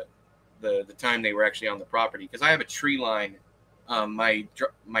the time they were actually on the property, because I have a tree line. My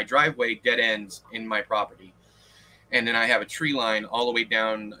driveway dead ends in my property, and then I have a tree line all the way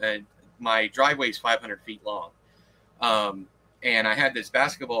down. My driveway is 500 feet long, and I had this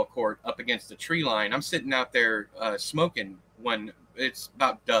basketball court up against the tree line. I'm sitting out there smoking when it's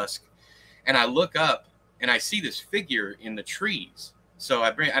about dusk, and I look up and I see this figure in the trees. So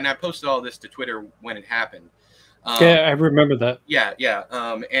I posted all this to Twitter when it happened. Yeah, I remember that. Yeah.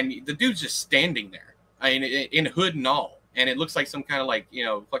 And the dude's just standing there, I mean, in hood and all. And it looks like some kind of, like, you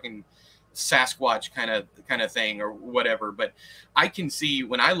know, fucking Sasquatch kind of thing or whatever. But I can see,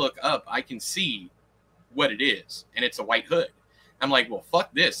 when I look up, I can see what it is, and it's a white hood. I'm like, well,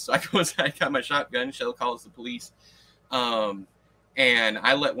 fuck this. So I got my shotgun. Shell calls the police, and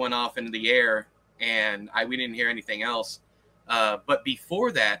I let one off into the air, and we didn't hear anything else. But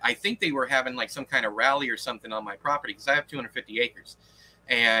before that, I think they were having like some kind of rally or something on my property, because I have 250 acres,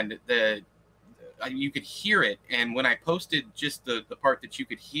 and you could hear it. And when I posted just the part that you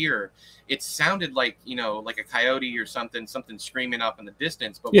could hear, it sounded like, you know, like a coyote or something screaming off in the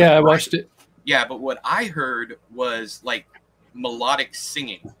distance. But yeah, I watched it. Yeah, but what I heard was like melodic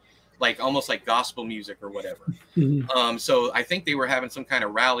singing, like almost like gospel music or whatever. Mm-hmm. So I think they were having some kind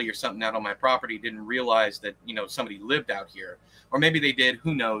of rally or something out on my property, didn't realize that, you know, somebody lived out here, or maybe they did,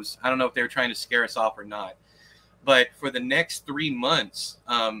 who knows. I don't know if they were trying to scare us off or not. But for the next 3 months,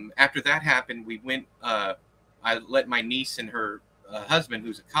 after that happened, we went, I let my niece and her husband,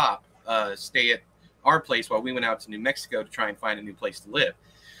 who's a cop, stay at our place while we went out to New Mexico to try and find a new place to live.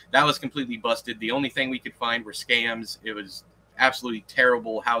 That was completely busted. The only thing we could find were scams. It was absolutely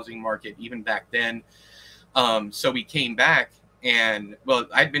terrible housing market even back then. So we came back, and, well,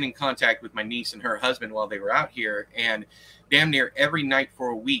 I'd been in contact with my niece and her husband while they were out here, and damn near every night for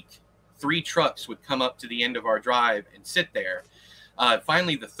a week, 3 trucks would come up to the end of our drive and sit there.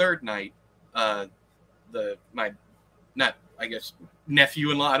 Finally, the third night, I guess,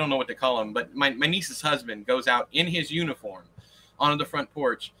 nephew-in-law, I don't know what to call him, but my niece's husband goes out in his uniform onto the front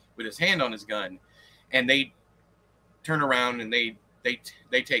porch with his hand on his gun, and they turn around and they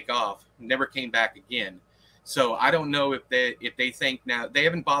take off. Never came back again. So I don't know if they think now, they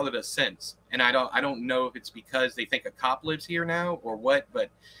haven't bothered us since, and I don't know if it's because they think a cop lives here now or what.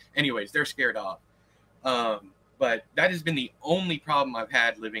 But anyways, they're scared off. But that has been the only problem I've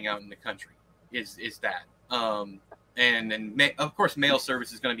had living out in the country is that. And then of course mail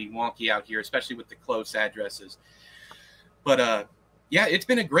service is going to be wonky out here, especially with the close addresses. But yeah, it's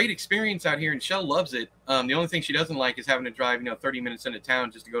been a great experience out here, and Shell loves it. The only thing she doesn't like is having to drive, 30 minutes into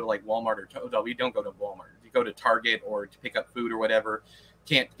town just to go to like Walmart or we don't go to Walmart. You go to Target or to pick up food or whatever.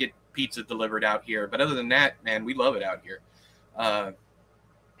 Can't get pizza delivered out here. But other than that, man, we love it out here.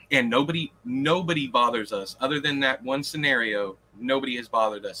 And nobody bothers us. Other than that one scenario, nobody has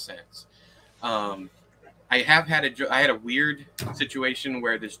bothered us since. I had a weird situation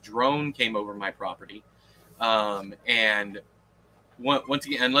where this drone came over my property, and once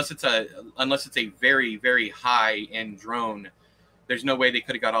again, unless it's a very, very high end drone, there's no way they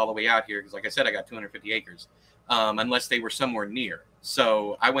could have got all the way out here, because like I said, I got 250 acres, unless they were somewhere near.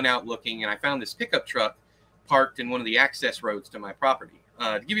 So I went out looking, and I found this pickup truck parked in one of the access roads to my property.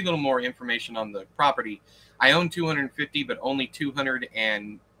 To give you a little more information on the property, I own 250, but only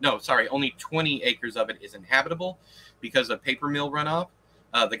 20 acres of it is inhabitable because of paper mill runoff.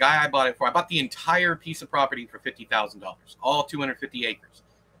 The guy I bought it for, I bought the entire piece of property for $50,000, all 250 acres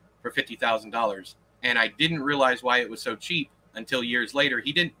for $50,000. And I didn't realize why it was so cheap until years later.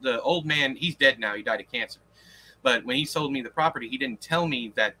 The old man, he's dead now. He died of cancer. But when he sold me the property, he didn't tell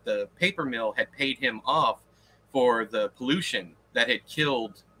me that the paper mill had paid him off for the pollution that had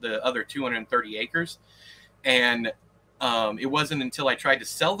killed the other 230 acres. And it wasn't until I tried to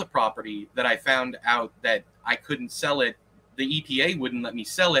sell the property that I found out that I couldn't sell it. The EPA wouldn't let me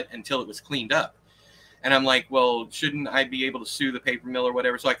sell it until it was cleaned up. And I'm like, well, shouldn't I be able to sue the paper mill or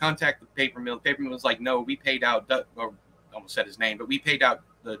whatever? So I contacted the paper mill. The paper mill was like, no, we paid out, or I almost said his name, but we paid out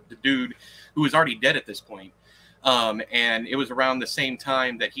the dude who was already dead at this point. And it was around the same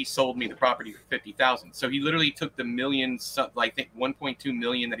time that he sold me the property for $50,000. So he literally took the millions, I think 1.2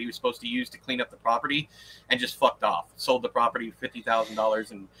 million that he was supposed to use to clean up the property, and just fucked off. Sold the property for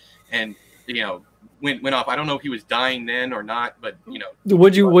 $50,000 and you know, went off. I don't know if he was dying then or not, but you know.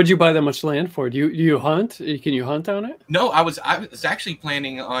 Would you buy that much land for? Do you hunt? Can you hunt on it? No, I was actually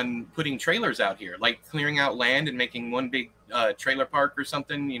planning on putting trailers out here, like clearing out land and making one big trailer park or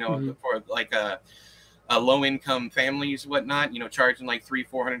something, you know, for like a low-income families, whatnot, you know, charging like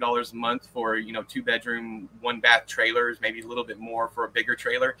 $300-400 a month for, you know, 2-bedroom, 1-bath trailers, maybe a little bit more for a bigger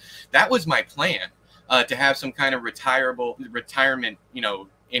trailer. That was my plan, to have some kind of retirement, you know,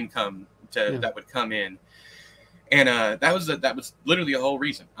 income that would come in. And that was literally the whole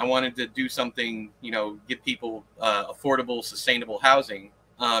reason. I wanted to do something, you know, give people affordable, sustainable housing,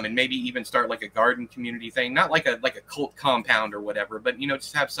 and maybe even start like a garden community thing, not like a cult compound or whatever, but, you know,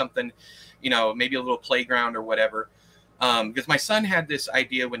 just have something, you know, maybe a little playground or whatever. Because my son had this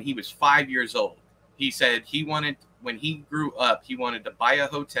idea when he was 5 years old. He said when he grew up, he wanted to buy a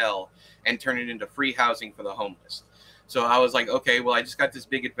hotel and turn it into free housing for the homeless. So I was like, okay, well, I just got this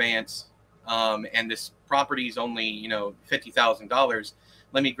big advance, and this property is only, you know, $50,000.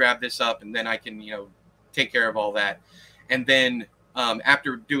 Let me grab this up, and then I can, you know, take care of all that. And then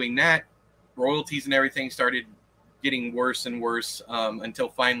after doing that, royalties and everything started getting worse and worse, until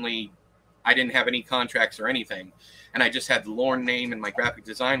finally I didn't have any contracts or anything. And I just had the Lorn name and my graphic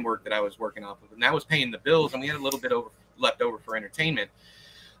design work that I was working off of. And that was paying the bills, and we had a little bit left over for entertainment.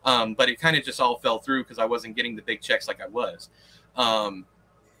 But it kind of just all fell through because I wasn't getting the big checks like I was.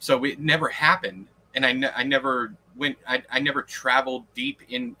 So it never happened. And I never traveled deep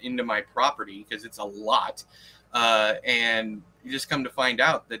into my property because it's a lot. And you just come to find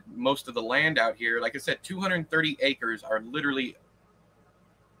out that most of the land out here, like I said, 230 acres are literally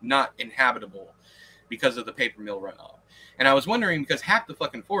not inhabitable because of the paper mill runoff. And I was wondering, because half the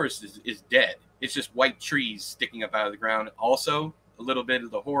fucking forest is dead. It's just white trees sticking up out of the ground. Also, a little bit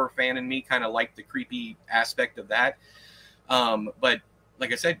of the horror fan in me kind of liked the creepy aspect of that. But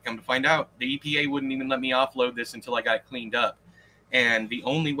like I said, come to find out, the EPA wouldn't even let me offload this until I got it cleaned up. And the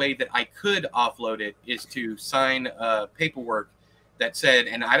only way that I could offload it is to sign paperwork that said,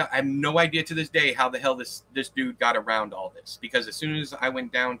 and I have no idea to this day how the hell this dude got around all this. Because as soon as I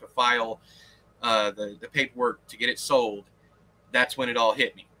went down to file the paperwork to get it sold, that's when it all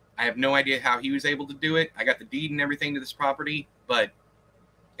hit me. I have no idea how he was able to do it. I got the deed and everything to this property, but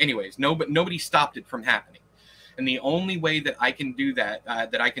anyways, nobody stopped it from happening. And the only way that I can do that,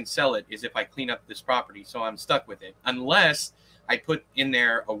 that I can sell it, is if I clean up this property. So I'm stuck with it, unless I put in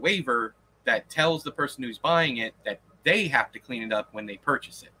there a waiver that tells the person who's buying it that they have to clean it up when they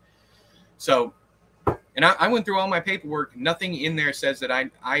purchase it. So, and I went through all my paperwork. Nothing in there says that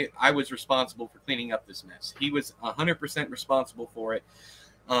I was responsible for cleaning up this mess. He was 100% responsible for it.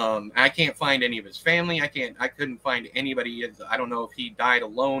 I can't find any of his family. I couldn't find anybody. I don't know if he died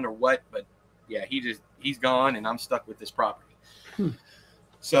alone or what, but yeah, he's gone, and I'm stuck with this property.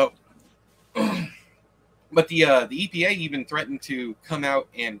 So, but the EPA even threatened to come out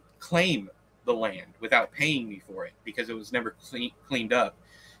and claim the land without paying me for it because it was never cleaned up.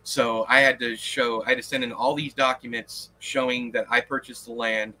 So I had to send in all these documents showing that I purchased the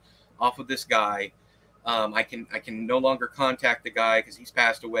land off of this guy. I can no longer contact the guy because he's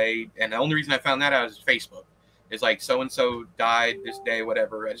passed away. And the only reason I found that out is Facebook. It's like, so-and-so died this day,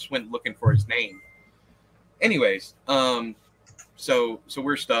 whatever. I just went looking for his name. Anyways, so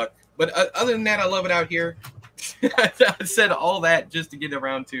we're stuck. But other than that, I love it out here. I said all that just to get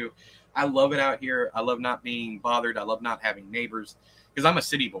around to, I love it out here. I love not being bothered. I love not having neighbors because I'm a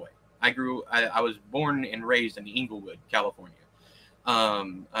city boy. I was born and raised in Inglewood, California.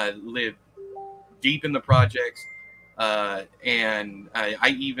 I lived deep in the projects. and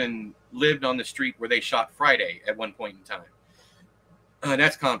I even lived on the street where they shot Friday at one point in time.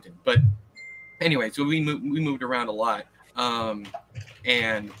 That's Compton. But anyway, so we moved around a lot,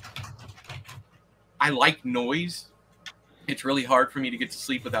 and I like noise. It's really hard for me to get to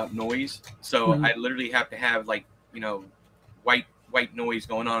sleep without noise. So I literally have to have, like, you know, white noise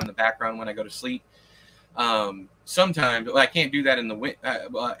going on in the background when I go to sleep. Sometimes I can't do that in the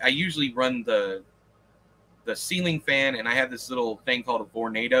I usually run the ceiling fan, and I have this little thing called a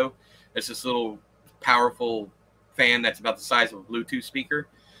Vornado. It's this little powerful fan that's about the size of a Bluetooth speaker.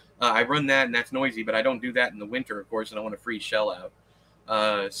 I run that, and that's noisy, but I don't do that in the winter, of course, and I want to freeze shell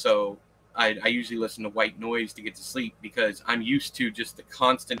out. So I usually listen to white noise to get to sleep, because I'm used to just the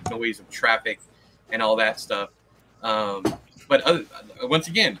constant noise of traffic and all that stuff. But once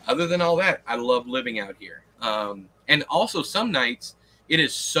again, other than all that, I love living out here. And also some nights it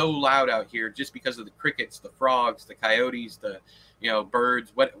is so loud out here just because of the crickets, the frogs, the coyotes, the, you know,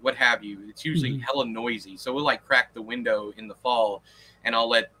 birds, what have you. It's usually hella noisy. So we'll like crack the window in the fall, and I'll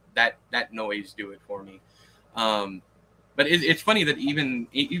let that noise do it for me. But it's funny that even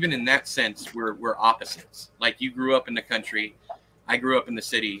in that sense, we're opposites. Like, you grew up in the country, I grew up in the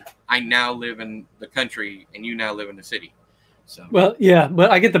city. I now live in the country, and you now live in the city. So, well, yeah,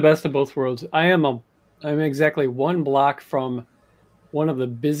 but I get the best of both worlds. I'm exactly one block from one of the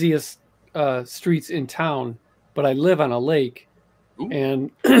busiest streets in town, but I live on a lake. Ooh.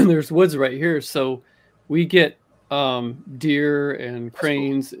 And there's woods right here, so we get deer and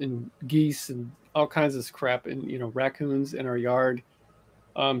cranes and geese and all kinds of crap, and, you know, raccoons in our yard.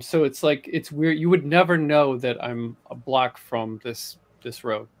 So it's like, it's weird. You would never know that I'm a block from this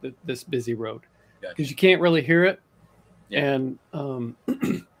road, this busy road, because you can't really hear it. Yeah. And and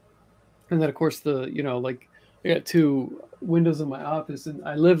then of course you know, like, I got two windows in my office, and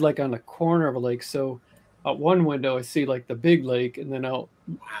I live like on a corner of a lake. So out one window I see like the big lake, and then out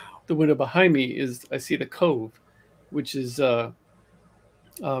the window behind me I see the cove, which is and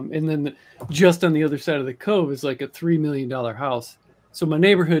then just on the other side of the cove is like a $3 million house. So my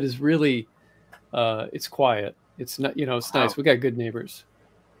neighborhood is really it's quiet. It's not, you know, it's nice. We got good neighbors.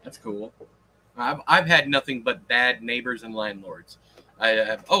 That's cool. I've had nothing but bad neighbors and landlords.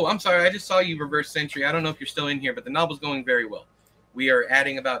 Oh, I'm sorry. I just saw you reverse century. I don't know if you're still in here, but the novel's going very well. We are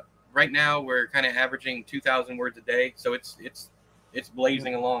adding about, right now we're kind of averaging 2,000 words a day, so it's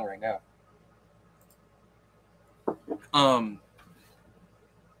blazing along right now.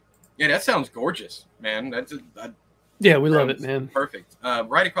 Yeah, that sounds gorgeous, man. Yeah, we love it, man. Perfect.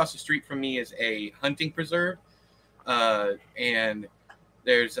 Right across the street from me is a hunting preserve, and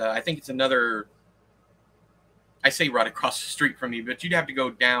there's I think it's another. I say right across the street from me, but you'd have to go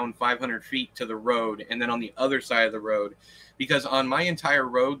down 500 feet to the road, and then on the other side of the road, because on my entire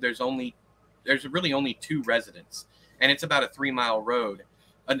road there's really only 2 residents, and it's about a 3-mile road,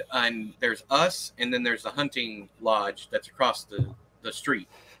 and there's us, and then there's the hunting lodge that's across the street,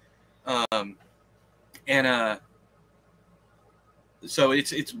 so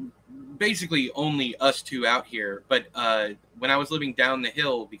it's basically only us 2 out here. But when I was living down the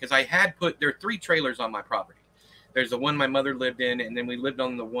hill, because there are 3 trailers on my property. There's the one my mother lived in, and then we lived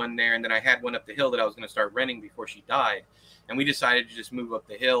on the one there, and then I had one up the hill that I was going to start renting before she died, and we decided to just move up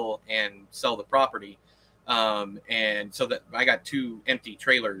the hill and sell the property, and so that I got 2 empty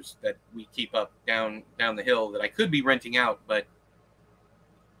trailers that we keep up down the hill that I could be renting out, but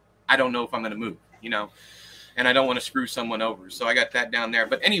I don't know if I'm going to move, you know, and I don't want to screw someone over, so I got that down there.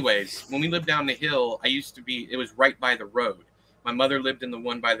 But anyways, when we lived down the hill, it was right by the road. My mother lived in the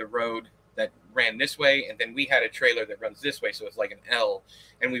one by the road that ran this way, and then we had a trailer that runs this way, so it's like an L,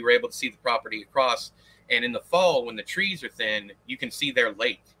 and we were able to see the property across. And in the fall, when the trees are thin, you can see their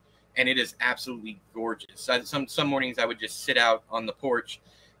lake, and it is absolutely gorgeous. Some mornings I would just sit out on the porch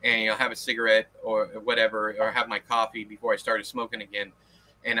and, you know, have a cigarette or whatever, or have my coffee before I started smoking again,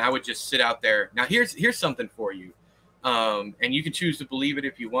 and I would just sit out there. Now here's something for you, and you can choose to believe it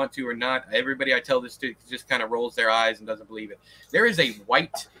if you want to or not. Everybody I tell this to just kind of rolls their eyes and doesn't believe it. There is a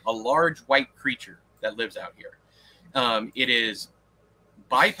large white creature that lives out here. It is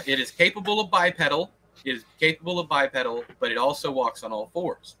capable of bipedal. But it also walks on all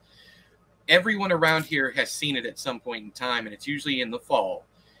 4s. Everyone around here has seen it at some point in time, and it's usually in the fall.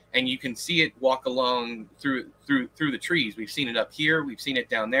 And you can see it walk along through the trees. We've seen it up here. We've seen it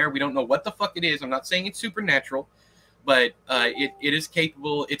down there. We don't know what the fuck it is. I'm not saying it's supernatural, but it is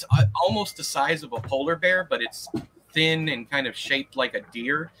capable. It's almost the size of a polar bear, but it's thin and kind of shaped like a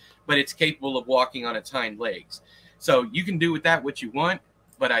deer, but it's capable of walking on its hind legs. So you can do with that what you want,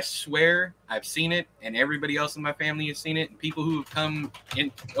 but I swear I've seen it, and everybody else in my family has seen it, and people who have come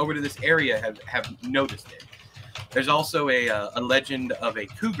in over to this area have noticed it. There's also a legend of a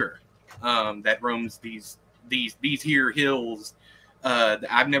cougar that roams these here hills that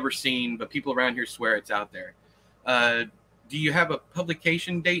I've never seen, but people around here swear it's out there. Do you have a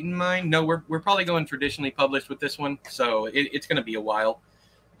publication date in mind? No, we're probably going traditionally published with this one, so it's going to be a while,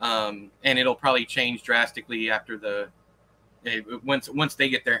 and it'll probably change drastically after once they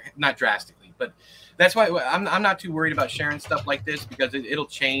get there. Not drastically, but that's why I'm not too worried about sharing stuff like this, because it'll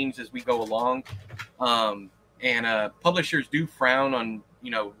change as we go along. And publishers do frown on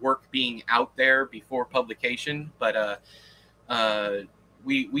work being out there before publication, but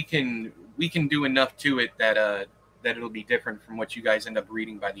we can do enough to it that it'll be different from what you guys end up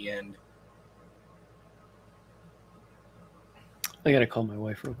reading by the end. I gotta call my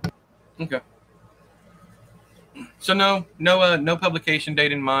wife real quick. Okay. So no publication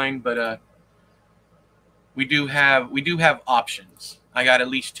date in mind, but we do have options. I got at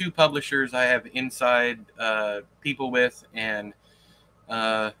least 2 publishers I have inside people with, and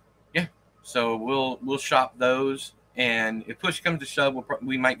yeah, so we'll shop those. And if push comes to shove,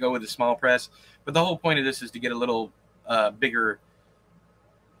 we might go with a small press. But the whole point of this is to get a little bigger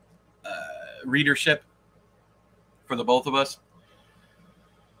readership for the both of us.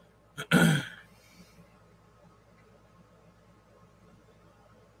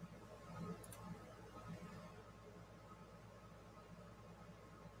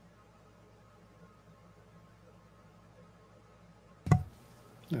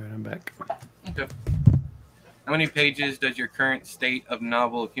 All right, I'm back. Okay. How many pages does your current state of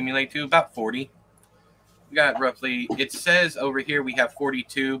novel accumulate to? About 40. We got roughly, it says over here we have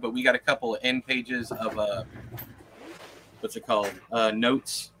 42, but we got a couple of end pages of what's it called?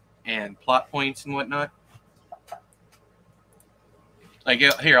 Notes and plot points and whatnot. Like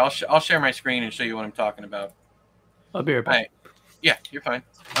here, I'll share my screen and show you what I'm talking about. I'll be right back. Right. Yeah, you're fine.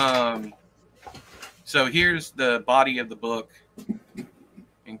 So here's the body of the book.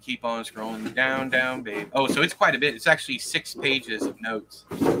 And keep on scrolling down, babe. Oh, so it's quite a bit. It's actually 6 pages of notes.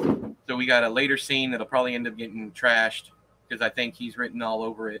 So we got a later scene that'll probably end up getting trashed because I think he's written all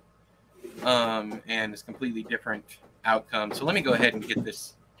over it. And it's completely different outcome. So let me go ahead and get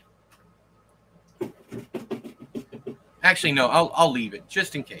this. Actually, no, I'll leave it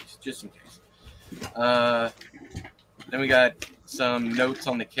just in case. Then we got some notes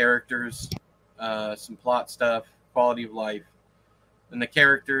on the characters, some plot stuff, quality of life. And the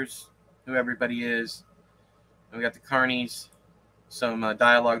characters, who everybody is. And we got the carnies, some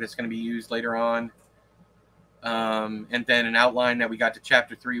dialogue that's going to be used later on. And then an outline that we got to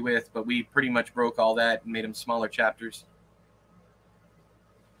chapter 3 with, but we pretty much broke all that and made them smaller chapters.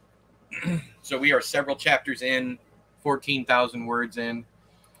 So we are several chapters in, 14,000 words in,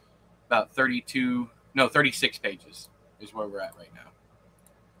 about 36 pages is where we're at right now.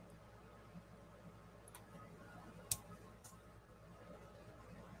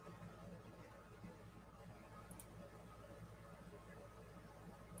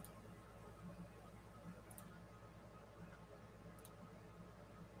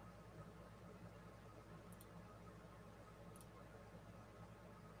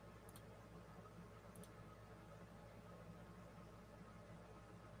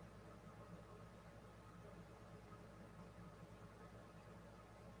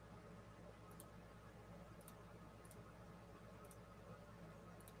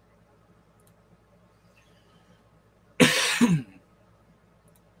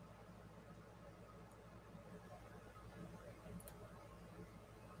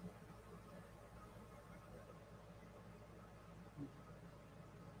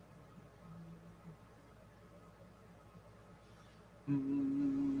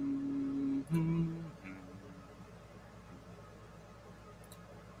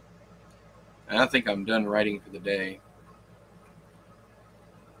 I think I'm done writing for the day.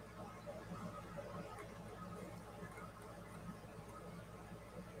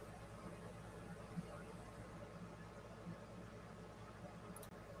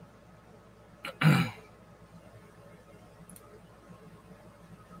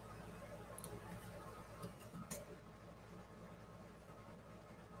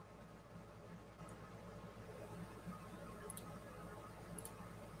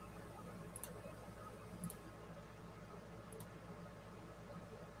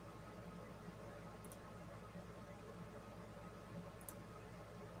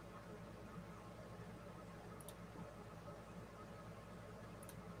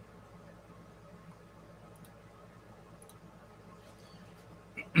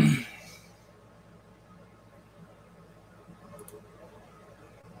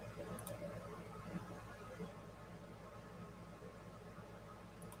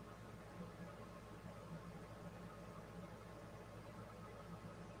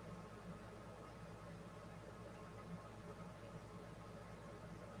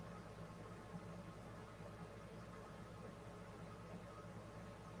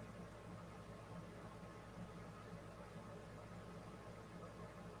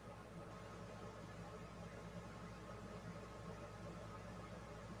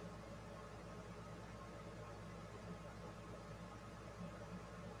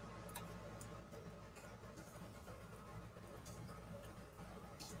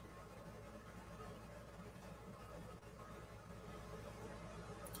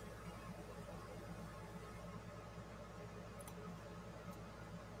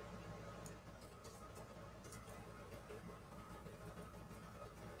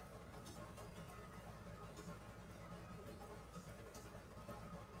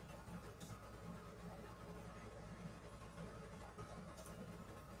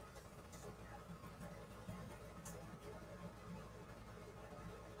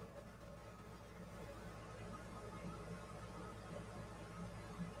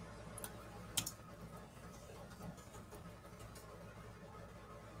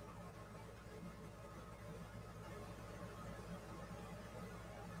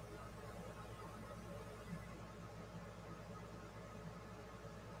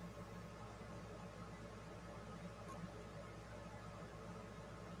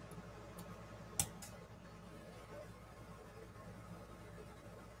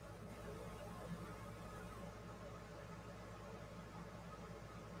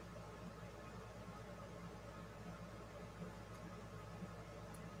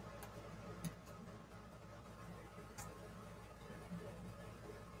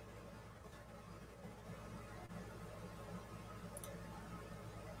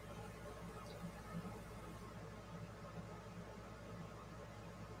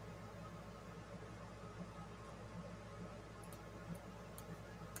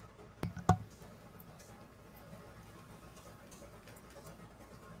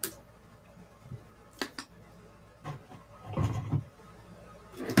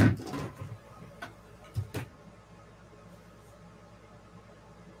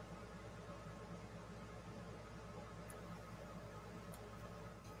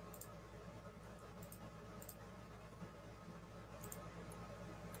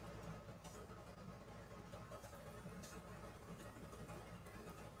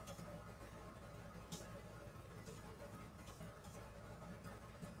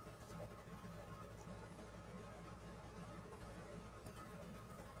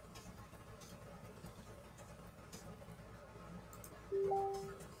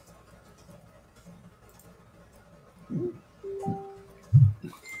 All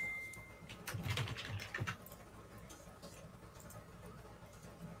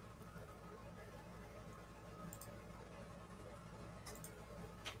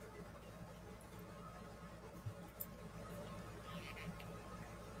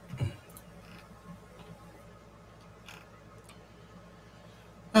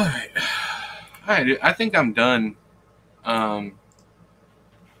right. I think I'm done.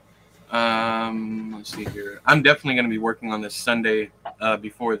 Let's see here. I'm definitely going to be working on this Sunday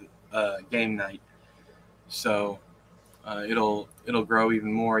before game night, so it'll grow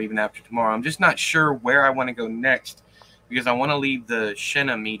even more even after tomorrow. I'm just not sure where I want to go next because I want to leave the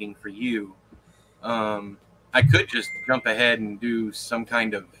Shenna meeting for you. I could just jump ahead and do some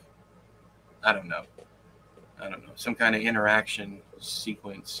kind of I don't know, some kind of interaction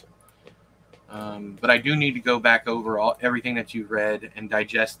sequence. But I do need to go back over everything that you've read and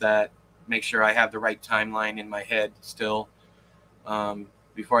digest that, make sure I have the right timeline in my head still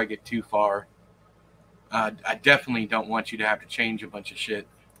before I get too far. I definitely don't want you to have to change a bunch of shit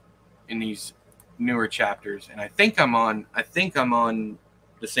in these newer chapters. And I think I'm on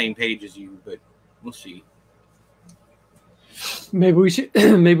the same page as you, but we'll see. Maybe we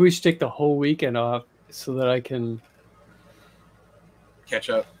should take the whole weekend off so that I can catch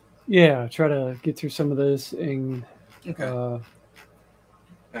up. Yeah, try to get through some of this and okay. All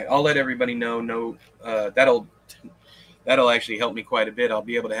right, I'll let everybody know. That'll actually help me quite a bit. I'll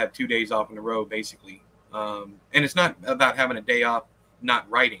be able to have 2 days off in a row, basically. And it's not about having a day off, not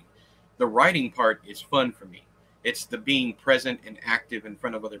writing. The writing part is fun for me. It's the being present and active in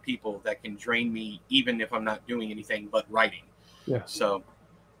front of other people that can drain me, even if I'm not doing anything but writing. Yeah. So,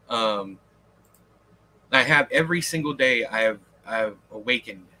 I have every single day I've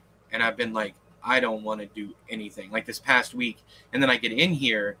awakened, and I've been like, I don't want to do anything. Like this past week, and then I get in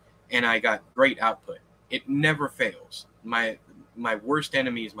here and I got great output. It never fails. My worst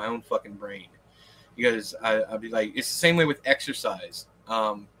enemy is my own fucking brain, because I'll be like, it's the same way with exercise.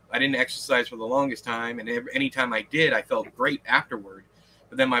 I didn't exercise for the longest time, and anytime I did, I felt great afterward.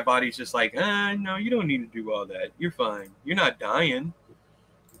 But then my body's just like, no, you don't need to do all that. You're fine. You're not dying.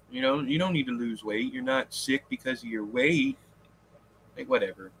 You know, you don't need to lose weight. You're not sick because of your weight. Like,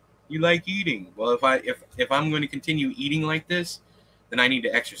 whatever. You like eating. Well, if I'm going to continue eating like this, then I need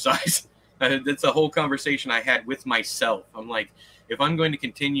to exercise. That's a whole conversation I had with myself. I'm like, if I'm going to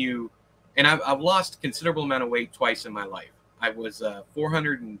continue, and I've lost a considerable amount of weight twice in my life. I was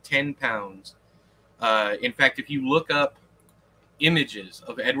 410 pounds. In fact, if you look up images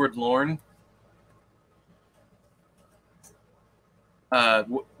of Edward Lorn,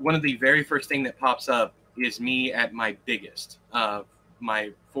 one of the very first thing that pops up is me at my biggest,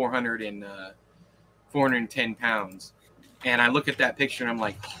 my 410 pounds. And I look at that picture and I'm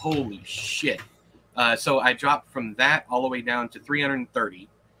like, holy shit. So I dropped from that all the way down to 330.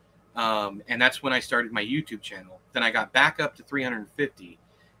 And that's when I started my YouTube channel. Then I got back up to 350.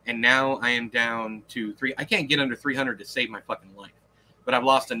 And now I am down to I can't get under 300 to save my fucking life. But I've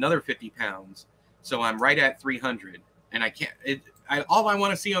lost another 50 pounds. So I'm right at 300. And I can't, all I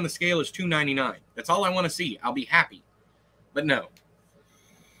want to see on the scale is 299. That's all I want to see. I'll be happy. But no.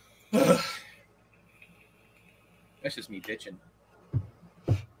 That's just me bitching.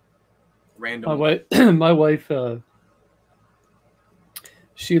 Random. My wife,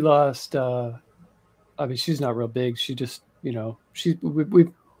 she lost, I mean, she's not real big. She just, you know, she's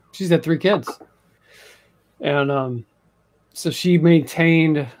had 3 kids. And so she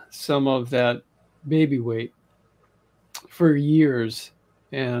maintained some of that baby weight for years,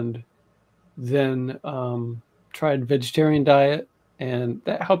 and then tried vegetarian diet, and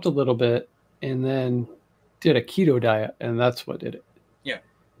that helped a little bit, and then did a keto diet, and that's what did it. Yeah.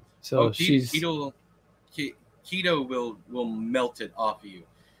 So keto will melt it off of you.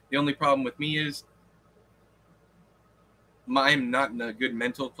 The only problem with me is I'm not in a good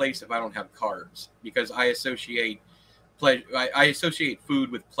mental place if I don't have carbs, because I associate pleasure. I associate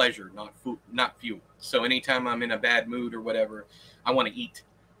food with pleasure, not fuel. So anytime I'm in a bad mood or whatever, I want to eat.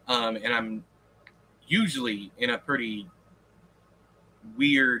 And I'm usually in a pretty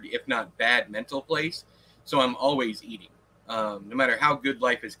weird, if not bad, mental place. So I'm always eating. No matter how good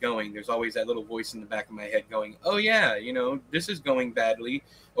life is going, there's always that little voice in the back of my head going, oh yeah, you know, this is going badly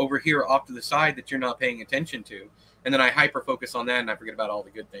over here off to the side that you're not paying attention to. And then I hyper focus on that and I forget about all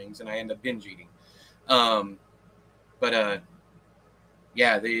the good things and I end up binge eating.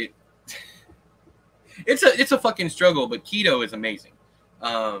 Yeah, it's a fucking struggle, but keto is amazing.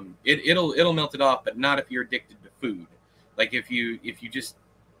 It'll melt it off, but not if you're addicted to food. Like if you just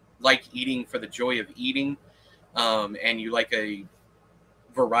like eating for the joy of eating, and you like a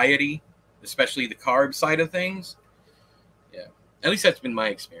variety, especially the carb side of things, At least that's been my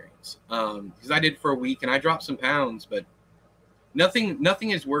experience. Because I did for a week and I dropped some pounds, but nothing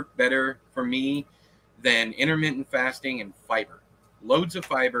has worked better for me than intermittent fasting and fiber. Loads of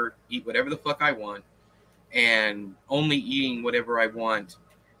fiber, eat whatever the fuck I want, and only eating whatever I want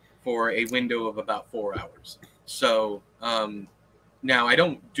for a window of about 4 hours. So now I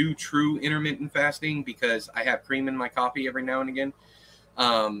don't do true intermittent fasting because I have cream in my coffee every now and again.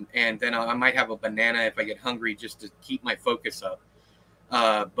 And then I might have a banana if I get hungry just to keep my focus up.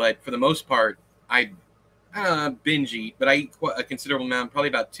 But for the most part, I binge eat, but I eat quite a considerable amount, probably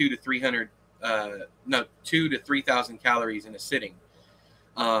about 2 to 3,000 calories in a sitting.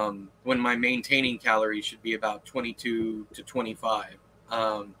 When my maintaining calories should be about 22 to 25.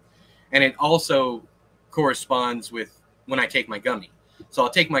 And it also corresponds with when I take my gummy. So I'll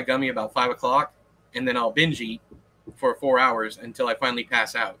take my gummy about 5 o'clock and then I'll binge eat for 4 hours until I finally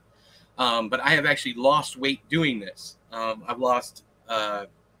pass out. But I have actually lost weight doing this. I've lost, I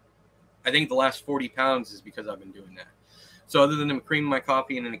think the last 40 pounds is because I've been doing that. So other than cream in my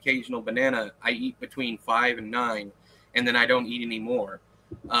coffee and an occasional banana, I eat between 5 and 9, and then I don't eat anymore.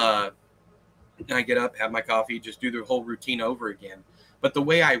 I get up, have my coffee, just do the whole routine over again. But the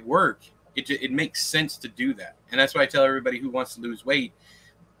way I work, it makes sense to do that. And that's why I tell everybody who wants to lose weight,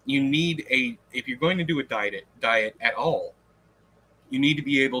 you need if you're going to do a diet at all, you need to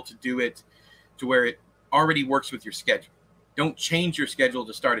be able to do it to where it already works with your schedule. Don't change your schedule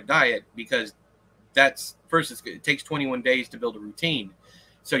to start a diet, because that's first, it takes 21 days to build a routine.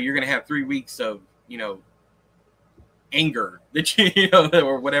 So you're going to have 3 weeks of, anger that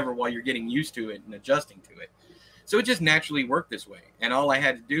or whatever, while you're getting used to it and adjusting to it. So it just naturally worked this way. And all I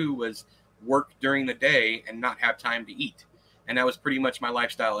had to do was work during the day and not have time to eat. And that was pretty much my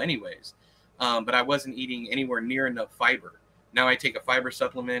lifestyle anyways. But I wasn't eating anywhere near enough fiber. Now I take a fiber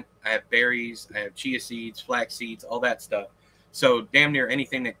supplement. I have berries, I have chia seeds, flax seeds, all that stuff. So damn near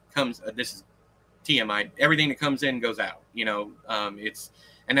anything that comes, this is TMI, everything that comes in goes out,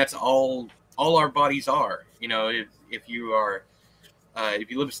 and that's all our bodies are, if you are,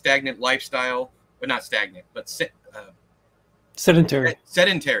 if you live a stagnant lifestyle, but not stagnant, but sedentary,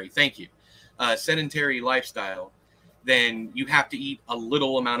 thank you. Sedentary lifestyle, then you have to eat a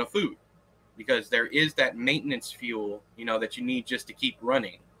little amount of food, because there is that maintenance fuel, that you need just to keep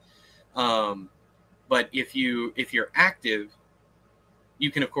running. But if you're active, you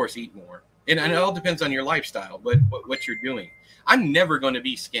can of course eat more. And it all depends on your lifestyle, but what you're doing. I'm never going to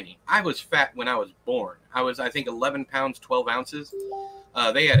be skinny. I was fat when I was born. I think 11 pounds, 12 ounces.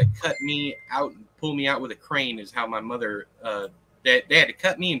 They had to cut me out and pull me out with a crane, is how my mother, they had to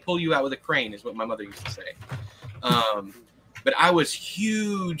cut me and pull you out with a crane, is what my mother used to say. But I was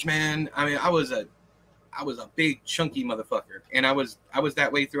huge, man. I mean, I was a big chunky motherfucker, and I was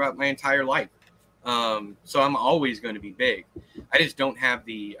that way throughout my entire life. So I'm always going to be big. I just don't have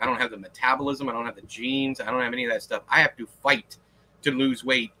the metabolism. I don't have the genes. I don't have any of that stuff. I have to fight to lose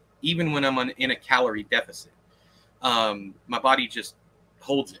weight, even when I'm in a calorie deficit. My body just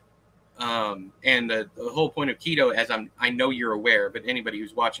holds it. And the whole point of keto, as I know you're aware, but anybody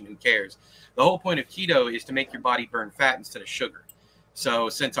who's watching, who cares? The whole point of keto is to make your body burn fat instead of sugar. So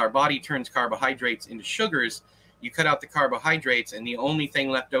since our body turns carbohydrates into sugars, you cut out the carbohydrates, and the only thing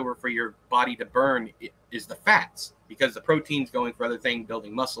left over for your body to burn is the fats, because the protein's going for other things,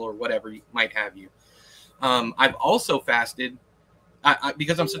 building muscle or whatever you might have you. I've also fasted,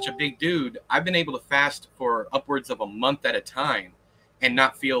 because I'm such a big dude, I've been able to fast for upwards of a month at a time and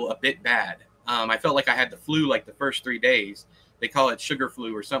not feel a bit bad. I felt like I had the flu like the first 3 days. They call it sugar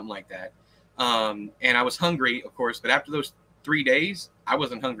flu or something like that. And I was hungry, of course, but after those 3 days, I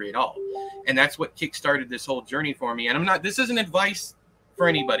wasn't hungry at all. And that's what kickstarted this whole journey for me. And this isn't advice for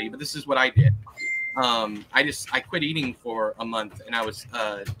anybody, but this is what I did. I quit eating for a month, and I was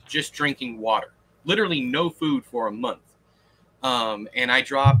just drinking water, literally no food for a month. And I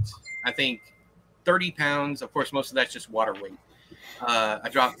dropped, I think, 30 pounds. Of course, most of that's just water weight. I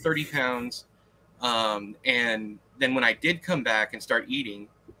dropped 30 pounds. And then when I did come back and start eating,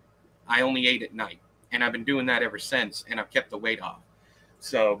 I only ate at night. And I've been doing that ever since, and I've kept the weight off.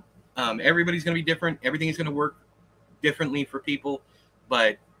 So everybody's going to be different. Everything is going to work differently for people.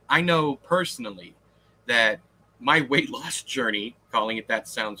 But I know personally that my weight loss journey, calling it that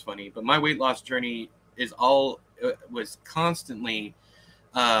sounds funny, but my weight loss journey was constantly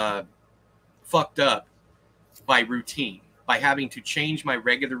fucked up by routine, by having to change my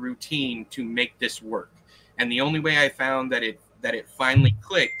regular routine to make this work. And the only way I found that it finally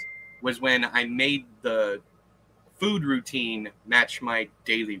clicked was when I made the food routine match my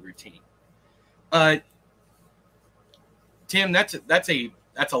daily routine. Tim, that's a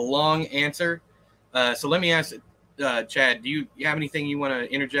long answer. So let me ask Chad, do you have anything you want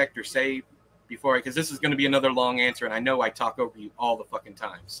to interject or say before? Because this is going to be another long answer, and I know I talk over you all the fucking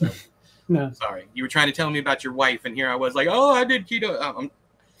time. So, no, sorry. You were trying to tell me about your wife, and here I was like, oh, I did keto.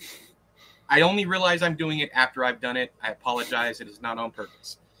 I only realize I'm doing it after I've done it. I apologize. It is not on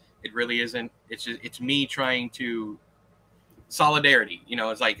purpose. It really isn't. It's me trying to solidarity. You know,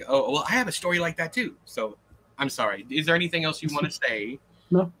 it's like, oh, well, I have a story like that too. So, I'm sorry. Is there anything else you want to say?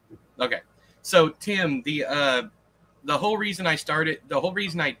 No. Okay. So, Tim, the whole reason I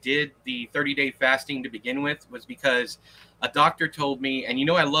did the 30-day fasting to begin with was because a doctor told me, and you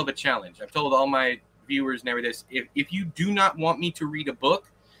know I love a challenge. I've told all my viewers and everything, if you do not want me to read a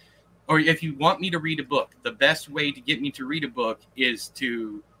book, or if you want me to read a book, the best way to get me to read a book is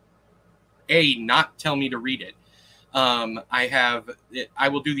to, not tell me to read it. I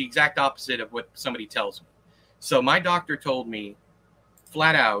will do the exact opposite of what somebody tells me. So my doctor told me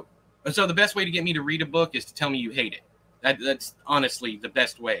flat out, so the best way to get me to read a book is to tell me you hate it. That's honestly the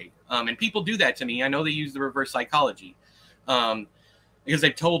best way. And people do that to me. I know they use the reverse psychology because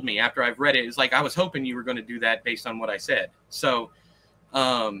they've told me after I've read it. It's like, I was hoping you were going to do that based on what I said. So,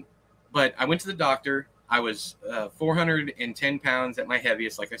 but I went to the doctor. I was 410 pounds at my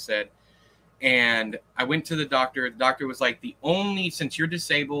heaviest, like I said. And I went to the doctor. The doctor was like, since you're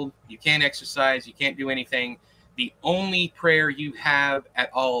disabled, you can't exercise, you can't do anything. The only prayer you have at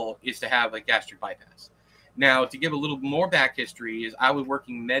all is to have a gastric bypass. Now, to give a little more back history, is I was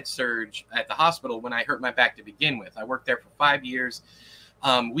working med surge at the hospital when I hurt my back to begin with. I worked there for 5 years.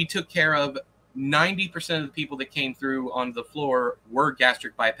 We took care of 90% of the people that came through on the floor were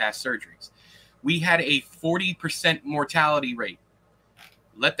gastric bypass surgeries. We had a 40% mortality rate.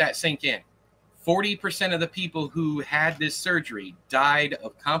 Let that sink in. 40% of the people who had this surgery died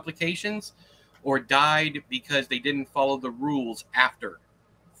of complications or died because they didn't follow the rules after.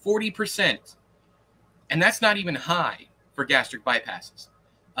 40%. And that's not even high for gastric bypasses.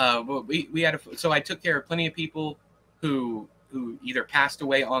 So I took care of plenty of people who either passed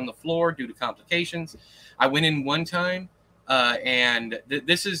away on the floor due to complications. I went in one time, and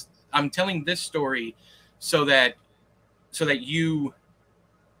I'm telling this story so that you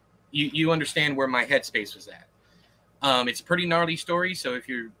understand where my headspace was at. It's a pretty gnarly story, so if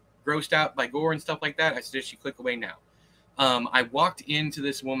you're grossed out by gore and stuff like that, I suggest you click away now. I walked into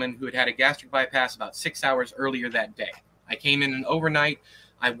this woman who had had a gastric bypass about 6 hours earlier that day. I came in overnight.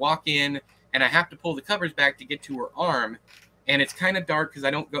 I walk in, and I have to pull the covers back to get to her arm, and it's kind of dark because I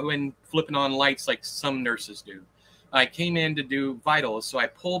don't go in flipping on lights like some nurses do. I came in to do vitals, so I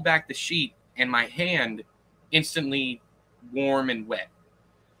pull back the sheet, and my hand instantly warm and wet.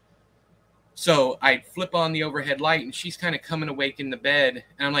 So I flip on the overhead light, and she's kind of coming awake in the bed,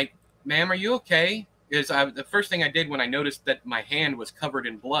 and I'm like, ma'am, are you okay? Because the first thing I did when I noticed that my hand was covered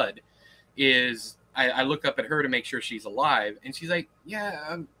in blood is I look up at her to make sure she's alive. And she's like,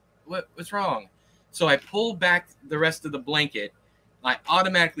 yeah, what's wrong? So I pull back the rest of the blanket. I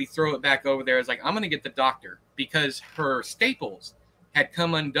automatically throw it back over there. I was like, I'm going to get the doctor because her staples had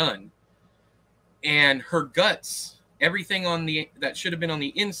come undone. And her guts, everything that should have been on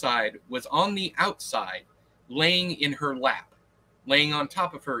the inside was on the outside, laying in her lap, laying on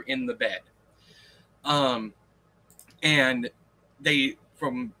top of her in the bed. And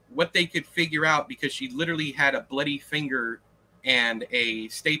from what they could figure out, because she literally had a bloody finger and a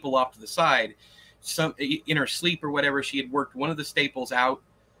staple off to the side, in her sleep or whatever, she had worked one of the staples out,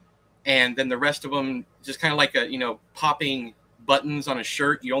 and then the rest of them just kind of like popping buttons on a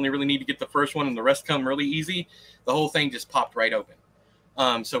shirt. You only really need to get the first one and the rest come really easy. The whole thing just popped right open.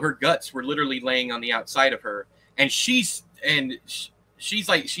 So her guts were literally laying on the outside of her, and she's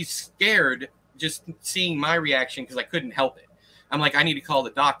scared just seeing my reaction because I couldn't help it. I'm like, I need to call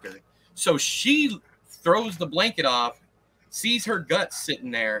the doctor. So she throws the blanket off, sees her guts sitting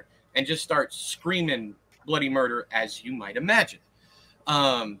there, and just starts screaming bloody murder, as you might imagine.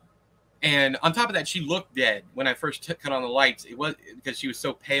 And on top of that, she looked dead. When I first cut on the lights, it was because she was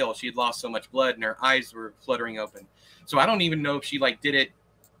so pale. She had lost so much blood, and her eyes were fluttering open. So I don't even know if she did it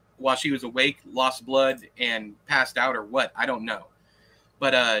while she was awake, lost blood, and passed out, or what. I don't know.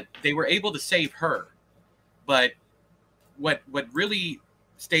 But they were able to save her. But what really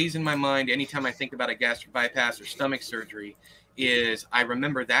stays in my mind anytime I think about a gastric bypass or stomach surgery is I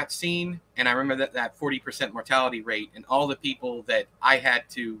remember that scene, and I remember that 40% mortality rate and all the people that I had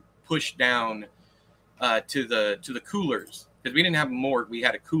to push down to the coolers, because we didn't have a morgue, we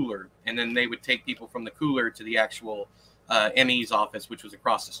had a cooler, and then they would take people from the cooler to the actual ME's office, which was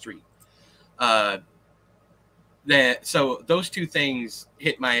across the street. So those two things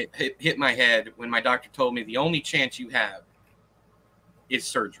hit my head when my doctor told me the only chance you have is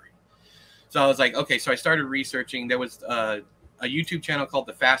surgery. So I was like, okay. So I started researching. There was a YouTube channel called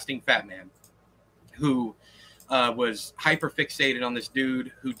The Fasting Fat Man, who was hyper fixated on this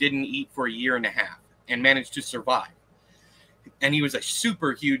dude who didn't eat for a year and a half and managed to survive. And he was a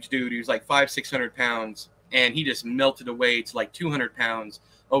super huge dude. He was like 500-600 pounds, and he just melted away to like 200 pounds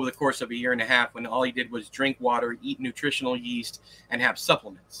over the course of a year and a half, when all he did was drink water, eat nutritional yeast, and have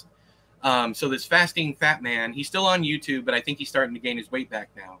supplements. So this Fasting Fat Man, he's still on YouTube, but I think he's starting to gain his weight back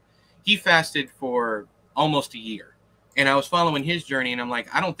now. He fasted for almost a year, and I was following his journey, and I'm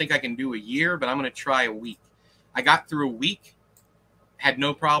like, I don't think I can do a year, but I'm going to try a week. I got through a week, had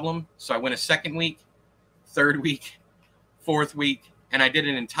no problem. So I went a second week, third week, fourth week, and I did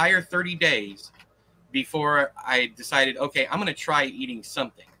an entire 30 days before I decided, okay, I'm going to try eating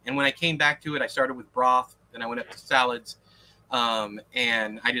something. And when I came back to it, I started with broth, then I went up to salads,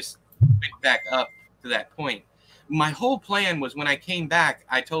 and I just went back up to that point. My whole plan was, when I came back,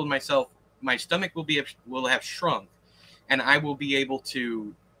 I told myself my stomach will have shrunk, and I will be able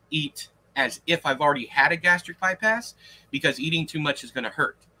to eat as if I've already had a gastric bypass, because eating too much is going to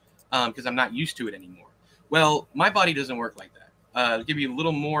hurt, because I'm not used to it anymore. Well, my body doesn't work like that. To give you a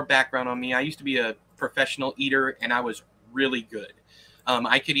little more background on me, I used to be a professional eater, and I was really good.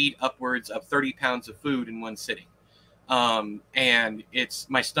 I could eat upwards of 30 pounds of food in one sitting. And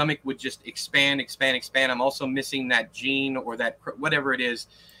my stomach would just expand. I'm also missing that gene, or that whatever it is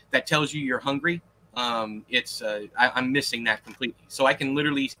that tells you you're hungry. I'm missing that completely. So I can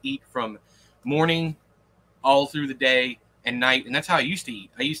literally eat from morning all through the day and night. And that's how I used to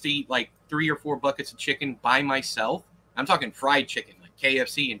eat. I used to eat like 3 or 4 buckets of chicken by myself. I'm talking fried chicken, like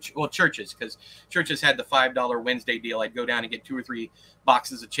KFC and Church's, because Church's had the $5 Wednesday deal. I'd go down and get 2 or 3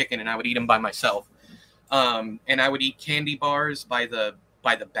 boxes of chicken, and I would eat them by myself. And I would eat candy bars by the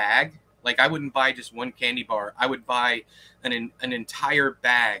bag. Like, I wouldn't buy just one candy bar. I would buy an entire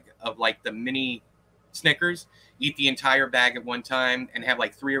bag of like the mini Snickers, eat the entire bag at one time, and have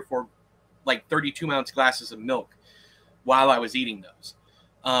like 3 or 4 like 32-ounce glasses of milk while I was eating those.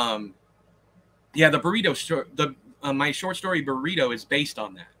 Yeah, the burrito, my short story Burrito is based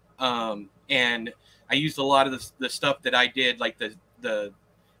on that. And I used a lot of the stuff that I did, like the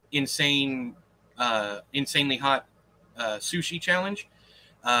insanely hot sushi challenge.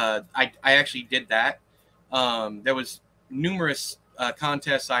 I actually did that. There was numerous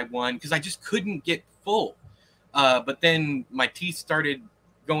contests I won because I just couldn't get full. But then my teeth started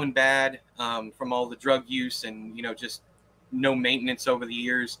going bad from all the drug use and, just no maintenance over the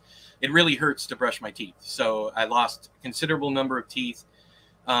years. It really hurts to brush my teeth. So I lost a considerable number of teeth.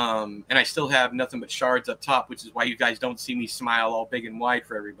 And I still have nothing but shards up top, which is why you guys don't see me smile all big and wide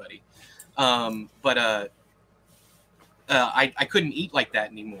for everybody. I couldn't eat like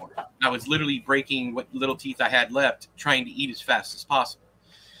that anymore. I was literally breaking what little teeth I had left, trying to eat as fast as possible.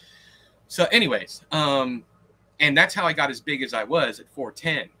 So anyways, and that's how I got as big as I was at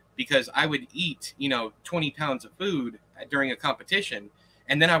 4'10", because I would eat, 20 pounds of food during a competition,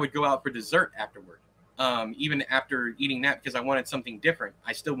 and then I would go out for dessert afterward. Even after eating that, because I wanted something different,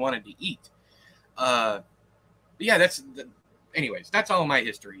 I still wanted to eat. Yeah, anyways, that's all my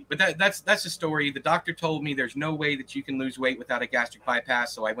history. But that's the story. The doctor told me there's no way that you can lose weight without a gastric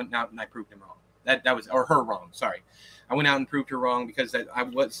bypass, so I went out and I proved him wrong. That was, or her wrong. Sorry, I went out and proved her wrong, because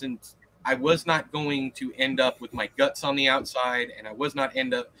I was not going to end up with my guts on the outside, and I was not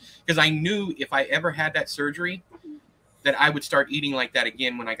because I knew if I ever had that surgery, that I would start eating like that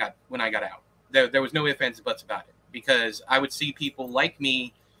again when I got out. There was no ifs, ands, and buts about it, because I would see people like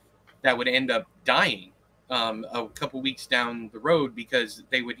me that would end up dying a couple weeks down the road, because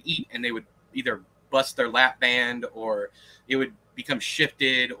they would eat and they would either bust their lap band, or it would become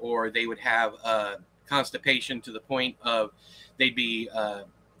shifted, or they would have constipation to the point of they'd be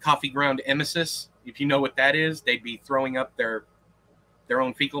coffee ground emesis. If you know what that is, they'd be throwing up their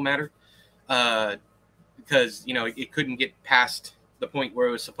own fecal matter because it couldn't get past the point where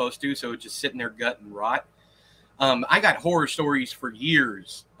it was supposed to, so it would just sit in their gut and rot. I got horror stories for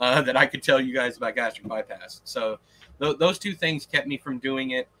years that I could tell you guys about gastric bypass. So those two things kept me from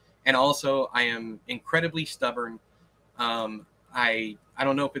doing it. And also, I am incredibly stubborn. I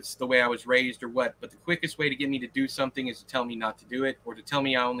don't know if it's the way I was raised or what, but the quickest way to get me to do something is to tell me not to do it, or to tell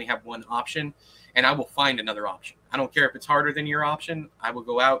me I only have one option, and I will find another option. I don't care if it's harder than your option. I will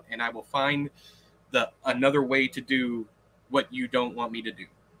go out and I will find another way to do what you don't want me to do.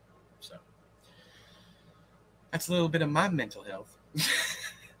 So that's a little bit of my mental health.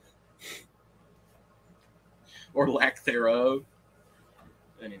 Or lack thereof.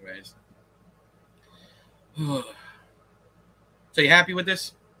 Anyways. So you happy with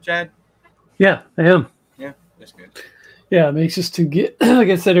this, Chad? Yeah, I am. Yeah, that's good. Yeah, it makes us to get, like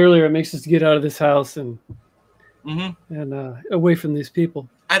I said earlier, it makes us to get out of this house and away from these people.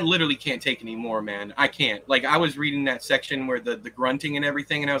 I literally can't take any more, man. I can't. Like, I was reading that section where the grunting and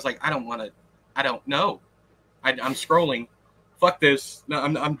everything, and I was like, I don't know. I'm scrolling. Fuck this. No,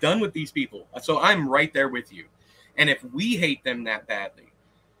 I'm done with these people. So I'm right there with you. And if we hate them that badly,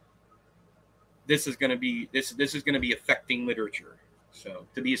 this is gonna be affecting literature. So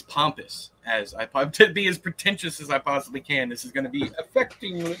to be as pompous as to be as pretentious as I possibly can, this is gonna be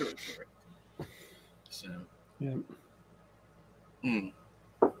affecting literature. So yeah.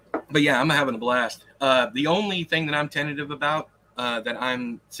 But yeah, I'm having a blast. The only thing that I'm tentative about, that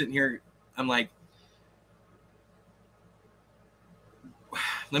I'm sitting here, I'm like,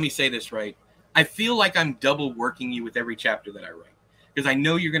 let me say this right. I feel like I'm double working you with every chapter that I write, because I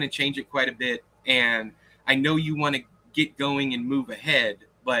know you're going to change it quite a bit, and I know you want to get going and move ahead,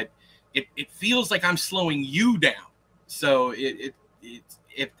 but it feels like I'm slowing you down. So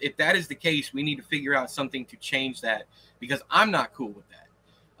if that is the case, we need to figure out something to change that, because I'm not cool with that.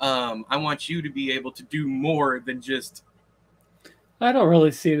 I want you to be able to do more than just. I don't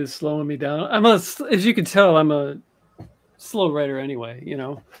really see it as slowing me down. As you can tell, I'm a slow writer anyway. You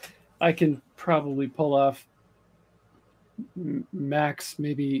know, I can probably pull off max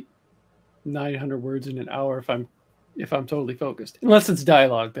maybe 900 words in an hour if I'm totally focused. Unless it's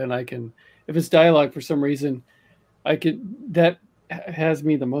dialogue, then I can. If it's dialogue for some reason, I can. That has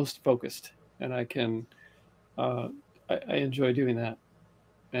me the most focused, and I can. I enjoy doing that.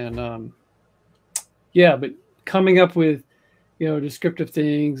 And yeah, but coming up with, descriptive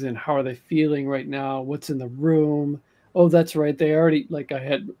things and how are they feeling right now? What's in the room? Oh, that's right. They already, like I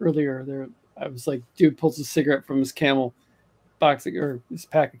had earlier there, I was like, dude pulls a cigarette from his Camel box or his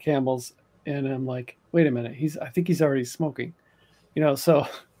pack of Camels. And I'm like, wait a minute. I think he's already smoking, so,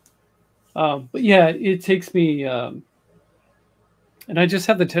 but yeah, it takes me, and I just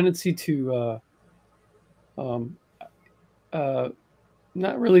have the tendency to,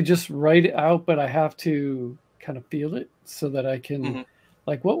 not really just write it out, but I have to kind of feel it so that I can,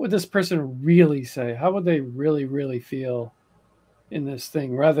 like, what would this person really say? How would they really, really feel in this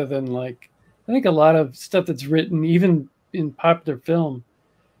thing? Rather than, like, I think a lot of stuff that's written, even in popular film,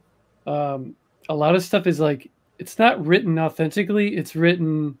 a lot of stuff is like, it's not written authentically. It's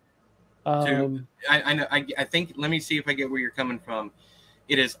written. I know. I think. Let me see if I get where you're coming from.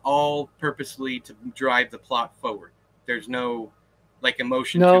 It is all purposely to drive the plot forward. There's no. Like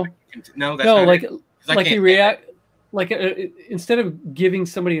emotion. No, that's no, like he react, like instead of giving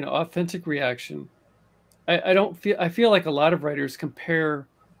somebody an authentic reaction, I feel like a lot of writers compare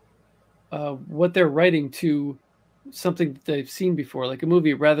what they're writing to something that they've seen before, like a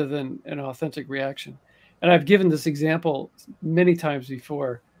movie, rather than an authentic reaction. And I've given this example many times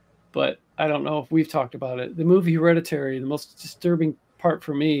before, but I don't know if we've talked about it. The movie Hereditary, the most disturbing part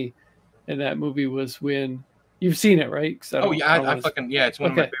for me in that movie was when. You've seen it, right? It's one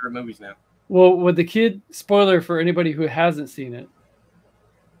of my favorite movies now. Well, with the kid, spoiler for anybody who hasn't seen it,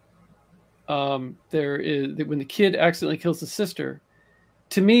 there is when the kid accidentally kills his sister.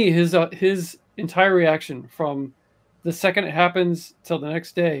 To me, his entire reaction from the second it happens till the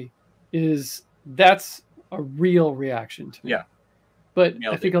next day that's a real reaction to me. Yeah, but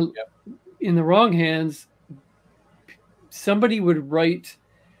I think in the wrong hands, somebody would write,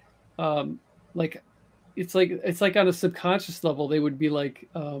 like. It's like on a subconscious level, they would be like,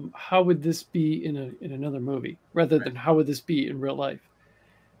 how would this be in another movie rather than how would this be in real life?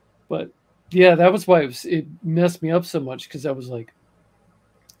 But yeah, that was why it messed me up so much, because I was like,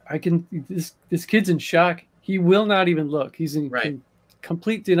 this kid's in shock. He will not even look. He's in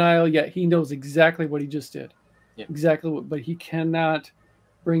complete denial, yet he knows exactly what he just did. Yeah. Exactly what, but he cannot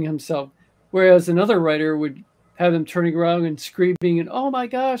bring himself. Whereas another writer would have them turning around and screaming and, oh my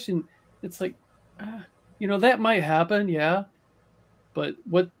gosh. And it's like, that might happen, yeah. But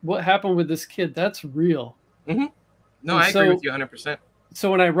what happened with this kid? That's real. Mm-hmm. No, I agree with you 100%. So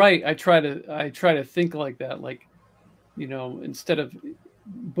when I write, I try to think like that, like, instead of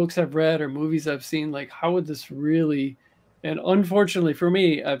books I've read or movies I've seen, like, how would this really? And unfortunately for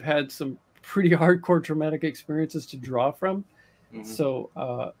me, I've had some pretty hardcore traumatic experiences to draw from. Mm-hmm.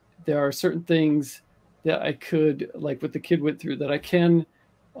 So there are certain things that I could, like what the kid went through, that I can.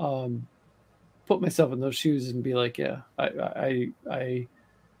 Put myself in those shoes and be like, yeah,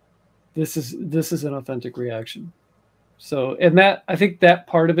 this is an authentic reaction. So, and that, I think that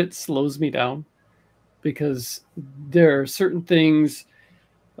part of it slows me down, because there are certain things,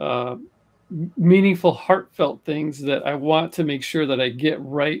 meaningful, heartfelt things that I want to make sure that I get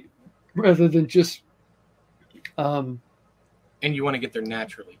right, rather than just, and you want to get there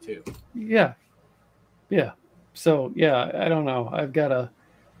naturally too. Yeah. So yeah, I don't know. I've got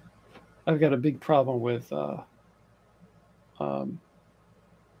a big problem with um,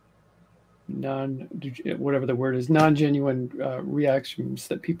 non whatever the word is, non-genuine reactions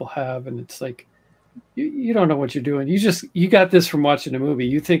that people have, and it's like you don't know what you're doing. You got this from watching a movie.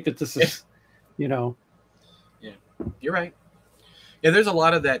 You think that this is, you know. Yeah, you're right. Yeah, there's a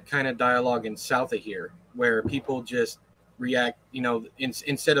lot of that kind of dialogue in south of here where people just react, you know,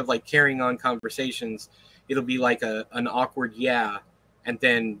 instead of like carrying on conversations, it'll be like an awkward yeah, and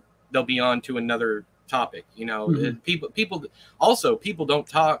then they'll be on to another topic. You know, people don't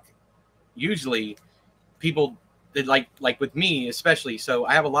talk usually. People that like with me especially. So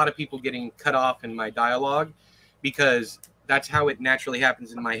I have a lot of people getting cut off in my dialogue because that's how it naturally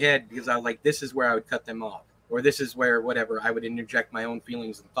happens in my head, because I like, this is where I would cut them off, or this is where whatever I would interject my own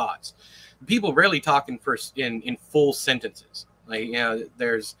feelings and thoughts. People rarely talk in full sentences. Like, you know,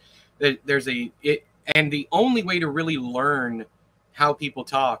 and the only way to really learn how people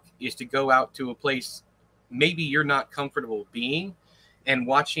talk is to go out to a place maybe you're not comfortable being and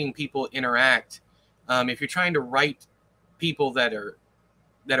watching people interact. If you're trying to write people that are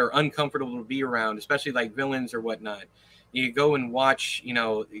uncomfortable to be around, especially like villains or whatnot, you go and watch, you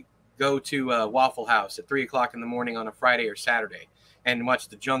know, go to Waffle House at 3 o'clock in the morning on a Friday or Saturday and watch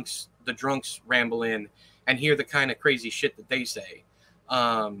the drunks ramble in and hear the kind of crazy shit that they say.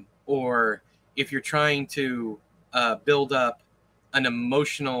 Or if you're trying to build up an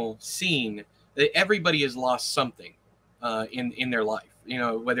emotional scene, everybody has lost something in their life, you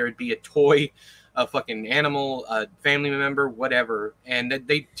know, whether it be a toy, a fucking animal, a family member, whatever. And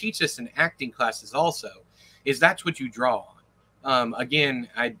they teach us in acting classes also, is that's what you draw on. Again,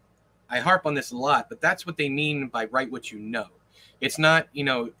 I harp on this a lot, but that's what they mean by write what you know. It's not, you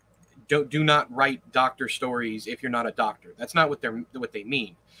know, do not write doctor stories if you're not a doctor. That's not what they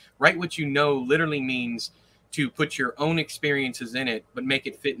mean. Write what you know literally means to put your own experiences in it, but make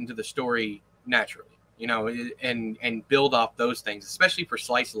it fit into the story naturally, you know, and build off those things, especially for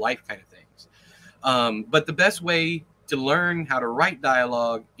slice of life kind of things. But the best way to learn how to write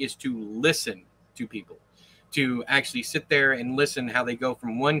dialogue is to listen to people, to actually sit there and listen how they go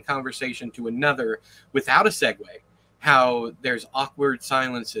from one conversation to another without a segue, how there's awkward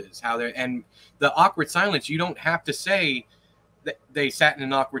silences, and the awkward silence, you don't have to say that they sat in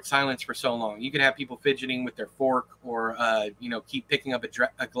an awkward silence for so long. You could have people fidgeting with their fork, or, you know, keep picking up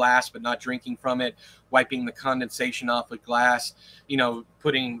a glass but not drinking from it, wiping the condensation off a glass, you know,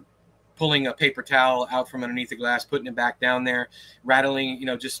 pulling a paper towel out from underneath the glass, putting it back down there, rattling, you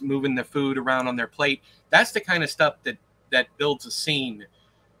know, just moving the food around on their plate. That's the kind of stuff that builds a scene,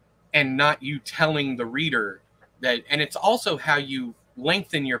 and not you telling the reader that. And it's also how you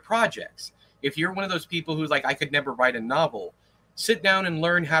lengthen your projects. If you're one of those people who's like, I could never write a novel, sit down and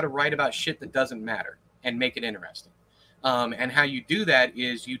learn how to write about shit that doesn't matter and make it interesting. And how you do that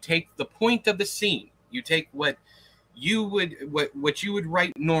is you take the point of the scene. You take what you would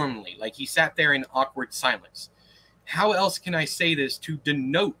write normally. Like, he sat there in awkward silence. How else can I say this to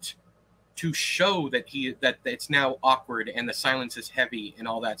denote, to show that it's now awkward and the silence is heavy and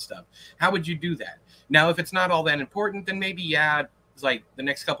all that stuff? How would you do that? Now, if it's not all that important, then maybe, yeah, it's like the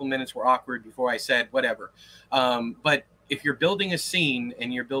next couple minutes were awkward before I said whatever. But if you're building a scene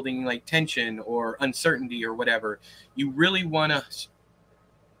and you're building like tension or uncertainty or whatever, you really want to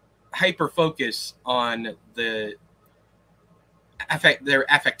hyper focus on their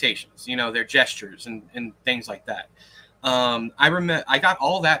affectations, you know, their gestures and things like that. I remember I got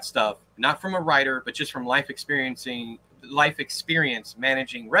all that stuff not from a writer, but just from life experience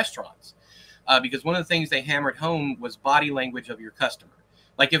managing restaurants, because one of the things they hammered home was body language of your customer.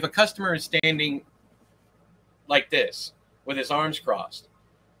 Like, if a customer is standing like this with his arms crossed,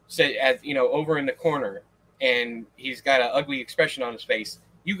 say, as you know, over in the corner, and he's got an ugly expression on his face,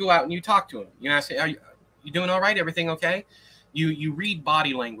 you go out and you talk to him. You know, I say, "Are you doing all right? Everything okay?" You read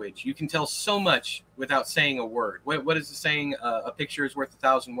body language. You can tell so much without saying a word. What is the saying? A picture is worth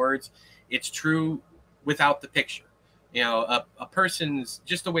 1,000 words. It's true without the picture. You know, a person's,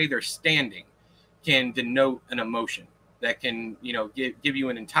 just the way they're standing can denote an emotion that can, you know, give you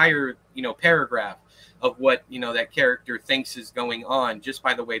an entire, you know, paragraph of what, you know, that character thinks is going on just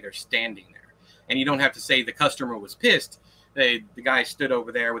by the way they're standing there. And you don't have to say the customer was pissed. The guy stood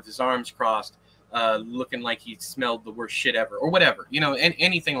over there with his arms crossed, looking like he smelled the worst shit ever, or whatever, you know, and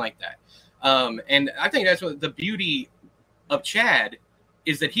anything like that. And I think that's what the beauty of Chad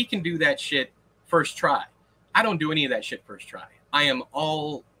is, that he can do that shit first try. I don't do any of that shit first try.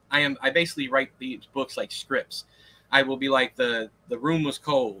 I basically write these books like scripts. I will be like, the room was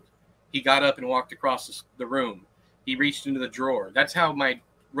cold. He got up and walked across the room. He reached into the drawer. That's how my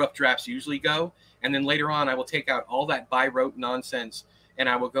rough drafts usually go. And then later on, I will take out all that by rote nonsense, and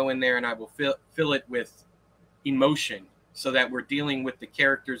I will go in there and I will fill it with emotion, so that we're dealing with the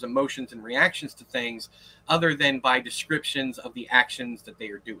characters' emotions and reactions to things other than by descriptions of the actions that they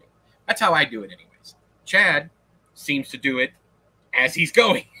are doing. That's how I do it anyways. Chad seems to do it as he's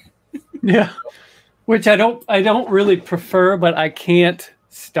going. Yeah. Which I don't really prefer, but I can't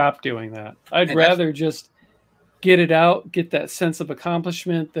stop doing that. I'd rather just get it out, get that sense of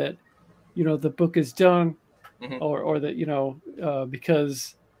accomplishment that, you know, the book is done, or that, you know,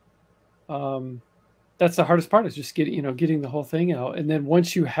 because that's the hardest part, is just getting the whole thing out. And then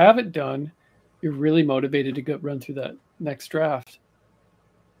once you have it done, you're really motivated to go run through that next draft.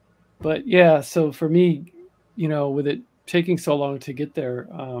 But yeah, so for me, you know, with it taking so long to get there,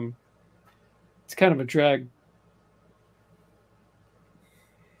 it's kind of a drag.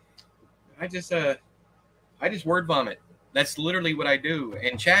 I just word vomit. That's literally what I do.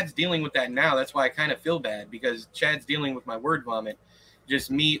 And Chad's dealing with that now. That's why I kind of feel bad, because Chad's dealing with my word vomit.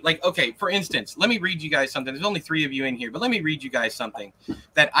 Just me, like, okay, for instance, let me read you guys something. There's only 3 of you in here, but let me read you guys something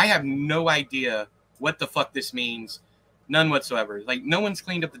that I have no idea what the fuck this means. None whatsoever. Like, no one's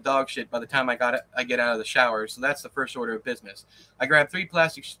cleaned up the dog shit by the time I get out of the shower. So that's the first order of business. I grab 3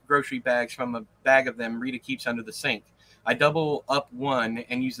 plastic grocery bags from a bag of them Rita keeps under the sink. I double up one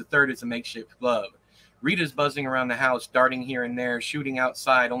and use the third as a makeshift glove. Rita's buzzing around the house, darting here and there, shooting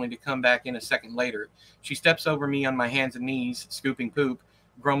outside, only to come back in a second later. She steps over me on my hands and knees, scooping poop,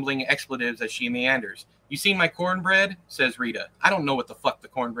 grumbling expletives as she meanders. "You seen my cornbread?" says Rita. I don't know what the fuck the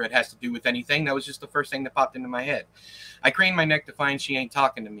cornbread has to do with anything. That was just the first thing that popped into my head. I crane my neck to find she ain't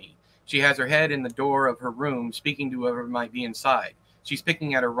talking to me. She has her head in the door of her room, speaking to whoever might be inside. She's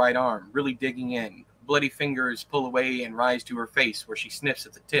picking at her right arm, really digging in. Bloody fingers pull away and rise to her face, where she sniffs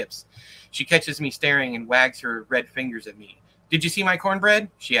at the tips. She catches me staring and wags her red fingers at me. "Did you see my cornbread?"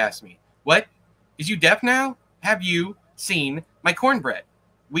 she asks me. "What? Is you deaf now? Have you seen my cornbread?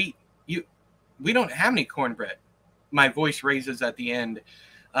 We don't have any cornbread." My voice raises at the end.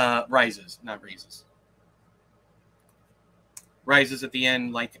 Rises at the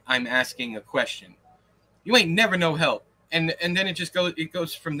end, like I'm asking a question. "You ain't never no help." And then it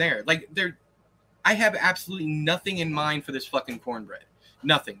goes from there. Like, I have absolutely nothing in mind for this fucking cornbread.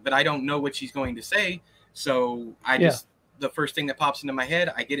 Nothing. But I don't know what she's going to say. So the first thing that pops into my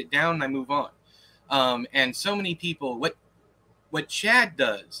head, I get it down and I move on. And so many people, what Chad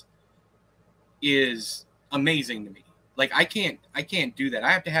does is amazing to me. Like, I can't do that.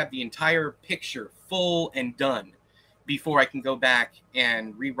 I have to have the entire picture full and done before I can go back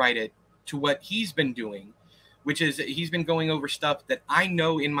and rewrite it to what he's been doing, which is he's been going over stuff that I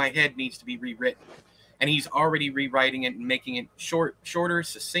know in my head needs to be rewritten. And he's already rewriting it and making it shorter,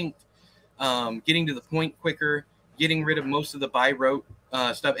 succinct, getting to the point quicker, getting rid of most of the by rote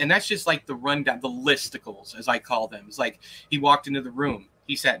stuff. And that's just like the rundown, the listicles, as I call them. It's like he walked into the room,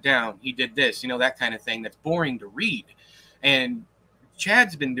 he sat down, he did this, that kind of thing that's boring to read. And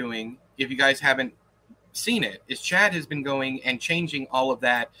Chad's been doing, if you guys haven't seen it, is Chad has been going and changing all of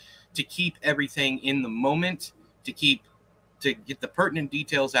that to keep everything in the moment, to get the pertinent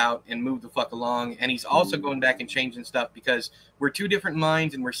details out and move the fuck along. And he's also going back and changing stuff because we're 2 different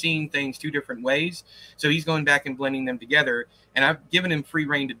minds and we're seeing things 2 different ways. So he's going back and blending them together. And I've given him free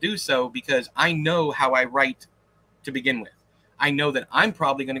reign to do so because I know how I write to begin with. I know that I'm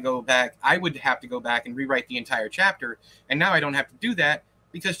probably going to go back. I would have to go back and rewrite the entire chapter. And now I don't have to do that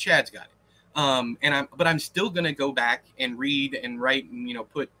because Chad's got it. But I'm still going to go back and read and write and,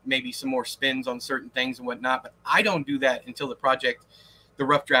 put maybe some more spins on certain things and whatnot. But I don't do that until the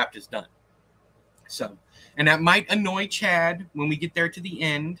rough draft is done. So, and that might annoy Chad when we get there to the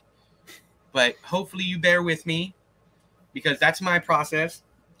end, but hopefully you bear with me because that's my process.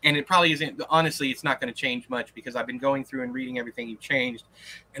 And it probably isn't, honestly, it's not going to change much because I've been going through and reading everything you've changed.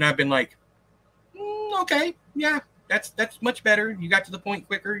 And I've been like, okay, yeah. That's much better. You got to the point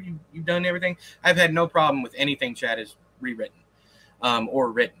quicker. You've done everything. I've had no problem with anything Chad has rewritten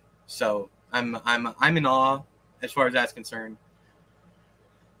or written. So I'm in awe as far as that's concerned.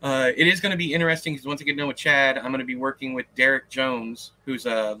 It is going to be interesting because once I get to know with Chad, I'm going to be working with Derek Jones, who's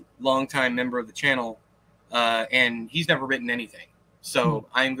a longtime member of the channel, and he's never written anything. So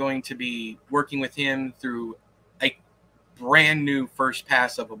I'm going to be working with him through a brand new first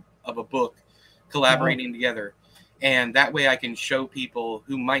pass of a book, collaborating together. And that way I can show people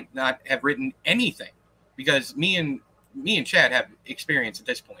who might not have written anything, because me and Chad have experience at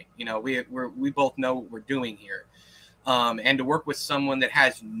this point. We both know what we're doing here. And to work with someone that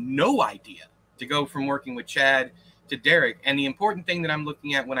has no idea, to go from working with Chad to Derek. And the important thing that I'm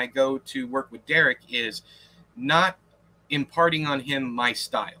looking at when I go to work with Derek is not imparting on him my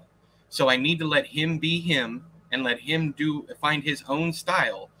style. So I need to let him be him and let him find his own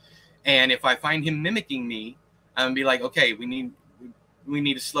style. And if I find him mimicking me, I'm gonna be like, okay, we need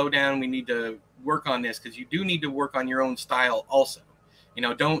to slow down. We need to work on this, because you do need to work on your own style also. You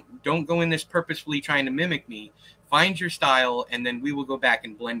know, don't go in this purposefully trying to mimic me. Find your style, and then we will go back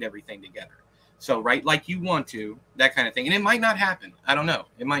and blend everything together. So write like you want to, that kind of thing. And it might not happen. I don't know.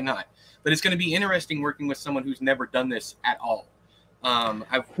 It might not. But it's going to be interesting working with someone who's never done this at all.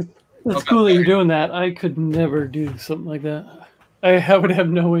 That's cool that you're doing that. I could never do something like that. I would have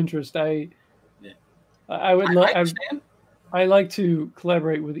no interest. I like to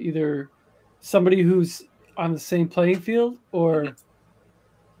collaborate with either somebody who's on the same playing field or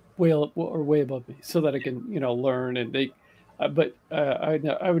way above me, so that I can, you know, learn and they. But I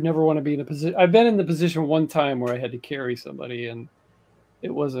would never want to be in a position. I've been in the position one time where I had to carry somebody, and it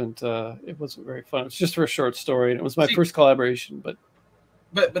wasn't very fun. It was just for a short story, and it was my first collaboration. But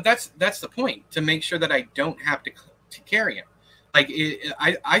that's the point, to make sure that I don't have to carry him. Like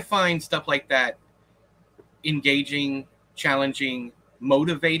I find stuff like that engaging, challenging,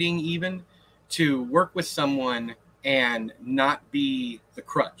 motivating, even to work with someone and not be the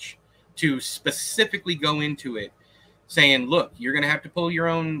crutch, to specifically go into it saying, look, you're going to have to pull your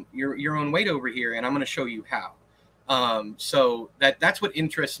own weight over here, and I'm going to show you how. So that's what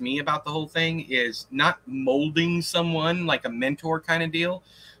interests me about the whole thing, is not molding someone like a mentor kind of deal,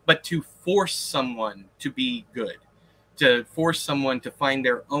 but to force someone to be good, to force someone to find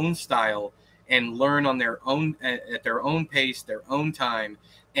their own style and learn on their own, at their own pace, their own time,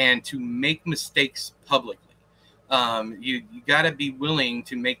 and to make mistakes publicly. You got to be willing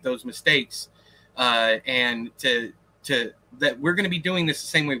to make those mistakes, and to that we're going to be doing this the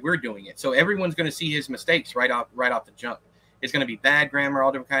same way we're doing it. So everyone's going to see his mistakes right off the jump. It's going to be bad grammar,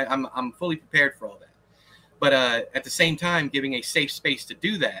 all different kinds. I'm fully prepared for all that. But at the same time, giving a safe space to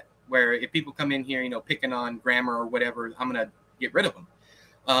do that, where if people come in here, you know, picking on grammar or whatever, I'm going to get rid of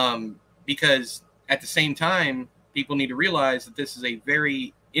them. Because at the same time, people need to realize that this is a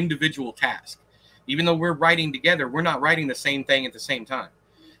very individual task. Even though we're writing together, we're not writing the same thing at the same time.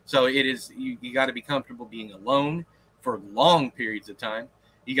 So it is, you got to be comfortable being alone for long periods of time.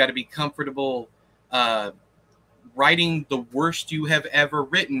 You got to be comfortable writing the worst you have ever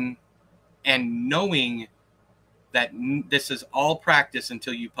written, and knowing that this is all practice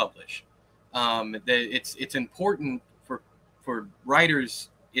until you publish. It's important for writers,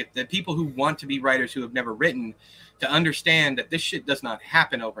 if the people who want to be writers who have never written, to understand that this shit does not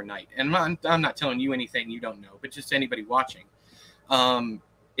happen overnight. And I'm not telling you anything you don't know, but just anybody watching,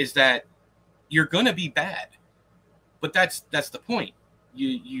 is that you're gonna be bad. But that's the point.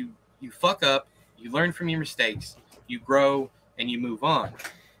 You fuck up, you learn from your mistakes, you grow, and you move on.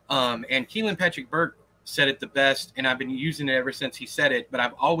 And Keelan Patrick Burke said it the best, and I've been using it ever since he said it. But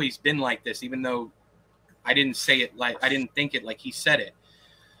I've always been like this, even though I didn't think it like he said it.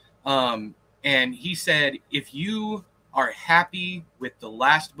 And he said, if you are happy with the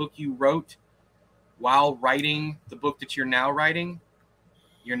last book you wrote while writing the book that you're now writing,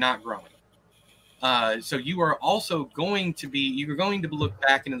 you're not growing. So you are also going to look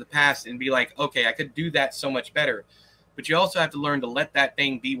back into the past and be like, okay, I could do that so much better. But you also have to learn to let that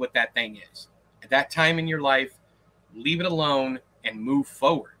thing be what that thing is. At that time in your life, leave it alone and move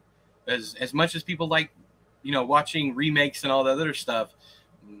forward. As much as people like, you know, watching remakes and all that other stuff,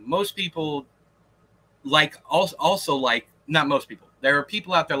 most people not most people. There are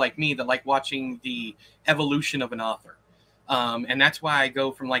people out there like me that like watching the evolution of an author. And that's why I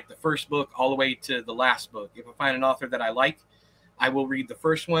go from like the first book all the way to the last book. If I find an author that I like, I will read the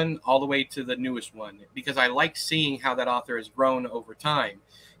first one all the way to the newest one, because I like seeing how that author has grown over time.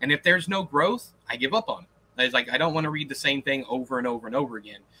 And if there's no growth, I give up on it. It's like, I don't want to read the same thing over and over and over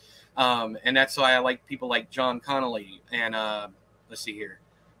again. And that's why I like people like John Connolly and let's see here.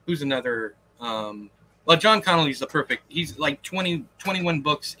 Who's another? Well, John Connolly's the perfect. He's like 21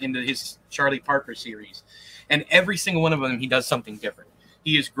 books into his Charlie Parker series. And every single one of them, he does something different.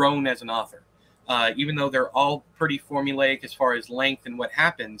 He has grown as an author. Even though they're all pretty formulaic as far as length and what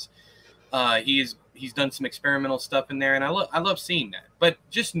happens, he's done some experimental stuff in there, and I love seeing that. But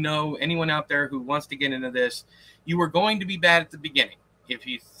just know, anyone out there who wants to get into this, you are going to be bad at the beginning. If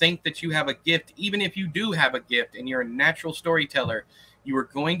you think that you have a gift, even if you do have a gift and you're a natural storyteller, you are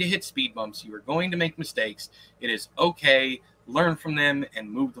going to hit speed bumps. You are going to make mistakes. It is okay. Learn from them and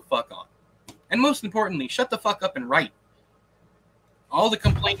move the fuck on. And most importantly, shut the fuck up and write. All the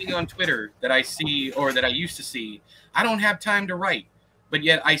complaining on Twitter that I see, or that I used to see, I don't have time to write. But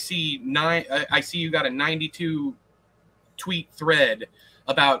yet I see you got a 92 tweet thread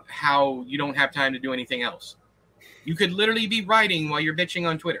about how you don't have time to do anything else. You could literally be writing while you're bitching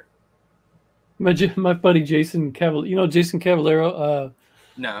on Twitter. My buddy Jason Cavallero, you know Jason Cavallero?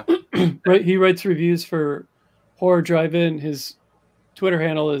 No. Right, he writes reviews for Horror Drive-In. His Twitter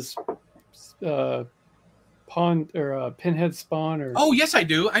handle is Pinhead Spawn. Or oh yes, I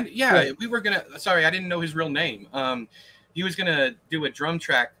do. Yeah, we were gonna. Sorry, I didn't know his real name. He was gonna do a drum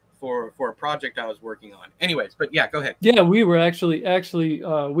track for a project I was working on. Anyways, but yeah, go ahead. Yeah, we were actually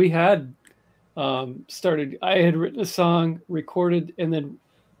we had started. I had written a song, recorded, and then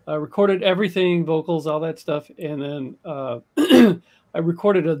recorded everything, vocals, all that stuff, and then I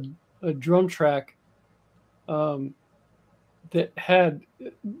recorded a drum track that had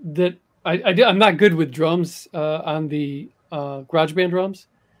that I'm not good with drums on the GarageBand drums.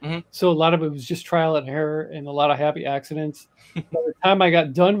 Mm-hmm. So a lot of it was just trial and error and a lot of happy accidents. By the time I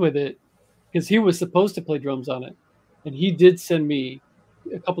got done with it, because he was supposed to play drums on it, and he did send me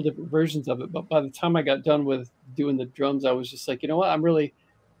a couple different versions of it. But by the time I got done with doing the drums, I was just like, you know what, I'm really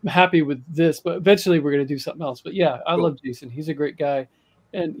happy with this. But eventually we're going to do something else. But yeah, I love Jason. He's a great guy.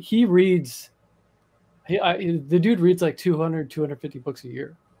 And he reads, the dude reads like 200, 250 books a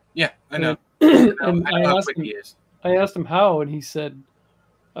year. Yeah, I know. And I know how quick he is. I asked him how, and he said,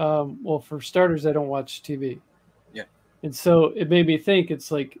 well, for starters, I don't watch TV. Yeah. And so it made me think,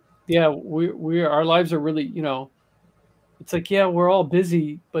 it's like, yeah, our lives are really, you know, it's like, yeah, we're all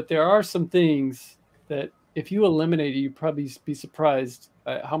busy, but there are some things that if you eliminate it, you'd probably be surprised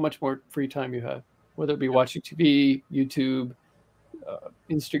at how much more free time you have, whether it be watching TV, YouTube,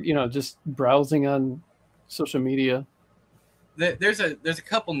 Instagram, you know, just browsing on social media. There's a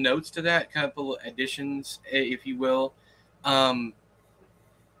couple notes to that, couple additions, if you will.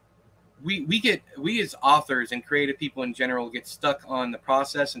 We as authors and creative people in general get stuck on the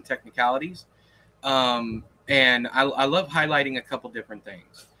process and technicalities. And I love highlighting a couple different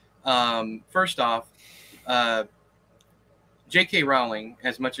things. First off, J.K. Rowling,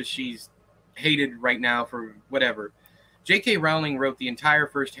 as much as she's hated right now for whatever, J.K. Rowling wrote the entire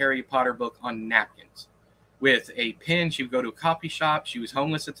first Harry Potter book on napkins with a pen. She would go to a coffee shop. She was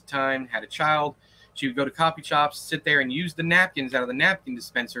homeless at the time, had a child. She would go to coffee shops, sit there and use the napkins out of the napkin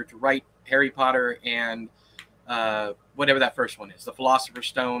dispenser to write Harry Potter and whatever that first one is, the Philosopher's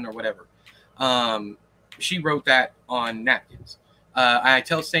Stone or whatever. She wrote that on napkins. I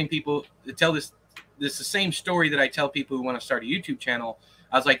tell this the same story that I tell people who want to start a YouTube channel.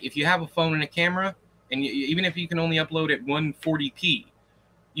 I was like, if you have a phone and a camera, and even if you can only upload at 140p,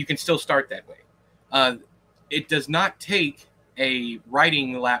 you can still start that way. It does not take a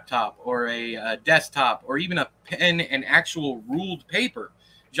writing laptop or a desktop or even a pen and actual ruled paper.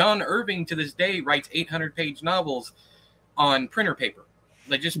 John Irving to this day writes 800-page novels on printer paper.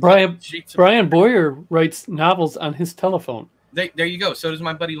 Like just Brian Boyer writes novels on his telephone. There you go. So does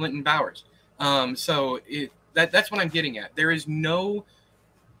my buddy Linton Bowers. So that's what I'm getting at. There is no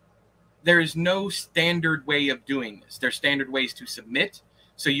standard way of doing this. There's standard ways to submit.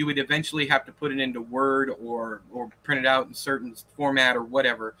 So you would eventually have to put it into Word or print it out in certain format or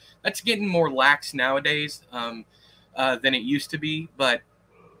whatever. That's getting more lax nowadays than it used to be. But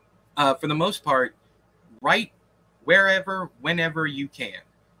for the most part, write wherever, whenever you can.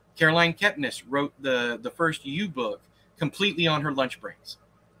 Caroline Kepnes wrote the first U book completely on her lunch breaks.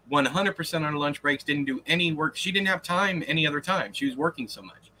 100% on her lunch breaks, didn't do any work. She didn't have time any other time. She was working so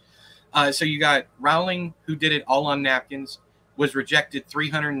much. So you got Rowling, who did it all on napkins, was rejected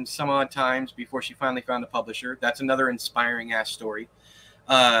 300 and some odd times before she finally found a publisher. That's another inspiring ass story.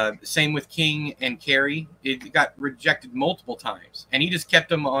 Same with King and Carey. It got rejected multiple times, and he just kept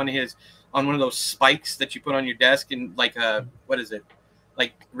them on one of those spikes that you put on your desk, and like what is it,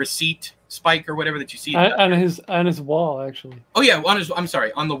 like receipt spike or whatever that you see on his wall, actually. Oh yeah,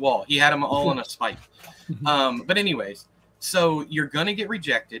 on the wall. He had them all on a spike. But anyways, so you're gonna get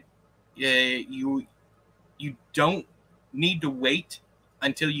rejected. You don't need to wait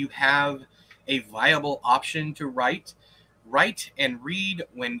until you have a viable option to write. Write and read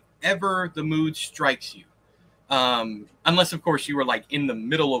whenever the mood strikes you. Unless of course you were like in the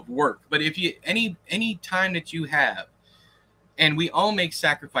middle of work. But if you any time that you have, and we all make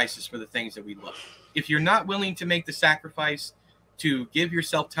sacrifices for the things that we love. If you're not willing to make the sacrifice to give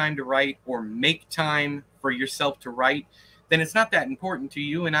yourself time to write or make time for yourself to write, then it's not that important to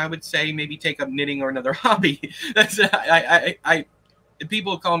you. And I would say maybe take up knitting or another hobby. That's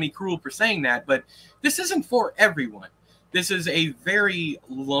people call me cruel for saying that, but this isn't for everyone. This is a very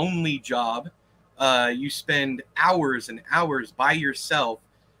lonely job. You spend hours and hours by yourself,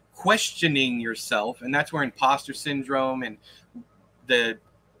 questioning yourself, and that's where imposter syndrome and the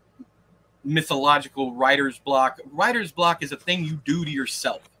mythological writer's block. Writer's block is a thing you do to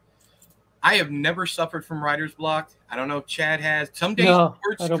yourself. I have never suffered from writer's block. I don't know if Chad has. Some days No,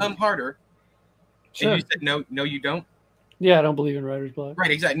 words come harder. Sure. And you said no, you don't. Yeah, I don't believe in writer's block. Right,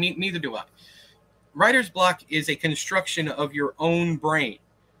 exactly. Neither do I. Writer's block is a construction of your own brain.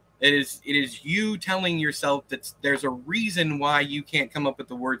 It is you telling yourself that there's a reason why you can't come up with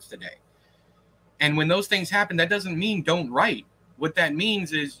the words today. And when those things happen, that doesn't mean don't write. What that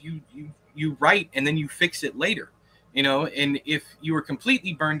means is you write and then you fix it later. You know, and if you were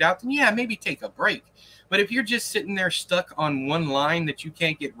completely burned out, then yeah, maybe take a break. But if you're just sitting there stuck on one line that you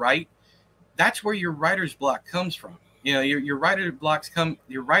can't get right, that's where your writer's block comes from. You know, your writer's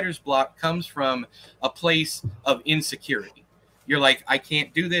block comes from a place of insecurity. You're like, I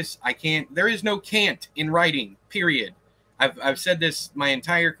can't do this. I can't. There is no can't in writing, period. I've said this my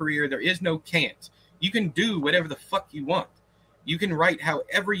entire career. There is no can't. You can do whatever the fuck you want. You can write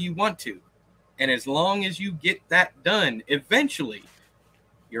however you want to. And as long as you get that done, eventually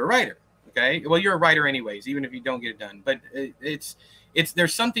you're a writer. Okay. Well, you're a writer anyways, even if you don't get it done. But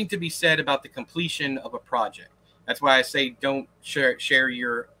there's something to be said about the completion of a project. That's why I say don't share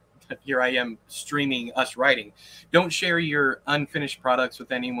your, here I am streaming us writing. Don't share your unfinished products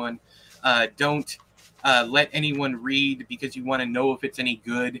with anyone. Don't let anyone read because you want to know if it's any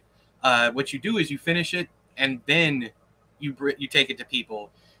good. What you do is you finish it and then you take it to people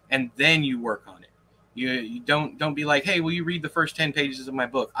and then you work on it. You don't be like, hey, will you read the first 10 pages of my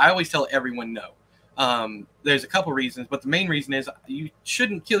book? I always tell everyone no. There's a couple reasons, but the main reason is you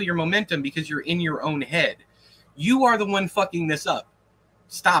shouldn't kill your momentum because you're in your own head. You are the one fucking this up.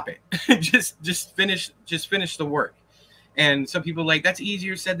 Stop it. just finish the work. And some people are like, that's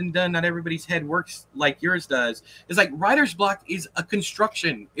easier said than done. Not everybody's head works like yours does. It's like writer's block is a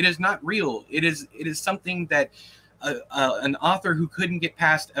construction. It is not real. It is something that an author who couldn't get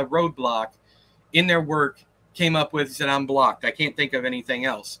past a roadblock in their work came up with, said, I'm blocked. I can't think of anything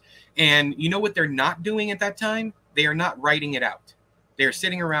else. And you know what they're not doing at that time? They are not writing it out. They're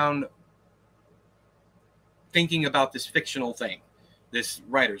sitting around thinking about this fictional thing, this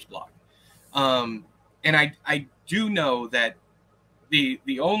writer's block. And I do know that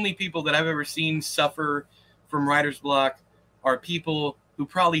the only people that I've ever seen suffer from writer's block are people who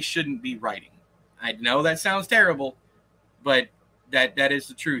probably shouldn't be writing. I know that sounds terrible, but that is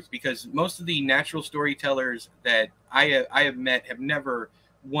the truth, because most of the natural storytellers that I have met have never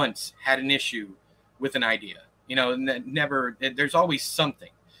once had an issue with an idea. You know, never. There's always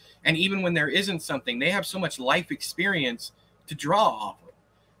something. And even when there isn't something, they have so much life experience to draw off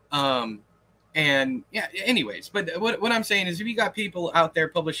of. And yeah, anyways, but what I'm saying is if you got people out there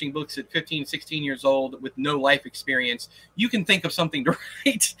publishing books at 15, 16 years old with no life experience, you can think of something to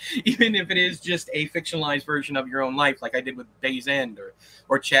write, even if it is just a fictionalized version of your own life, like I did with Day's End,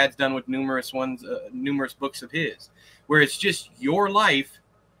 or Chad's done with numerous books of his, where it's just your life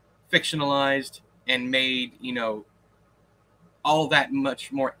fictionalized and made, you know, all that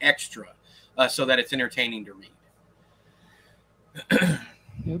much more extra so that it's entertaining to read.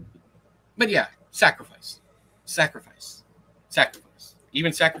 Yep. But yeah, sacrifice.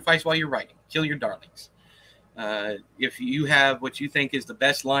 Even sacrifice while you're writing. Kill your darlings. If you have what you think is the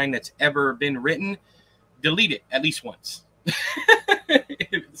best line that's ever been written, delete it at least once.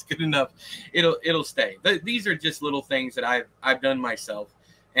 If it's good enough, it'll stay. These are just little things that I've done myself,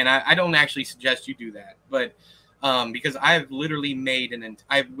 and I don't actually suggest you do that. But because I've literally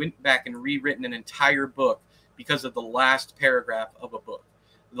I went back and rewritten an entire book because of the last paragraph of a book.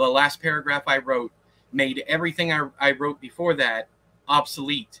 The last paragraph I wrote made everything I wrote before that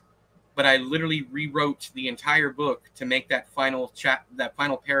obsolete, but I literally rewrote the entire book to make that final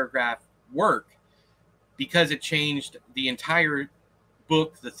paragraph work, because it changed the entire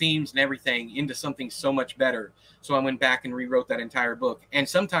book, the themes and everything, into something so much better. So I went back and rewrote that entire book. And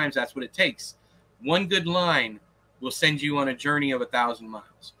sometimes that's what it takes. One good line will send you on a journey of 1,000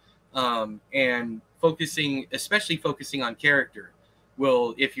 miles. And especially focusing on character,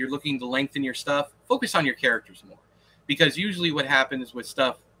 if you're looking to lengthen your stuff, focus on your characters more, because usually what happens with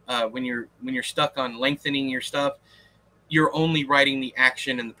stuff when you're stuck on lengthening your stuff, you're only writing the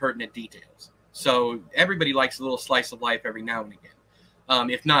action and the pertinent details. So everybody likes a little slice of life every now and again.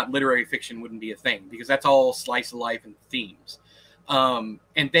 If not, literary fiction wouldn't be a thing, because that's all slice of life and themes. And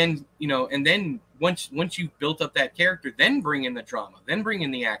then once you've built up that character, then bring in the drama, then bring in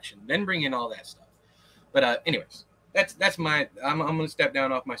the action, then bring in all that stuff. But anyways. That's my. I'm gonna step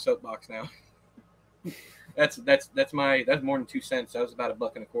down off my soapbox now. That's more than 2 cents. That was about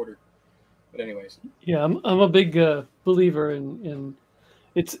 $1.25. But anyways. Yeah, I'm a big believer in.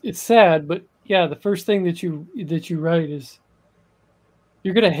 It's sad, but yeah, the first thing that you write is,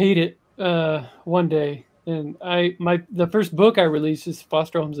 you're gonna hate it one day, And the first book I released is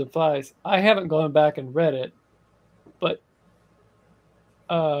Foster Homes and Flies. I haven't gone back and read it, but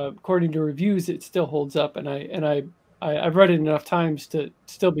according to reviews, it still holds up, and I've read it enough times to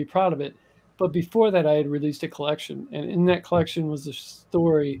still be proud of it. But before that, I had released a collection, and in that collection was a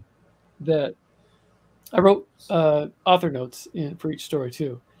story that I wrote author notes for each story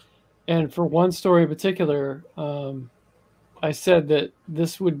too. And for one story in particular, I said that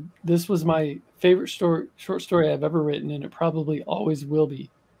this was my favorite short story I've ever written, and it probably always will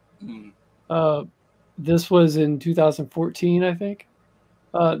be. This was in 2014, I think.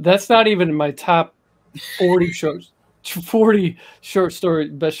 That's not even in my top 40 best short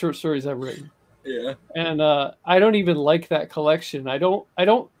stories I've written. Yeah. And I don't even like that collection. I don't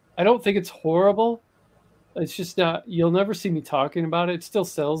think it's horrible. It's just not. You'll never see me talking about it. It still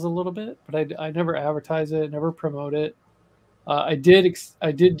sells a little bit, but I never advertise it, never promote it. I did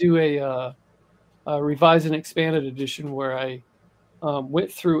do a revised and expanded edition where I went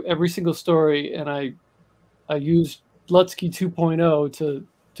through every single story, and I used Lutzke 2.0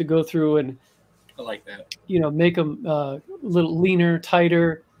 to go through and I like that. Make them a little leaner,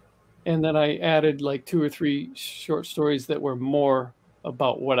 tighter, and then I added like 2 or 3 short stories that were more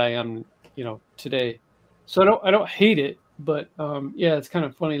about what I am, today. So I don't hate it, but yeah, it's kind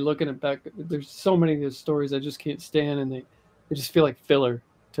of funny looking at back. There's so many of those stories I just can't stand, and they just feel like filler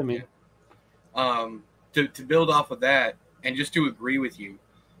to me. Yeah. To build off of that, and just to agree with you,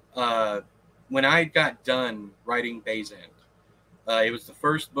 when I got done writing Bay's End, it was the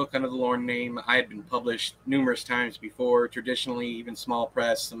first book under the Lorn name. I had been published numerous times before, traditionally, even small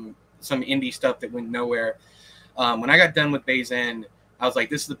press, some indie stuff that went nowhere. When I got done with Bay's End, I was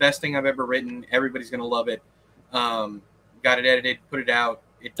like, this is the best thing I've ever written. Everybody's going to love it. Got it edited, put it out.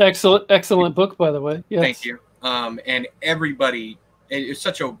 Excellent book, by the way. Yes. Thank you. And everybody, I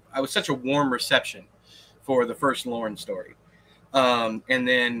was such a warm reception for the first Lorn story. And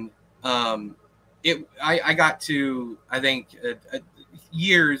then I got to, I think,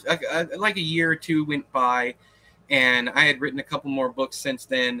 years, like a year or two went by, and I had written a couple more books since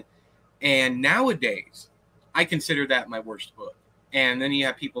then. And nowadays, I consider that my worst book. And then you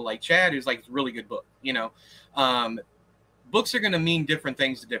have people like Chad, who's like, it's a really good book. Books are going to mean different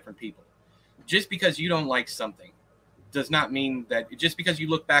things to different people. Just because you don't like something does not mean that, just because you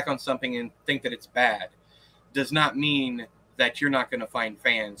look back on something and think that it's bad, does not mean that you're not going to find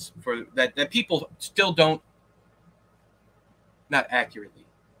fans for that people still don't, not accurately,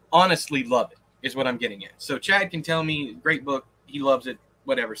 honestly love it, is what I'm getting at. So Chad can tell me, great book, he loves it,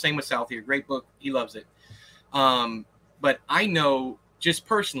 whatever. Same with South here, great book, he loves it. But I know just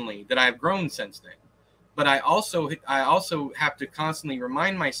personally that I've grown since then. But I also have to constantly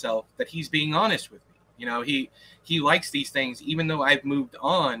remind myself that he's being honest with me. He likes these things, even though I've moved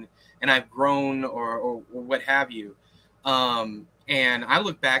on and I've grown or what have you. And I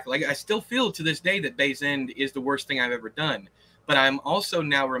look back, like I still feel to this day that Bay's End is the worst thing I've ever done. But I'm also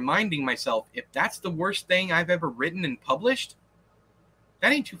now reminding myself, if that's the worst thing I've ever written and published,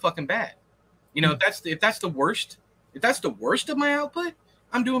 that ain't too fucking bad. If that's the worst of my output,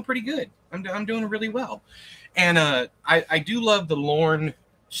 I'm doing pretty good. I'm doing really well. And I do love the Lorn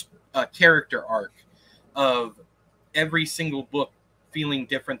character arc of every single book feeling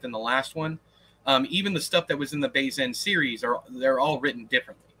different than the last one. Even the stuff that was in the Bay's End series, they're all written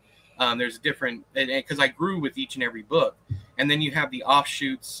differently. There's a different, because I grew with each and every book. And then you have the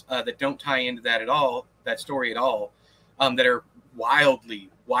offshoots that don't tie into that at all, that story at all, that are wildly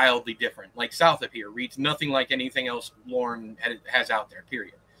different. Like South of Here reads nothing like anything else Lorn has out there,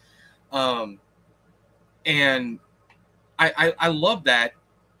 period. And I love that.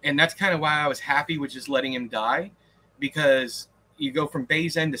 And that's kind of why I was happy with just letting him die, because you go from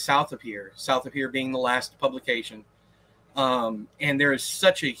Bay's End to South of Here being the last publication. And there is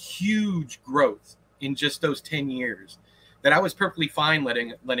such a huge growth in just those 10 years that I was perfectly fine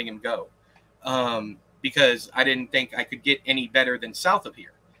letting him go. Because I didn't think I could get any better than South of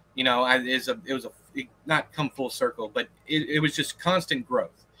Here. It not come full circle, but it was just constant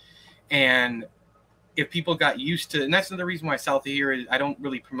growth. And if people got used to, and that's another reason why South of Here I don't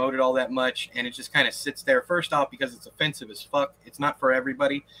really promote it all that much, and it just kind of sits there. First off, because it's offensive as fuck. It's not for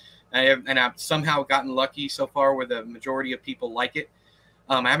everybody. I've somehow gotten lucky so far where the majority of people like it.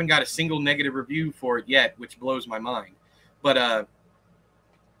 I haven't got a single negative review for it yet, which blows my mind. But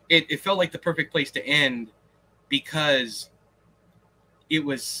it felt like the perfect place to end, because it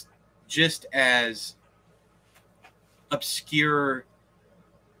was just as obscure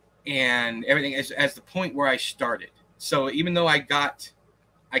and everything as the point where I started. So even though I got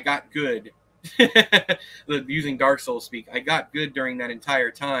good, using Dark Souls speak, I got good during that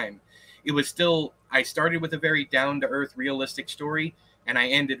entire time. It was still, I started with a very down-to-earth, realistic story, and I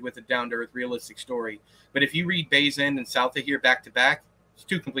ended with a down-to-earth, realistic story. But if you read Bay's End and South of Here back to back, it's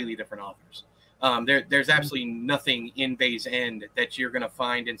two completely different authors. There's absolutely nothing in Bay's End that you're going to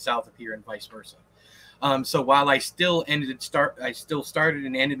find in South of Here and vice versa. So while I still started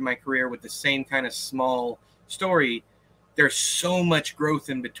and ended my career with the same kind of small story, there's so much growth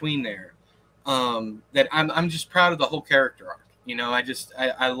in between there that I'm just proud of the whole character arc. You know,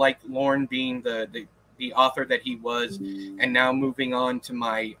 I like Lorn being the author that he was, and now moving on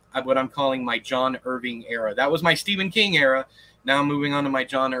to what I'm calling my John Irving era. That was my Stephen King era. Now I'm moving on to my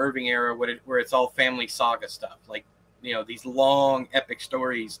John Irving era, where it's all family saga stuff, like, you know, these long epic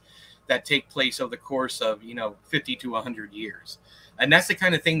stories that take place over the course of, you know, 50 to 100 years. And that's the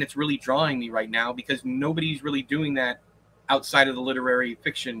kind of thing that's really drawing me right now, because nobody's really doing that outside of the literary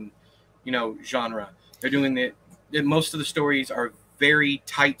fiction, you know, genre. They're doing it. Most of the stories are very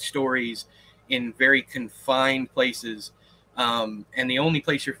tight stories in very confined places. And the only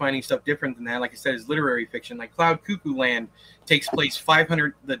place you're finding stuff different than that, like I said, is literary fiction. Like Cloud Cuckoo Land takes place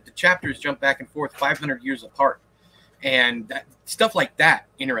 500, the chapters jump back and forth 500 years apart. And stuff like that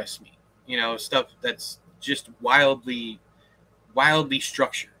interests me. You know, stuff that's just wildly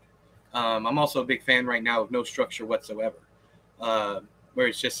structured. I'm also a big fan right now of no structure whatsoever, where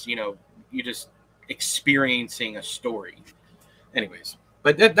it's just, you know, you just experiencing a story. Anyways,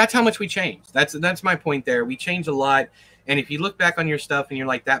 but that's how much we changed. That's my point there. We changed a lot. And if you look back on your stuff and you're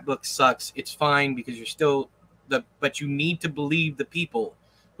like, that book sucks, it's fine, because you're still but you need to believe the people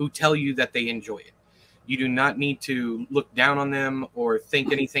who tell you that they enjoy it. You do not need to look down on them or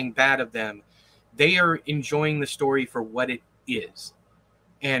think anything bad of them. They are enjoying the story for what it is.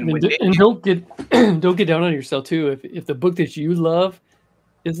 And don't get down on yourself too. If the book that you love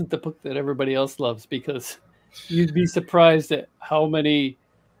isn't the book that everybody else loves, because you'd be surprised at how many.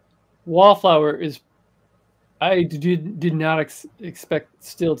 Wallflower is. I did not expect,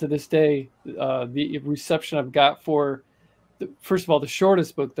 still to this day, the reception I've got for, first of all, the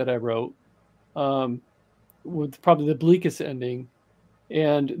shortest book that I wrote, with probably the bleakest ending,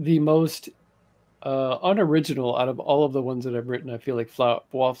 and the most unoriginal out of all of the ones that I've written. I feel like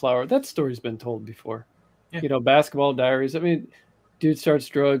Wallflower, that story's been told before. Yeah. You know, Basketball Diaries. I mean, dude starts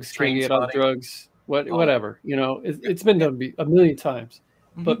drugs, can't get off drugs, whatever. You know, it's been done a million times.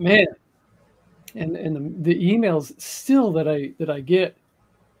 Mm-hmm. But man. And the emails still that I get,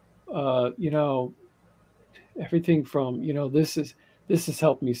 you know, everything from, you know, this has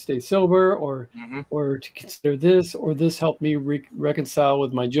helped me stay sober, or or to consider this, or this helped me reconcile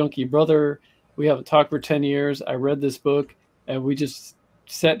with my junkie brother. We haven't talked for 10 years. I read this book, and we just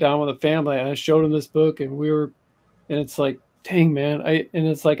sat down with a family, and I showed him this book, and it's like, dang, man. And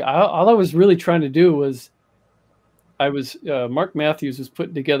it's like, all I was really trying to do was, Mark Matthews was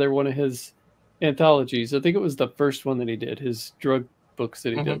putting together one of his anthologies. I think it was the first one that he did, his drug books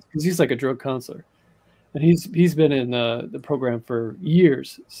that he did, because he's like a drug counselor, and he's been in the program for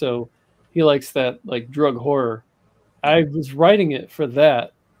years, so he likes that, like, drug horror. I was writing it for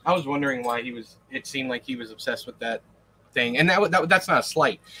that. I was wondering why it seemed like he was obsessed with that thing, and that's not a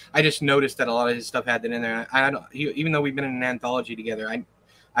slight. I just noticed that a lot of his stuff had that in there. Even though we've been in an anthology together,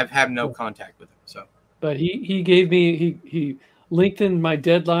 I've had no contact with him. So, but he gave me he lengthened my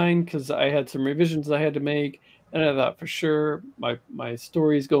deadline, because I had some revisions I had to make, and I thought, for sure my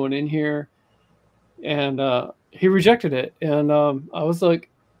story's going in here, and he rejected it, and I was like,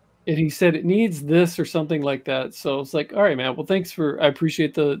 and he said it needs this or something like that. So I was like, all right, man, well, I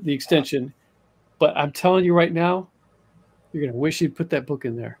appreciate the extension, but I'm telling you right now, you're gonna wish you'd put that book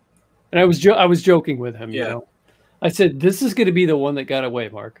in there. And I was joking with him. You know, I said, this is gonna be the one that got away,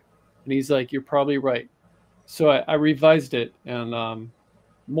 Mark, and he's like, you're probably right. So I revised it and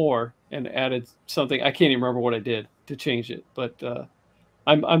more, and added something. I can't even remember what I did to change it, but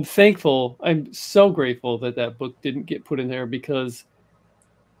I'm thankful. I'm so grateful that book didn't get put in there, because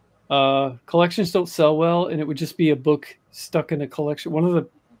collections don't sell well, and it would just be a book stuck in a collection. One of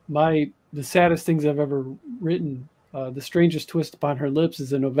the saddest things I've ever written, The Strangest Twist Upon Her Lips,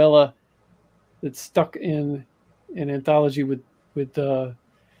 is a novella that's stuck in an anthology with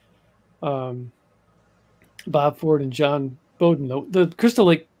Bob Ford and John Bowden, the Crystal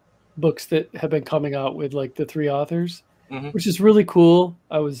Lake books that have been coming out with, like, the 3 authors, which is really cool.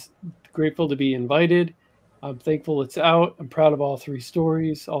 I was grateful to be invited. I'm thankful it's out. I'm proud of all 3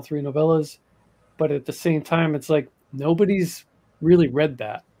 stories, all 3 novellas. But at the same time, it's like, nobody's really read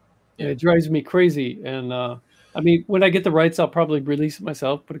that. And it drives me crazy. And I mean, when I get the rights, I'll probably release it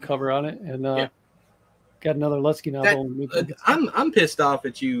myself, put a cover on it, and got another Lutzke novel. I'm pissed off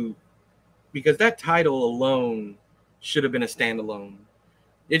at you, because that title alone should have been a standalone.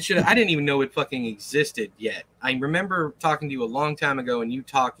 It should. I didn't even know it fucking existed yet. I remember talking to you a long time ago and you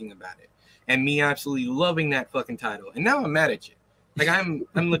talking about it, and me absolutely loving that fucking title. And now I'm mad at you. Like I'm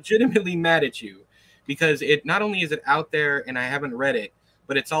legitimately mad at you because it not only is it out there and I haven't read it,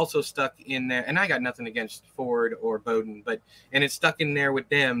 but it's also stuck in there. And I got nothing against Ford or Bowden, and it's stuck in there with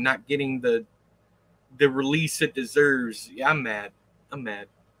them not getting the release it deserves. Yeah, I'm mad. I'm mad.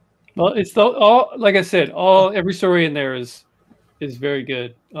 Well, it's like I said, every story in there is very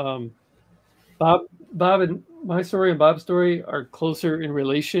good. Bob and my story and Bob's story are closer in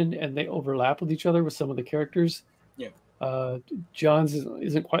relation, and they overlap with each other with some of the characters. Yeah. John's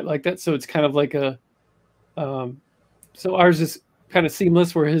isn't quite like that, so it's kind of like a. So ours is kind of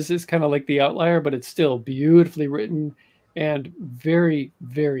seamless, where his is kind of like the outlier, but it's still beautifully written and very,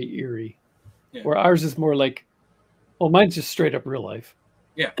 very eerie. Yeah. Where ours is more like, well, mine's just straight up real life.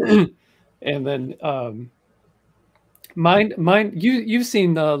 Yeah. And then mine. You've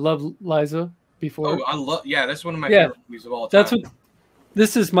seen Love, Liza before? Oh, I love. Yeah, that's one of my favorite movies of all time. That's what.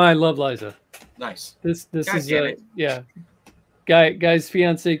 This is my Love, Liza. Nice. This is yeah. Guy's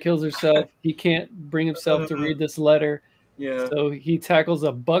fiance kills herself. He can't bring himself to read this letter. Yeah. So he tackles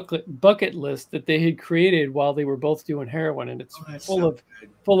a bucket list that they had created while they were both doing heroin, and it's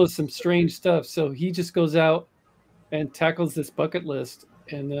full of some strange stuff. So he just goes out and tackles this bucket list,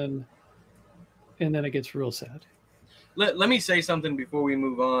 and then it gets real sad. Let me say something before we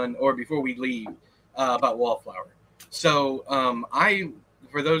move on, or before we leave, about Wallflower. So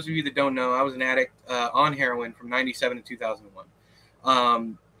for those of you that don't know, I was an addict on heroin from 97 to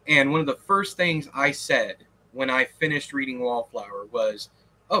 2001. And one of the first things I said when I finished reading Wallflower was,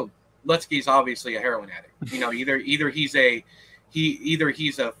 "Oh, Lutzke's obviously a heroin addict. You know, either he's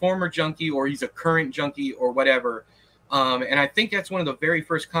a former junkie or he's a current junkie or whatever." And I think that's one of the very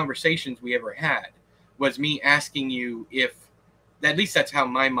first conversations we ever had, was me asking you if, at least that's how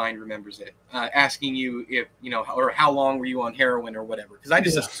my mind remembers it, asking you if, you know, or how long were you on heroin or whatever. Because I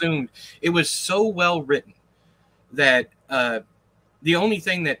just assumed it was so well written that the only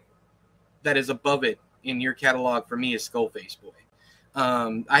thing that is above it in your catalog for me is Skullface Boy.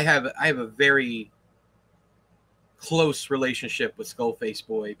 I have a very close relationship with Skullface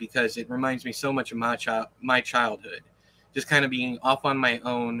Boy because it reminds me so much of my childhood. Just kind of being off on my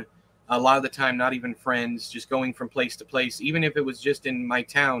own, a lot of the time not even friends, just going from place to place. Even if it was just in my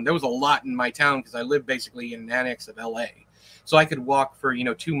town, there was a lot in my town because I lived basically in an annex of LA. So I could walk for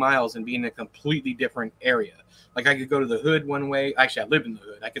 2 miles and be in a completely different area. Like I could go to the hood one way. Actually, I lived in the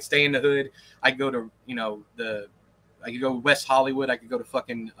hood. I could stay in the hood. I could go to I could go West Hollywood. I could go to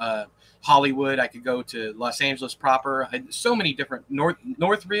fucking Hollywood. I could go to Los Angeles proper. So many different.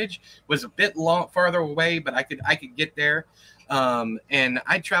 Northridge was a bit farther away, but I could get there. And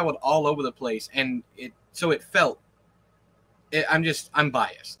I traveled all over the place, and it felt. I'm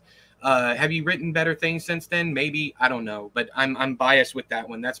biased. Have you written better things since then? Maybe, I don't know, but I'm biased with that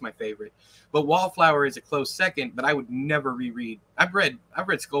one. That's my favorite. But Wallflower is a close second, but I would never reread. I've read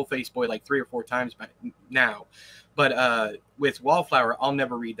Skullface Boy like 3 or 4 times by now, but with Wallflower, I'll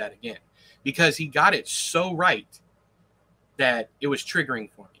never read that again because he got it so right that it was triggering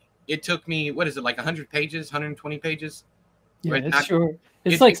for me. It took me, what is it, like 100 pages, 120 pages? Yeah, right? It's short.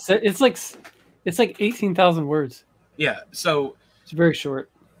 It's like 18,000 words. Yeah, so it's very short.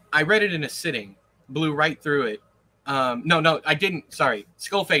 I read it in a sitting, blew right through it. No, I didn't. Sorry.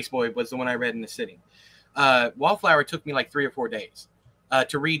 Skullface Boy was the one I read in a sitting. Wallflower took me like 3 or 4 days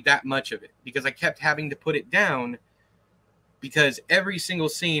to read that much of it because I kept having to put it down because every single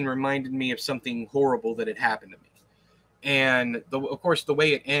scene reminded me of something horrible that had happened to me. And of course, the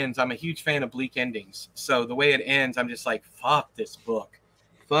way it ends, I'm a huge fan of bleak endings. So the way it ends, I'm just like, fuck this book.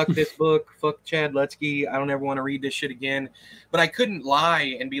 Fuck this book. Fuck Chad Lutzke. I don't ever want to read this shit again. But I couldn't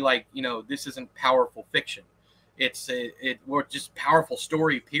lie and be like, this isn't powerful fiction. It was just powerful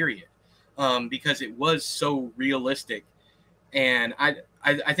story, period. Because it was so realistic. And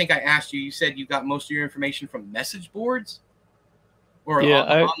I think I asked you, you said you got most of your information from message boards or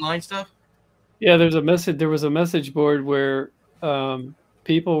online stuff? Yeah, there was a message board where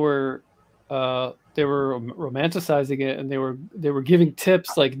people were they were romanticizing it, and they were giving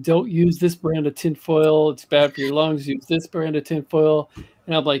tips like, don't use this brand of tinfoil, it's bad for your lungs, use this brand of tinfoil.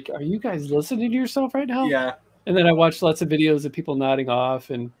 And I'm like, are you guys listening to yourself right now? Yeah. And then I watched lots of videos of people nodding off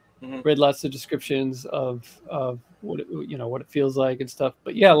and read lots of descriptions of what it feels like and stuff.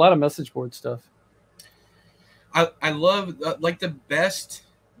 But yeah, a lot of message board stuff. I love like the best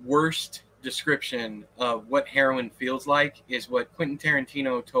worst description of what heroin feels like is what Quentin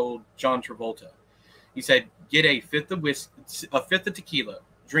Tarantino told John Travolta. He said, get a fifth of tequila,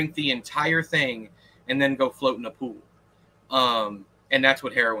 drink the entire thing, and then go float in a pool. And that's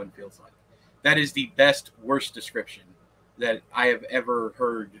what heroin feels like. That is the best, worst description that I have ever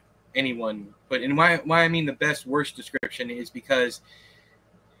heard anyone put. And why I mean the best, worst description is because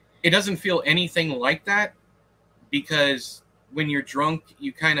it doesn't feel anything like that, because when you're drunk,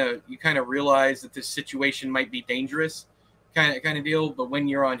 you kind of realize that this situation might be dangerous, kind of deal. But when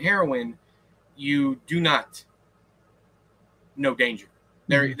you're on heroin, you do not know danger.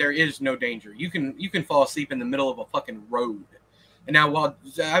 There is no danger. You can fall asleep in the middle of a fucking road. And now, while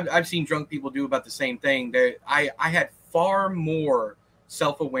I've seen drunk people do about the same thing, I had far more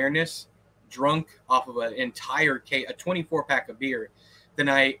self-awareness drunk off of an entire case, a 24-pack of beer, than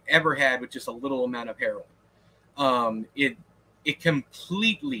I ever had with just a little amount of heroin. It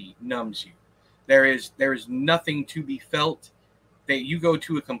completely numbs you. There is nothing to be felt. That you go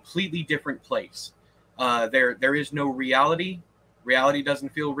to a completely different place. There is no reality. Reality doesn't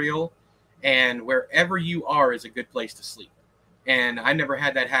feel real, and wherever you are is a good place to sleep. And I never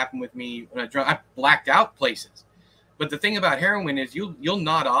had that happen with me when I drunk. I blacked out places. But the thing about heroin is you'll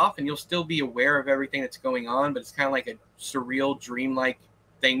nod off and you'll still be aware of everything that's going on, but it's kind of like a surreal, dreamlike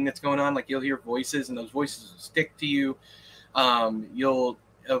thing that's going on. Like you'll hear voices, and those voices will stick to you.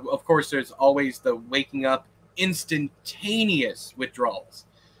 Of course, there's always the waking up, instantaneous withdrawals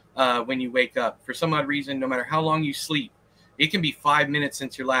when you wake up. For some odd reason, no matter how long you sleep, it can be 5 minutes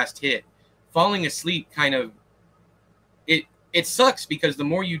since your last hit. Falling asleep it sucks, because the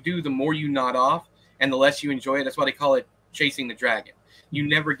more you do, the more you nod off, and the less you enjoy it. That's why they call it chasing the dragon. You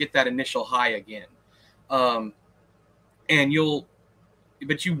never get that initial high again. But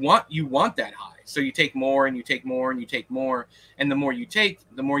you want that high. So you take more and you take more and you take more. And the more you take,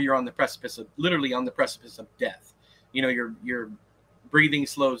 the more you're on the precipice literally on the precipice of death. You know, your breathing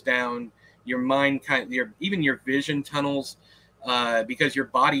slows down, your mind even your vision tunnels, because your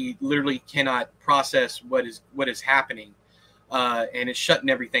body literally cannot process what is happening. And it's shutting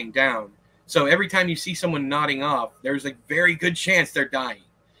everything down. So every time you see someone nodding off, there's a very good chance they're dying.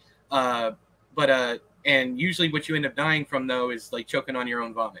 And usually what you end up dying from, though, is like choking on your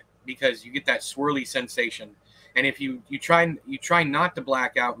own vomit, because you get that swirly sensation. And if you try not to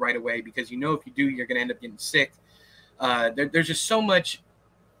black out right away, because you know if you do, you're going to end up getting sick. There's just so much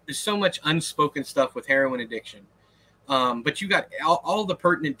unspoken stuff with heroin addiction. But you got all the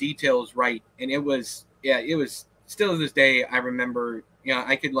pertinent details right, and it was still to this day, I remember,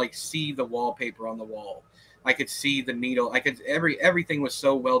 I could like see the wallpaper on the wall. I could see the needle. Everything was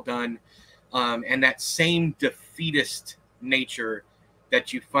so well done. And that same defeatist nature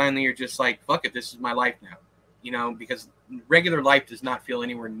that you finally are just like, fuck it, this is my life now, because regular life does not feel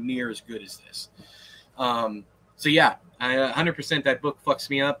anywhere near as good as this. So yeah, 100% that book fucks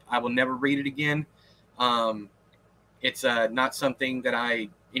me up. I will never read it again. It's not something that I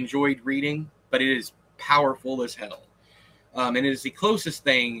enjoyed reading, but it is powerful as hell. And it is the closest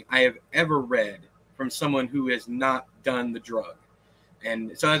thing I have ever read from someone who has not done the drug.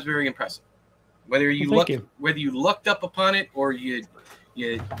 And so that's very impressive. Whether you looked up upon it or you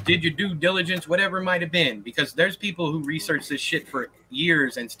did your due diligence, whatever it might have been, because there's people who research this shit for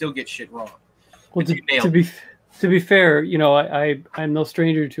years and still get shit wrong. Well, to be fair, I'm no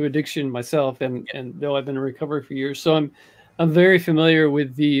stranger to addiction myself, and though I've been in recovery for years, so I'm very familiar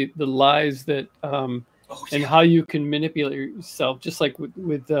with the lies that and how you can manipulate yourself, just like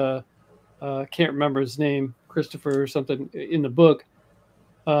with can't remember his name, Christopher or something in the book.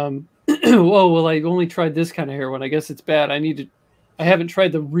 Well, I only tried this kind of heroin. I guess it's bad. I haven't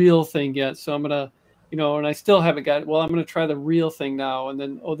tried the real thing yet, so I'm gonna, and I still haven't got it. Well, I'm gonna try the real thing now, and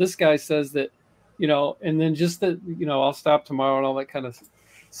then this guy says that, and then just that, I'll stop tomorrow and all that kind of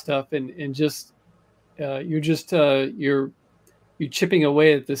stuff, and just you're chipping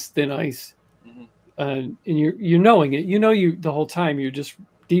away at this thin ice, and you're knowing it. The whole time you're just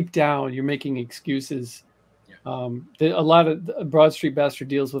deep down you're making excuses. A lot of Broad Street Bastard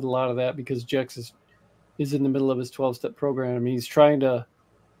deals with a lot of that, because Jex is in the middle of his 12-step program. I mean, he's trying to,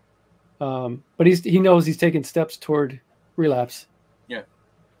 but he knows he's taking steps toward relapse. Yeah.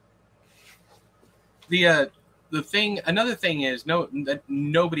 Another thing is that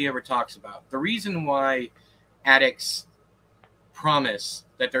nobody ever talks about. The reason why addicts promise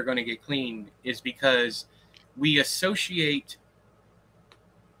that they're going to get clean is because we associate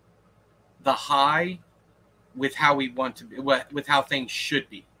the high with how we want to be, with how things should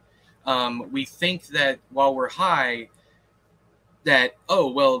be. We think that while we're high, that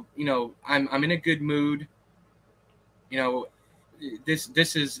I'm in a good mood. This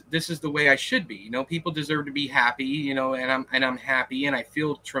is the way I should be. People deserve to be happy. And I'm happy, and I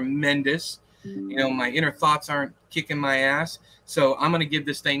feel tremendous. My inner thoughts aren't kicking my ass, so I'm gonna give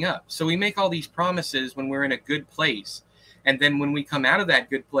this thing up. So we make all these promises when we're in a good place, And then when we come out of that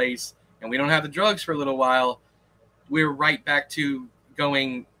good place and we don't have the drugs for a little while, we're right back to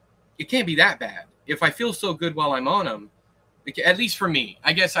going, it can't be that bad. If I feel so good while I'm on them, at least for me,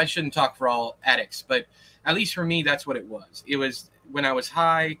 I guess I shouldn't talk for all addicts, but at least for me, that's what it was. It was when I was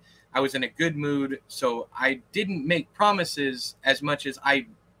high, I was in a good mood. So I didn't make promises as much as I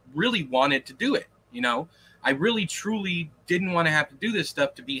really wanted to do it. You know, I really, truly didn't want to have to do this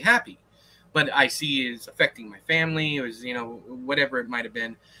stuff to be happy, but I see it's affecting my family. It was, you know, whatever it might've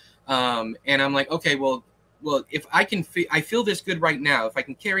been. And I'm like, okay, well, if I can, I feel this good right now. If I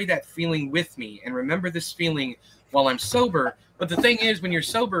can carry that feeling with me and remember this feeling while I'm sober. But the thing is, when you're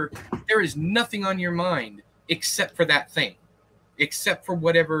sober, there is nothing on your mind except for that thing, except for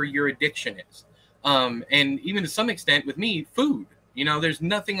whatever your addiction is. And even to some extent with me, food, you know, there's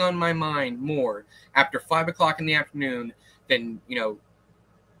nothing on my mind more after 5 o'clock in the afternoon than, you know,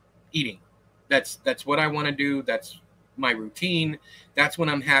 eating. That's what I want to do. That's my routine. That's when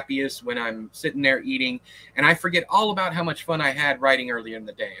I'm happiest, when I'm sitting there eating, and I forget all about how much fun I had writing earlier in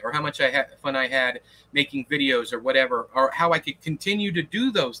the day, or how much fun I had making videos or whatever, or how I could continue to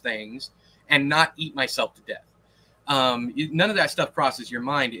do those things and not eat myself to death. None of that stuff crosses your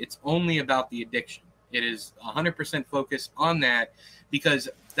mind. It's only about the addiction. It is 100% focused on that, because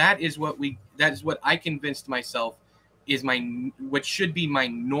that is what I convinced myself is what should be my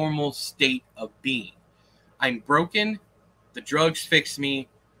normal state of being. I'm broken. The drugs fix me.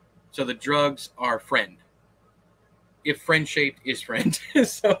 So the drugs are friend. If friend shaped is friend.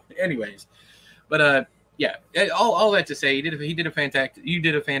 So anyways, but yeah, all that to say, you did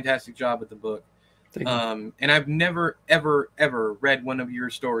a fantastic job with the book. And I've never, ever read one of your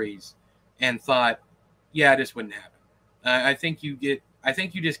stories and thought, yeah, this wouldn't happen. I think you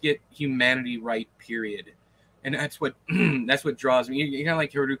just get humanity right, period. And that's what draws me. You're kind of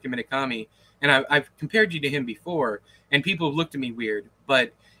like Haruki Murakami. And I've compared you to him before, and people have looked at me weird,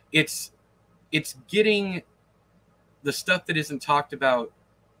 but it's getting the stuff that isn't talked about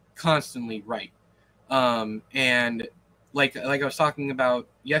constantly right. And like I was talking about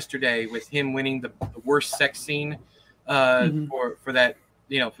yesterday with him winning the worst sex scene for that,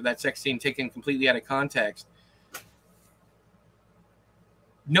 you know, for that sex scene taken completely out of context.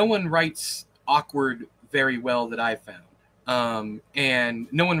 No one writes awkward very well that I've found. And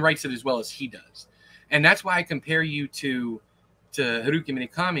no one writes it as well as he does. And that's why I compare you to Haruki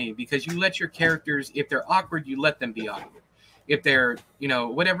Murakami, because you let your characters, if they're awkward, you let them be awkward. If they're, you know,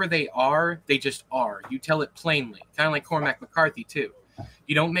 whatever they are, they just are. You tell it plainly, kind of like Cormac McCarthy too.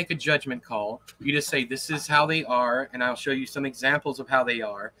 You don't make a judgment call. You just say, this is how they are, and I'll show you some examples of how they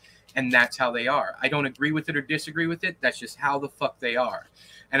are, and that's how they are. I don't agree with it or disagree with it. That's just how the fuck they are.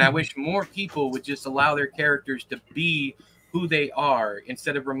 And I wish more people would just allow their characters to be who they are,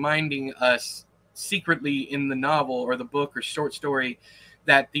 instead of reminding us secretly in the novel or the book or short story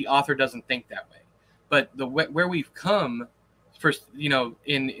that the author doesn't think that way. But where we've come, first, you know,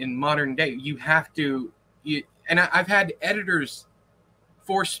 in modern day, you have to. And I've had editors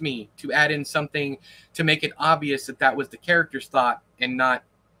force me to add in something to make it obvious that was the character's thought and not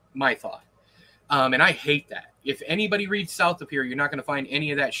my thought. And I hate that. If anybody reads South of Here, you're not going to find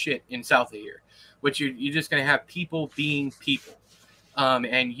any of that shit in South of Here. Which you're just going to have people being people,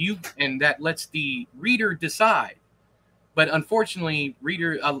 and that lets the reader decide. But unfortunately,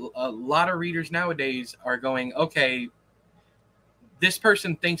 a lot of readers nowadays are going, okay, this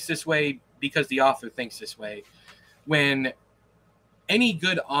person thinks this way because the author thinks this way. When any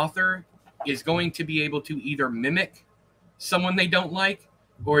good author is going to be able to either mimic someone they don't like,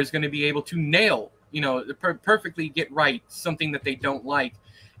 or is going to be able to nail, you know, perfectly get right something that they don't like.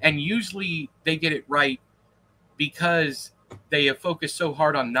 And usually they get it right because they have focused so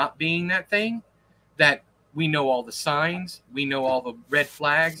hard on not being that thing that we know all the signs, we know all the red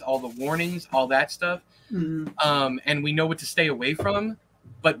flags, all the warnings, all that stuff. And we know what to stay away from,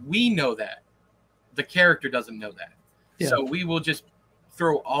 but we know that. The character doesn't know that. Yeah. So we will just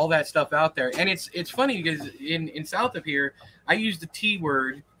throw all that stuff out there. And it's funny because in South of Here, I use the T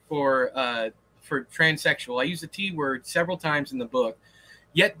word for transsexual. I use the T word several times in the book.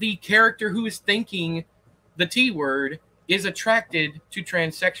 Yet the character who is thinking the T word is attracted to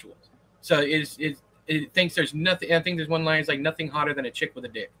transsexuals. So it thinks there's nothing. I think there's one line, it's like nothing hotter than a chick with a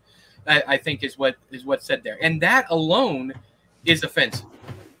dick. I think is what's said there, and that alone is offensive.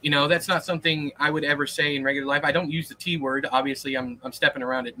 You know, that's not something I would ever say in regular life. I don't use the T word. Obviously, I'm stepping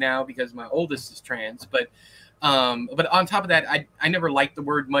around it now because my oldest is trans. But on top of that, I never liked the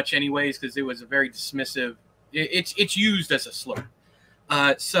word much, anyways, because it was a very dismissive. It's used as a slur.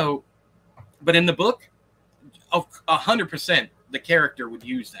 But in the book, 100%, the character would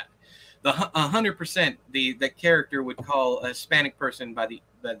use that. the 100% the character would call a Hispanic person by the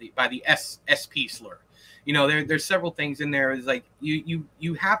SP slur. You know, there's several things in there. It's like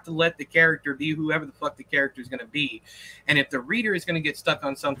you have to let the character be whoever the fuck the character is going to be, and if the reader is going to get stuck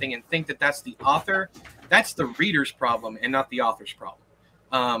on something and think that that's the author, that's the reader's problem and not the author's problem.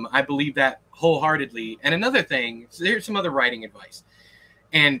 I believe that wholeheartedly. And another thing, so here's some other writing advice.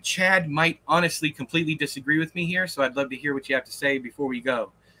 And Chad might honestly completely disagree with me here, so I'd love to hear what you have to say before we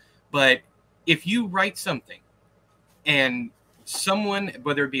go. But if you write something and someone,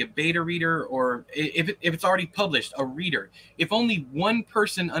 whether it be a beta reader or if it's already published, a reader, if only one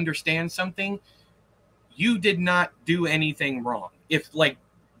person understands something, you did not do anything wrong. If like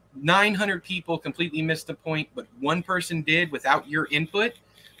 900 people completely missed the point, but one person did without your input,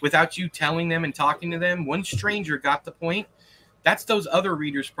 without you telling them and talking to them, one stranger got the point, that's those other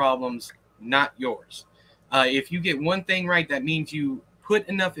readers' problems, not yours. If you get one thing right, that means you put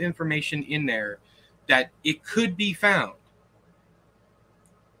enough information in there that it could be found,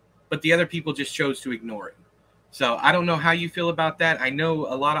 but the other people just chose to ignore it. So I don't know how you feel about that. I know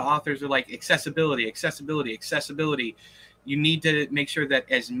a lot of authors are like accessibility, accessibility, accessibility. You need to make sure that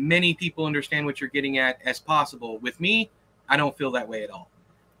as many people understand what you're getting at as possible. With me, I don't feel that way at all.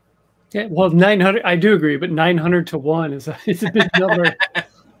 Yeah, well, 900, I do agree, but 900 to 1 is a big number.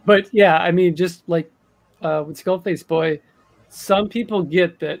 But yeah, I mean, just like with Skullface Boy, some people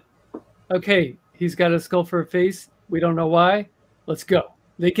get that, okay, he's got a skull for a face. We don't know why. Let's go.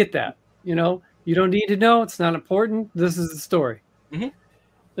 They get that. You know, you don't need to know. It's not important. This is the story. Mm-hmm.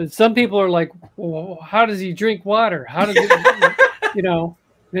 And some people are like, well, how does he drink water? How does it, you know?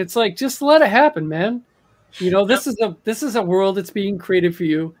 And it's like, just let it happen, man. You know, this is a world that's being created for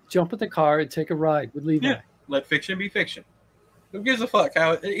you. Jump in the car and take a ride with Levi. Yeah, let fiction be fiction. Who gives a fuck?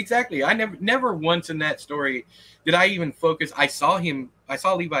 How exactly? I never once in that story did I even focus. I saw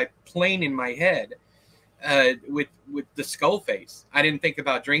Levi plain in my head with the skull face. I didn't think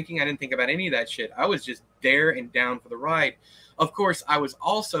about drinking. I didn't think about any of that shit. I was just there and down for the ride. Of course, I was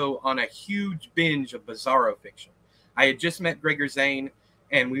also on a huge binge of Bizarro fiction. I had just met Gregor Zane,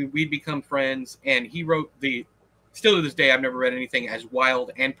 and we'd become friends, and he wrote still to this day, I've never read anything as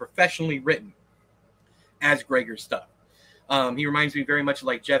wild and professionally written as Gregor's stuff. He reminds me very much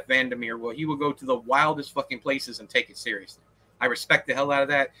like Jeff Vandermeer. Well, he will go to the wildest fucking places and take it seriously. I respect the hell out of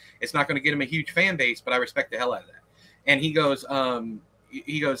that. It's not going to get him a huge fan base, but I respect the hell out of that. And he goes, have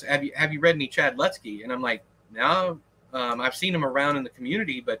you read any Chad Lutzke? And I'm like, no. I've seen him around in the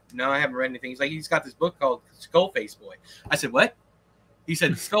community, but no, I haven't read anything. He's like, he's got this book called Skullface Boy. I said, what? He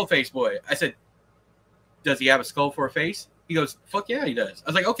said, Skullface Boy. I said, does he have a skull for a face? He goes, fuck yeah, he does. I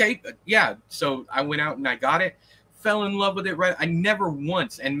was like, okay, yeah. So I went out and I got it, fell in love with it. Right. I never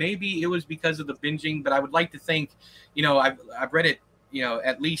once, and maybe it was because of the binging, but I would like to think, you know, I've read it, you know,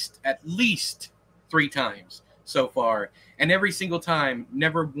 at least 3 times so far. And every single time,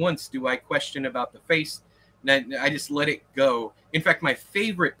 never once do I question about the face. I just let it go. In fact, my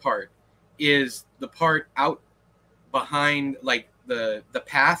favorite part is the part out behind, like the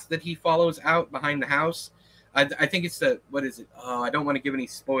path that he follows out behind the house. I think it's what is it? Oh, I don't want to give any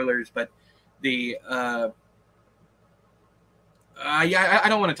spoilers, but I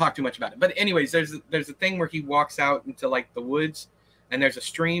don't want to talk too much about it. But anyways, there's a thing where he walks out into like the woods, and there's a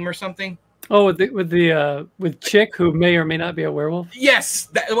stream or something. Oh, with Chick, who may or may not be a werewolf. Yes.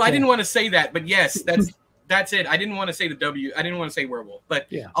 I didn't want to say that, but yes, that's it. I didn't want to say the W. I didn't want to say werewolf, but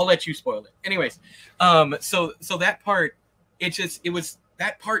yeah. I'll let you spoil it. Anyways, so that part,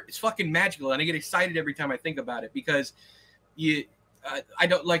 that part is fucking magical, and I get excited every time I think about it because I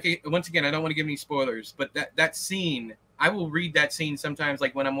don't like it. Once again, I don't want to give any spoilers, but that scene, I will read that scene sometimes,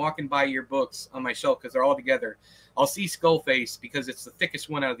 like when I'm walking by your books on my shelf because they're all together. I'll see Skullface because it's the thickest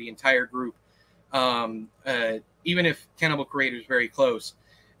one out of the entire group, even if Cannibal Creator is very close.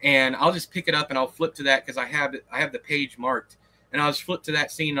 And I'll just pick it up and I'll flip to that because I have the page marked, and I'll just flip to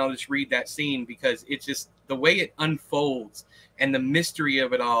that scene and I'll just read that scene because it's just the way it unfolds and the mystery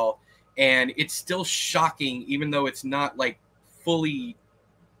of it all, and it's still shocking even though it's not like fully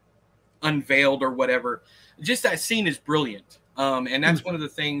unveiled or whatever. Just that scene is brilliant, and that's one of the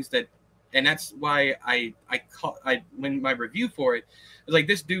things that, and that's why when my review for it was like,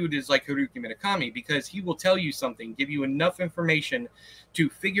 this dude is like Haruki Murakami, because he will tell you something, give you enough information to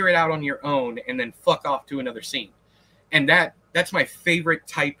figure it out on your own, and then fuck off to another scene. And that's my favorite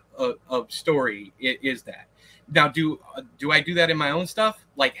type of story. It is that. Now, do I do that in my own stuff?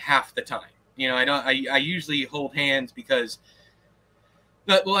 Like half the time, you know. I usually hold hands because,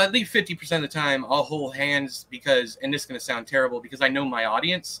 well, at least 50% of the time I'll hold hands because, and this is going to sound terrible, because I know my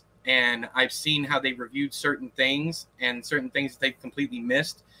audience. And I've seen how they've reviewed certain things and certain things that they've completely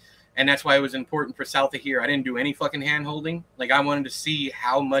missed. And that's why it was important for South of here. I didn't do any fucking hand holding. Like, I wanted to see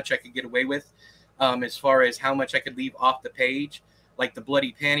how much I could get away with, as far as how much I could leave off the page. Like the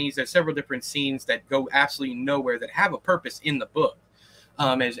bloody panties. There's several different scenes that go absolutely nowhere that have a purpose in the book,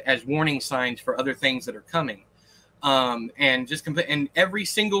 as warning signs for other things that are coming. And just and every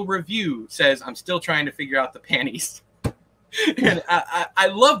single review says I'm still trying to figure out the panties. And I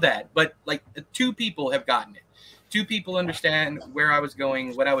love that. But like 2 people have gotten it. 2 people understand where I was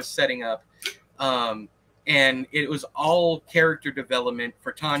going, what I was setting up. And it was all character development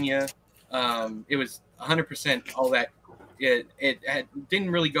for Tanya. It was 100% all that. It didn't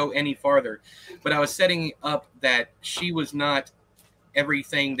really go any farther, but I was setting up that she was not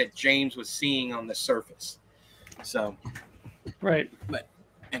everything that James was seeing on the surface. So, right. But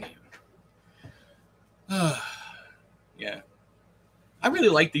anyway, yeah, I really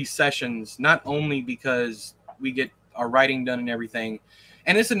like these sessions, not only because we get our writing done and everything,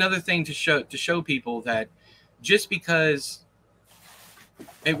 and it's another thing to show people that just because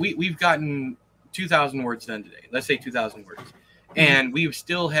we've gotten 2,000 words done today, let's say 2,000 words, and we've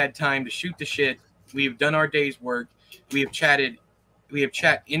still had time to shoot the shit. We've done our day's work. We have chat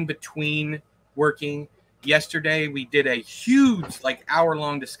in between working. Yesterday we did a huge, like,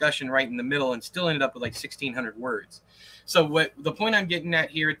 hour-long discussion right in the middle and still ended up with like 1,600 words. So what the point I'm getting at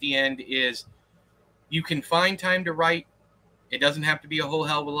here at the end is, you can find time to write. It doesn't have to be a whole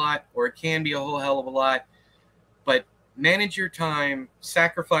hell of a lot, or it can be a whole hell of a lot, but manage your time,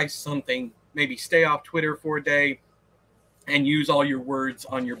 sacrifice something, maybe stay off Twitter for a day and use all your words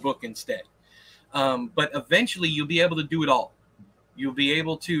on your book instead. But eventually you'll be able to do it all. You'll be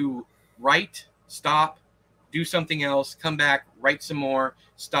able to write, stop, do something else, come back, write some more,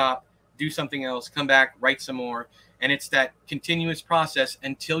 stop, do something else, come back, write some more. And it's that continuous process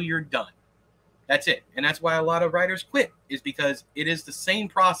until you're done. That's it. And that's why a lot of writers quit, is because it is the same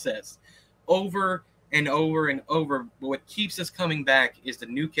process over and over and over. But what keeps us coming back is the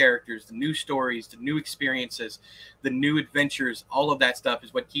new characters, the new stories, the new experiences, the new adventures. All of that stuff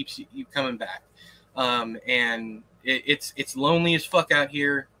is what keeps you coming back. And it's lonely as fuck out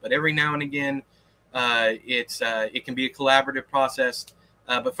here, but every now and again, it can be a collaborative process.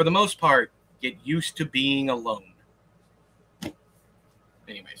 But for the most part, get used to being alone.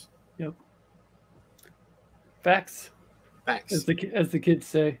 Anyways. Yep. Facts. Facts. As the kids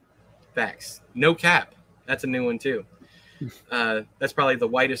say. Facts. No cap. That's a new one too. That's probably the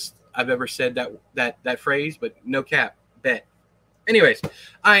whitest I've ever said that phrase, but no cap. Bet. Anyways, all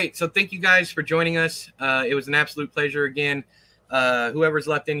right. So thank you guys for joining us. It was an absolute pleasure again. Whoever's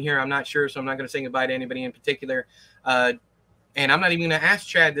left in here, I'm not sure, so I'm not going to say goodbye to anybody in particular. And I'm not even going to ask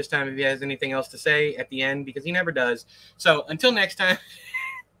Chad this time if he has anything else to say at the end, because he never does. So until next time,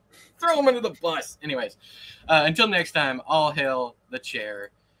 throw him under the bus. Anyways, until next time, all hail the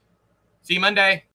chair. See you Monday.